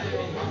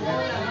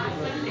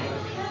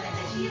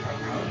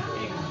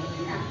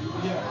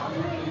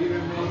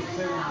Even though it's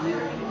 7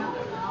 years.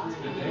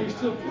 You're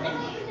still praying.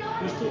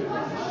 You're still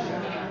praying.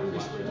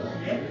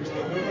 You're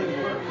still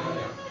Nobody's perfect.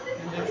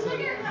 and that's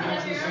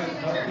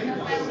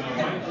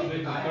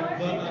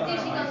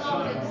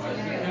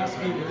has to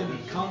be within the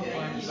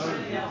confines of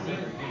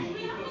everything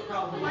you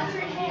struggle with.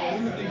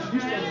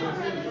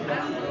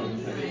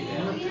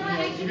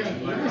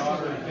 My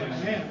daughter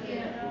is Man,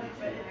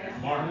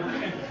 Martin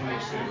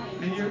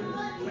and you're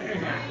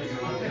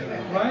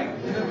right?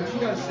 And then what you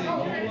gotta say, you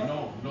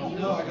know what?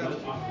 No, I gotta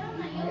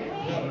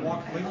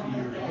walk away from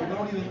you. Or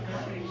don't even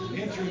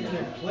enter into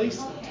a place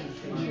of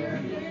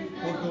temptation.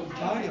 Or go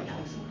die a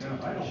place of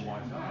temptation.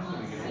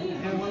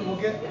 And we'll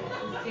get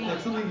like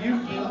something you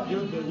may not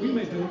do, but we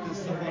may do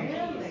this stuff on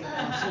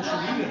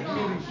social media. You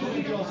may be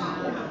putting girls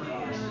in love.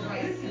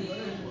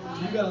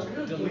 So you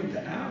gotta delete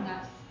the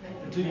app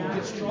until you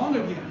get strong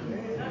again.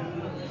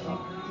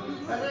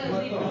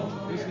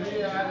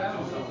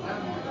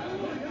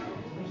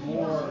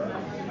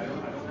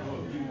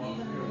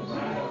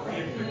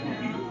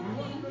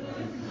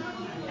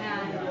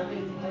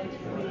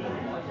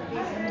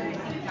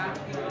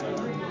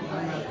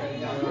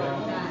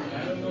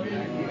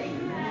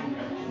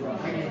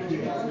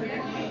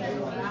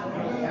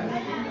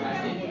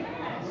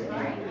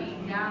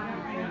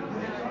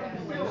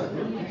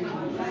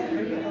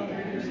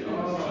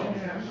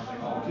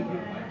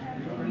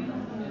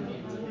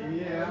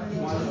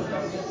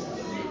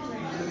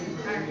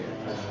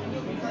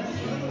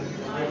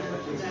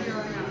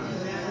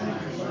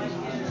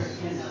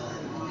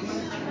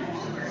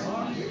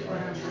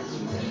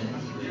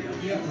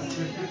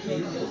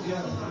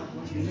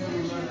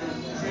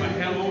 But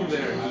hello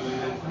there.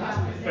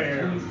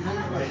 Fair.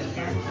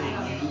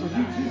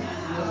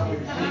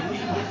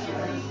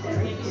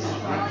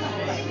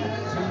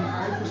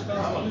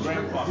 I'm a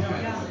grandpa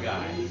kind of a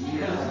guy.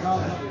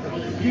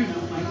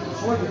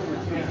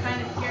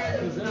 kind of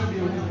scared of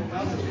them.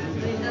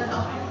 But it does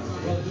all.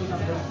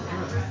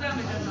 For some,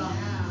 it does all.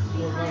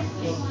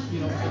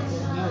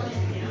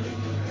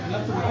 And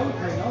that's what I would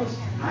pray. God,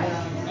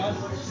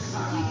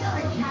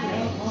 keep your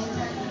hand upon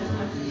her.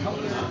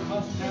 Help me to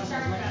cross paths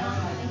at the right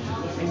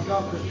time. And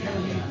God, prepare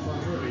me for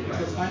her.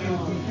 Because I need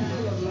to be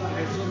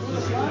a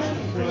certified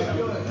Christian before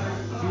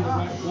I be the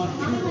right one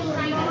to the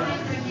right man.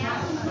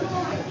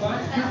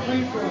 If you're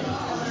praying for a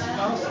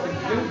spouse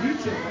that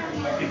needs it,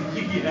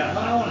 Yeah.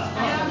 I want a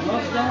spouse that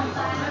loves God,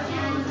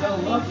 that'll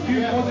love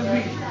you more than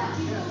me.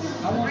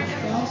 I want a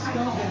spouse,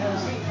 God, that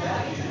has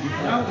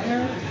brown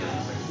hair,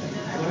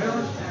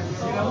 whatever,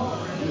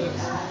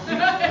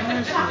 that's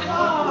passionate. I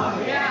want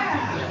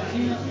one that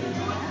can't.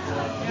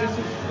 This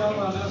is God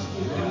what I'm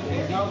asking,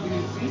 and God will be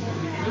in sync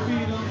with me.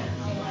 Maybe,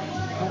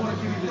 I want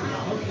to give you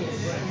the okay to it.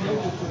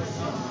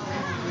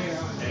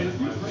 But if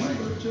you're praying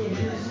for her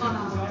children, you're seeking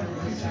God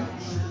for her too.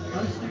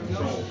 Honestly,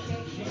 God,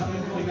 help me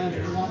know, man,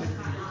 if you want me.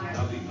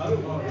 Now the other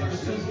one was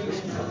Let's just get a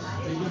spouse.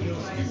 You're going to be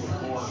able to he was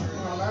born.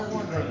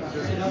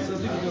 So that's the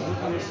thing, you got to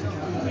work on yourself.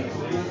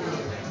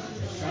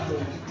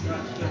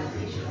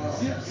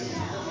 Yes.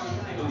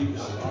 He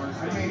was a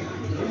large man.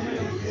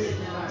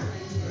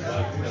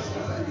 But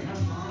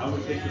I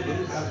would take a little bit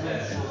and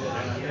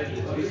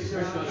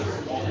especially on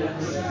a small one.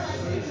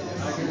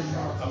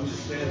 I would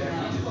stand there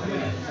and just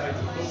inside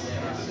the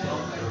door and the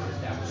dog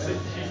sit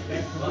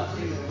and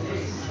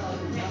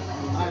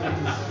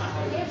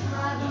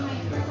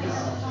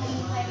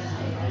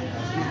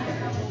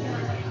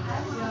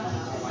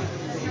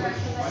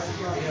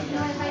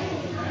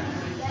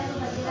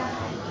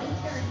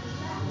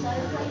You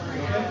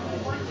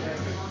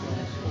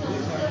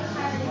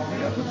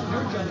got to put some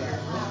hair gel in there.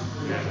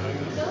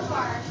 So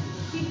far,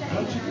 she said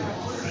Don't you? I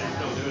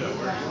still do it at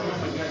work.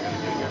 My guy got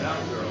to get her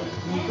out, girl.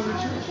 When you go to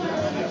church,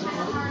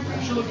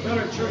 you should look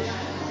better at church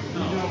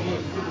than you do at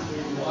work.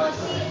 well,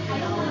 she, I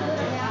don't want to put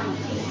it down.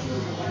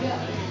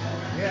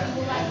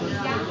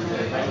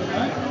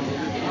 Right?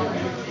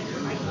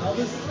 All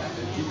this. You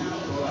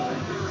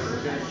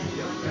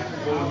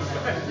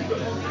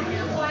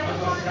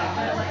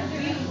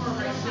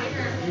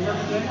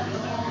work today?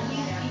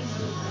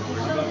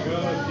 I'm not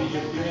going to see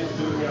if you just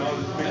do all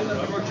this big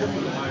stuff.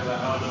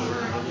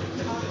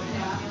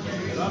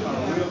 And I'm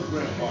a real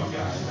grandpa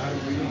guy. I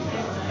really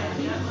am.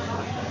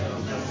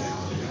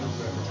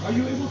 Are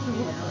you able to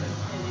work?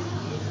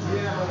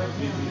 Yeah, but I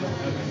can't be little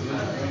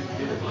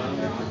grandkids. I don't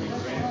get to be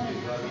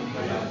grandkids.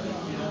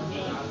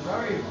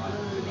 Sorry.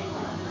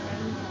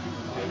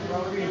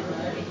 Sorry, man.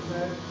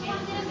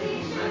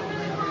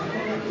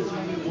 It's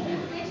only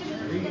Walmart.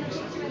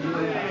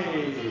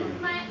 Hey.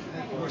 My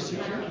We're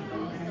secure.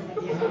 I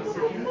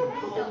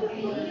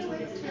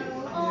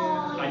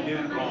did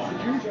it wrong.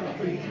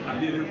 I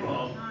did it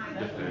wrong.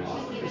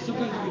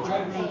 Sometimes you can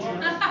drive around the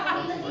truck.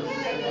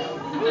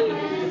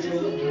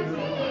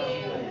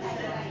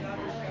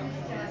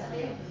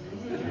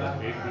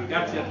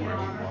 That's it.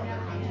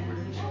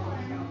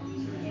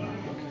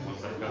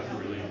 Once I've got the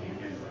relief, you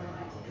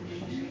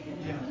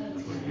can't.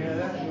 Yeah,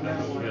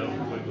 that's what I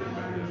want.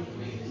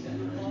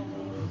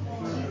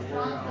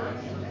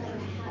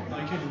 No,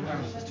 you can't do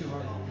wireless. It's too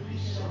hard.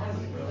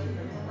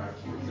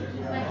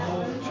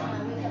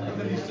 And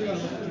then you still got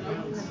to lift 50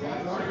 pounds.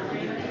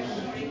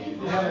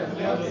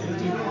 They have a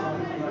lifting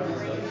program.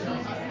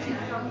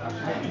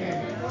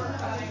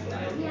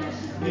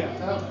 Yeah.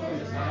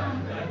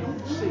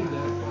 Don't say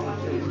that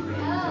apologetically.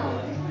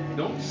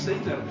 Don't say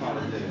that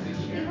apologetically.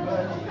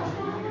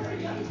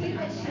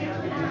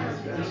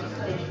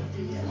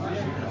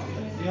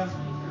 Yeah.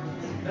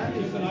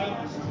 Keep an eye on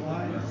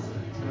this.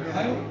 I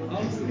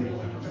honestly,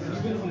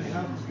 even when I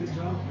have a good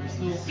job, I'm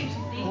still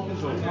open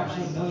to the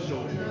option of another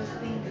job.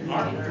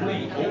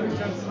 Every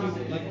time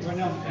somebody, like right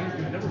now,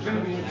 I'm never going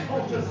to be looking for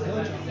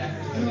another job.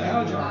 Even though I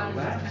have a job,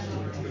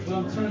 but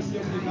I'm trying to see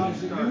okay, God,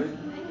 is it you?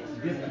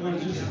 Or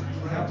is just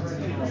happens to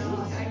me?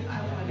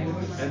 And if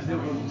it's, And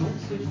don't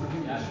say for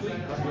him to sleep.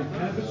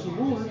 and if it's the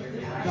Lord,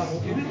 God will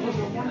open the door.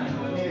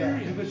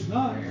 If it's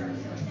not,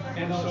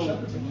 and I'll shut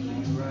the door.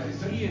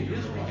 He and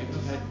his wife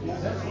have had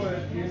That's what,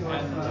 you know,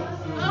 and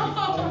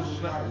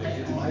slept with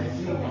his wife.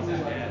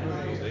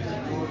 They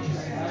said, what?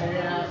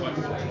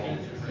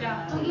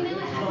 Yeah. Well, you know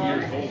what? 2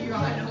 years old.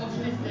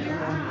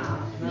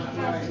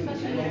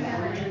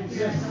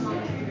 Yes.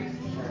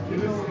 If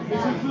it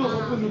will,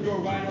 open the door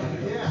wide open.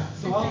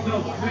 So I'll know,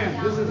 man,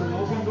 this is an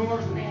open door.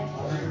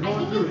 You're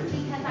going through it.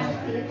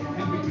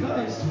 And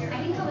because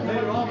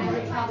later on, if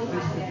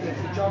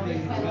the job that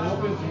you got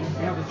open, you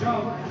have a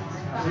job,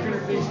 you're going to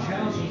face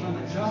challenges on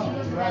that job.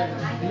 And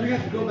you're going to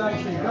have to go back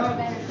and say, God,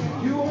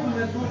 you opened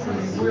that door for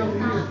me way over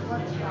here.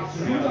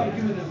 So you got to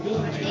give me the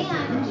ability to do this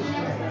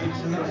stuff.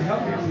 And to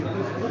help me to be a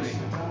good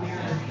person.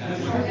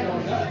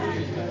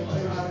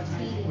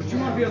 But you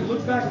want to be able to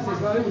look back and say,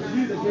 God, it was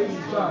you that gave me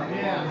the job.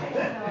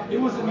 It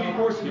wasn't me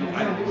forcing you in,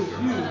 it was you.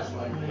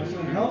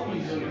 So help me.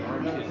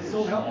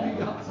 So help me,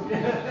 God.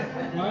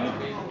 Right?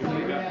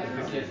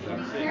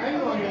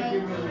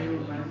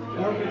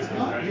 Or if it's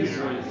not, yes,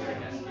 sir.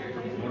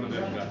 One of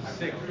them got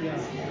sick for some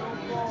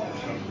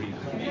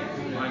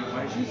reason. My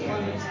wife She's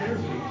fine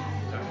upstairs.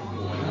 got to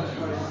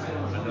go into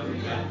another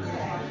bedroom.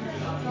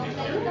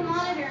 Stay with the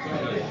monitor.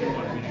 Because she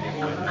wanted me to get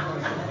my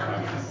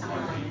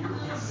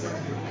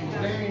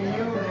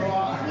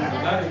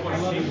That's what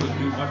she would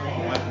do much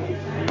more like.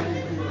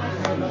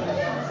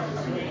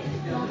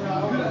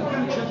 I'm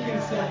going to check in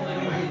and see how we're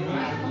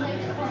going.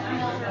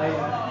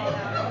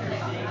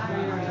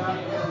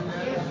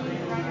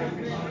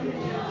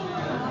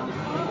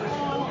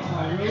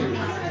 Really?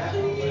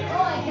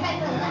 Oh, I got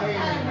the left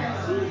out of her.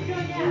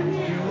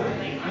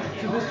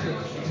 To this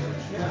church.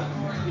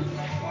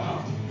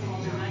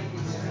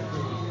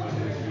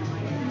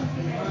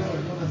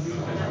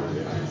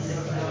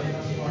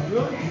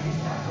 Really?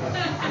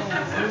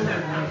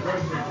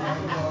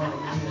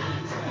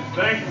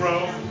 Thanks, bro.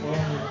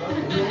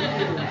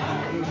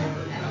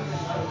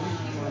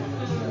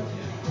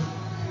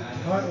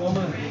 All right, well, I'm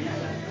going to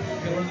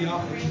run the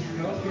office.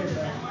 Okay.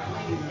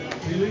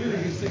 Are you leaving or are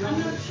you going to stay down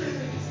there?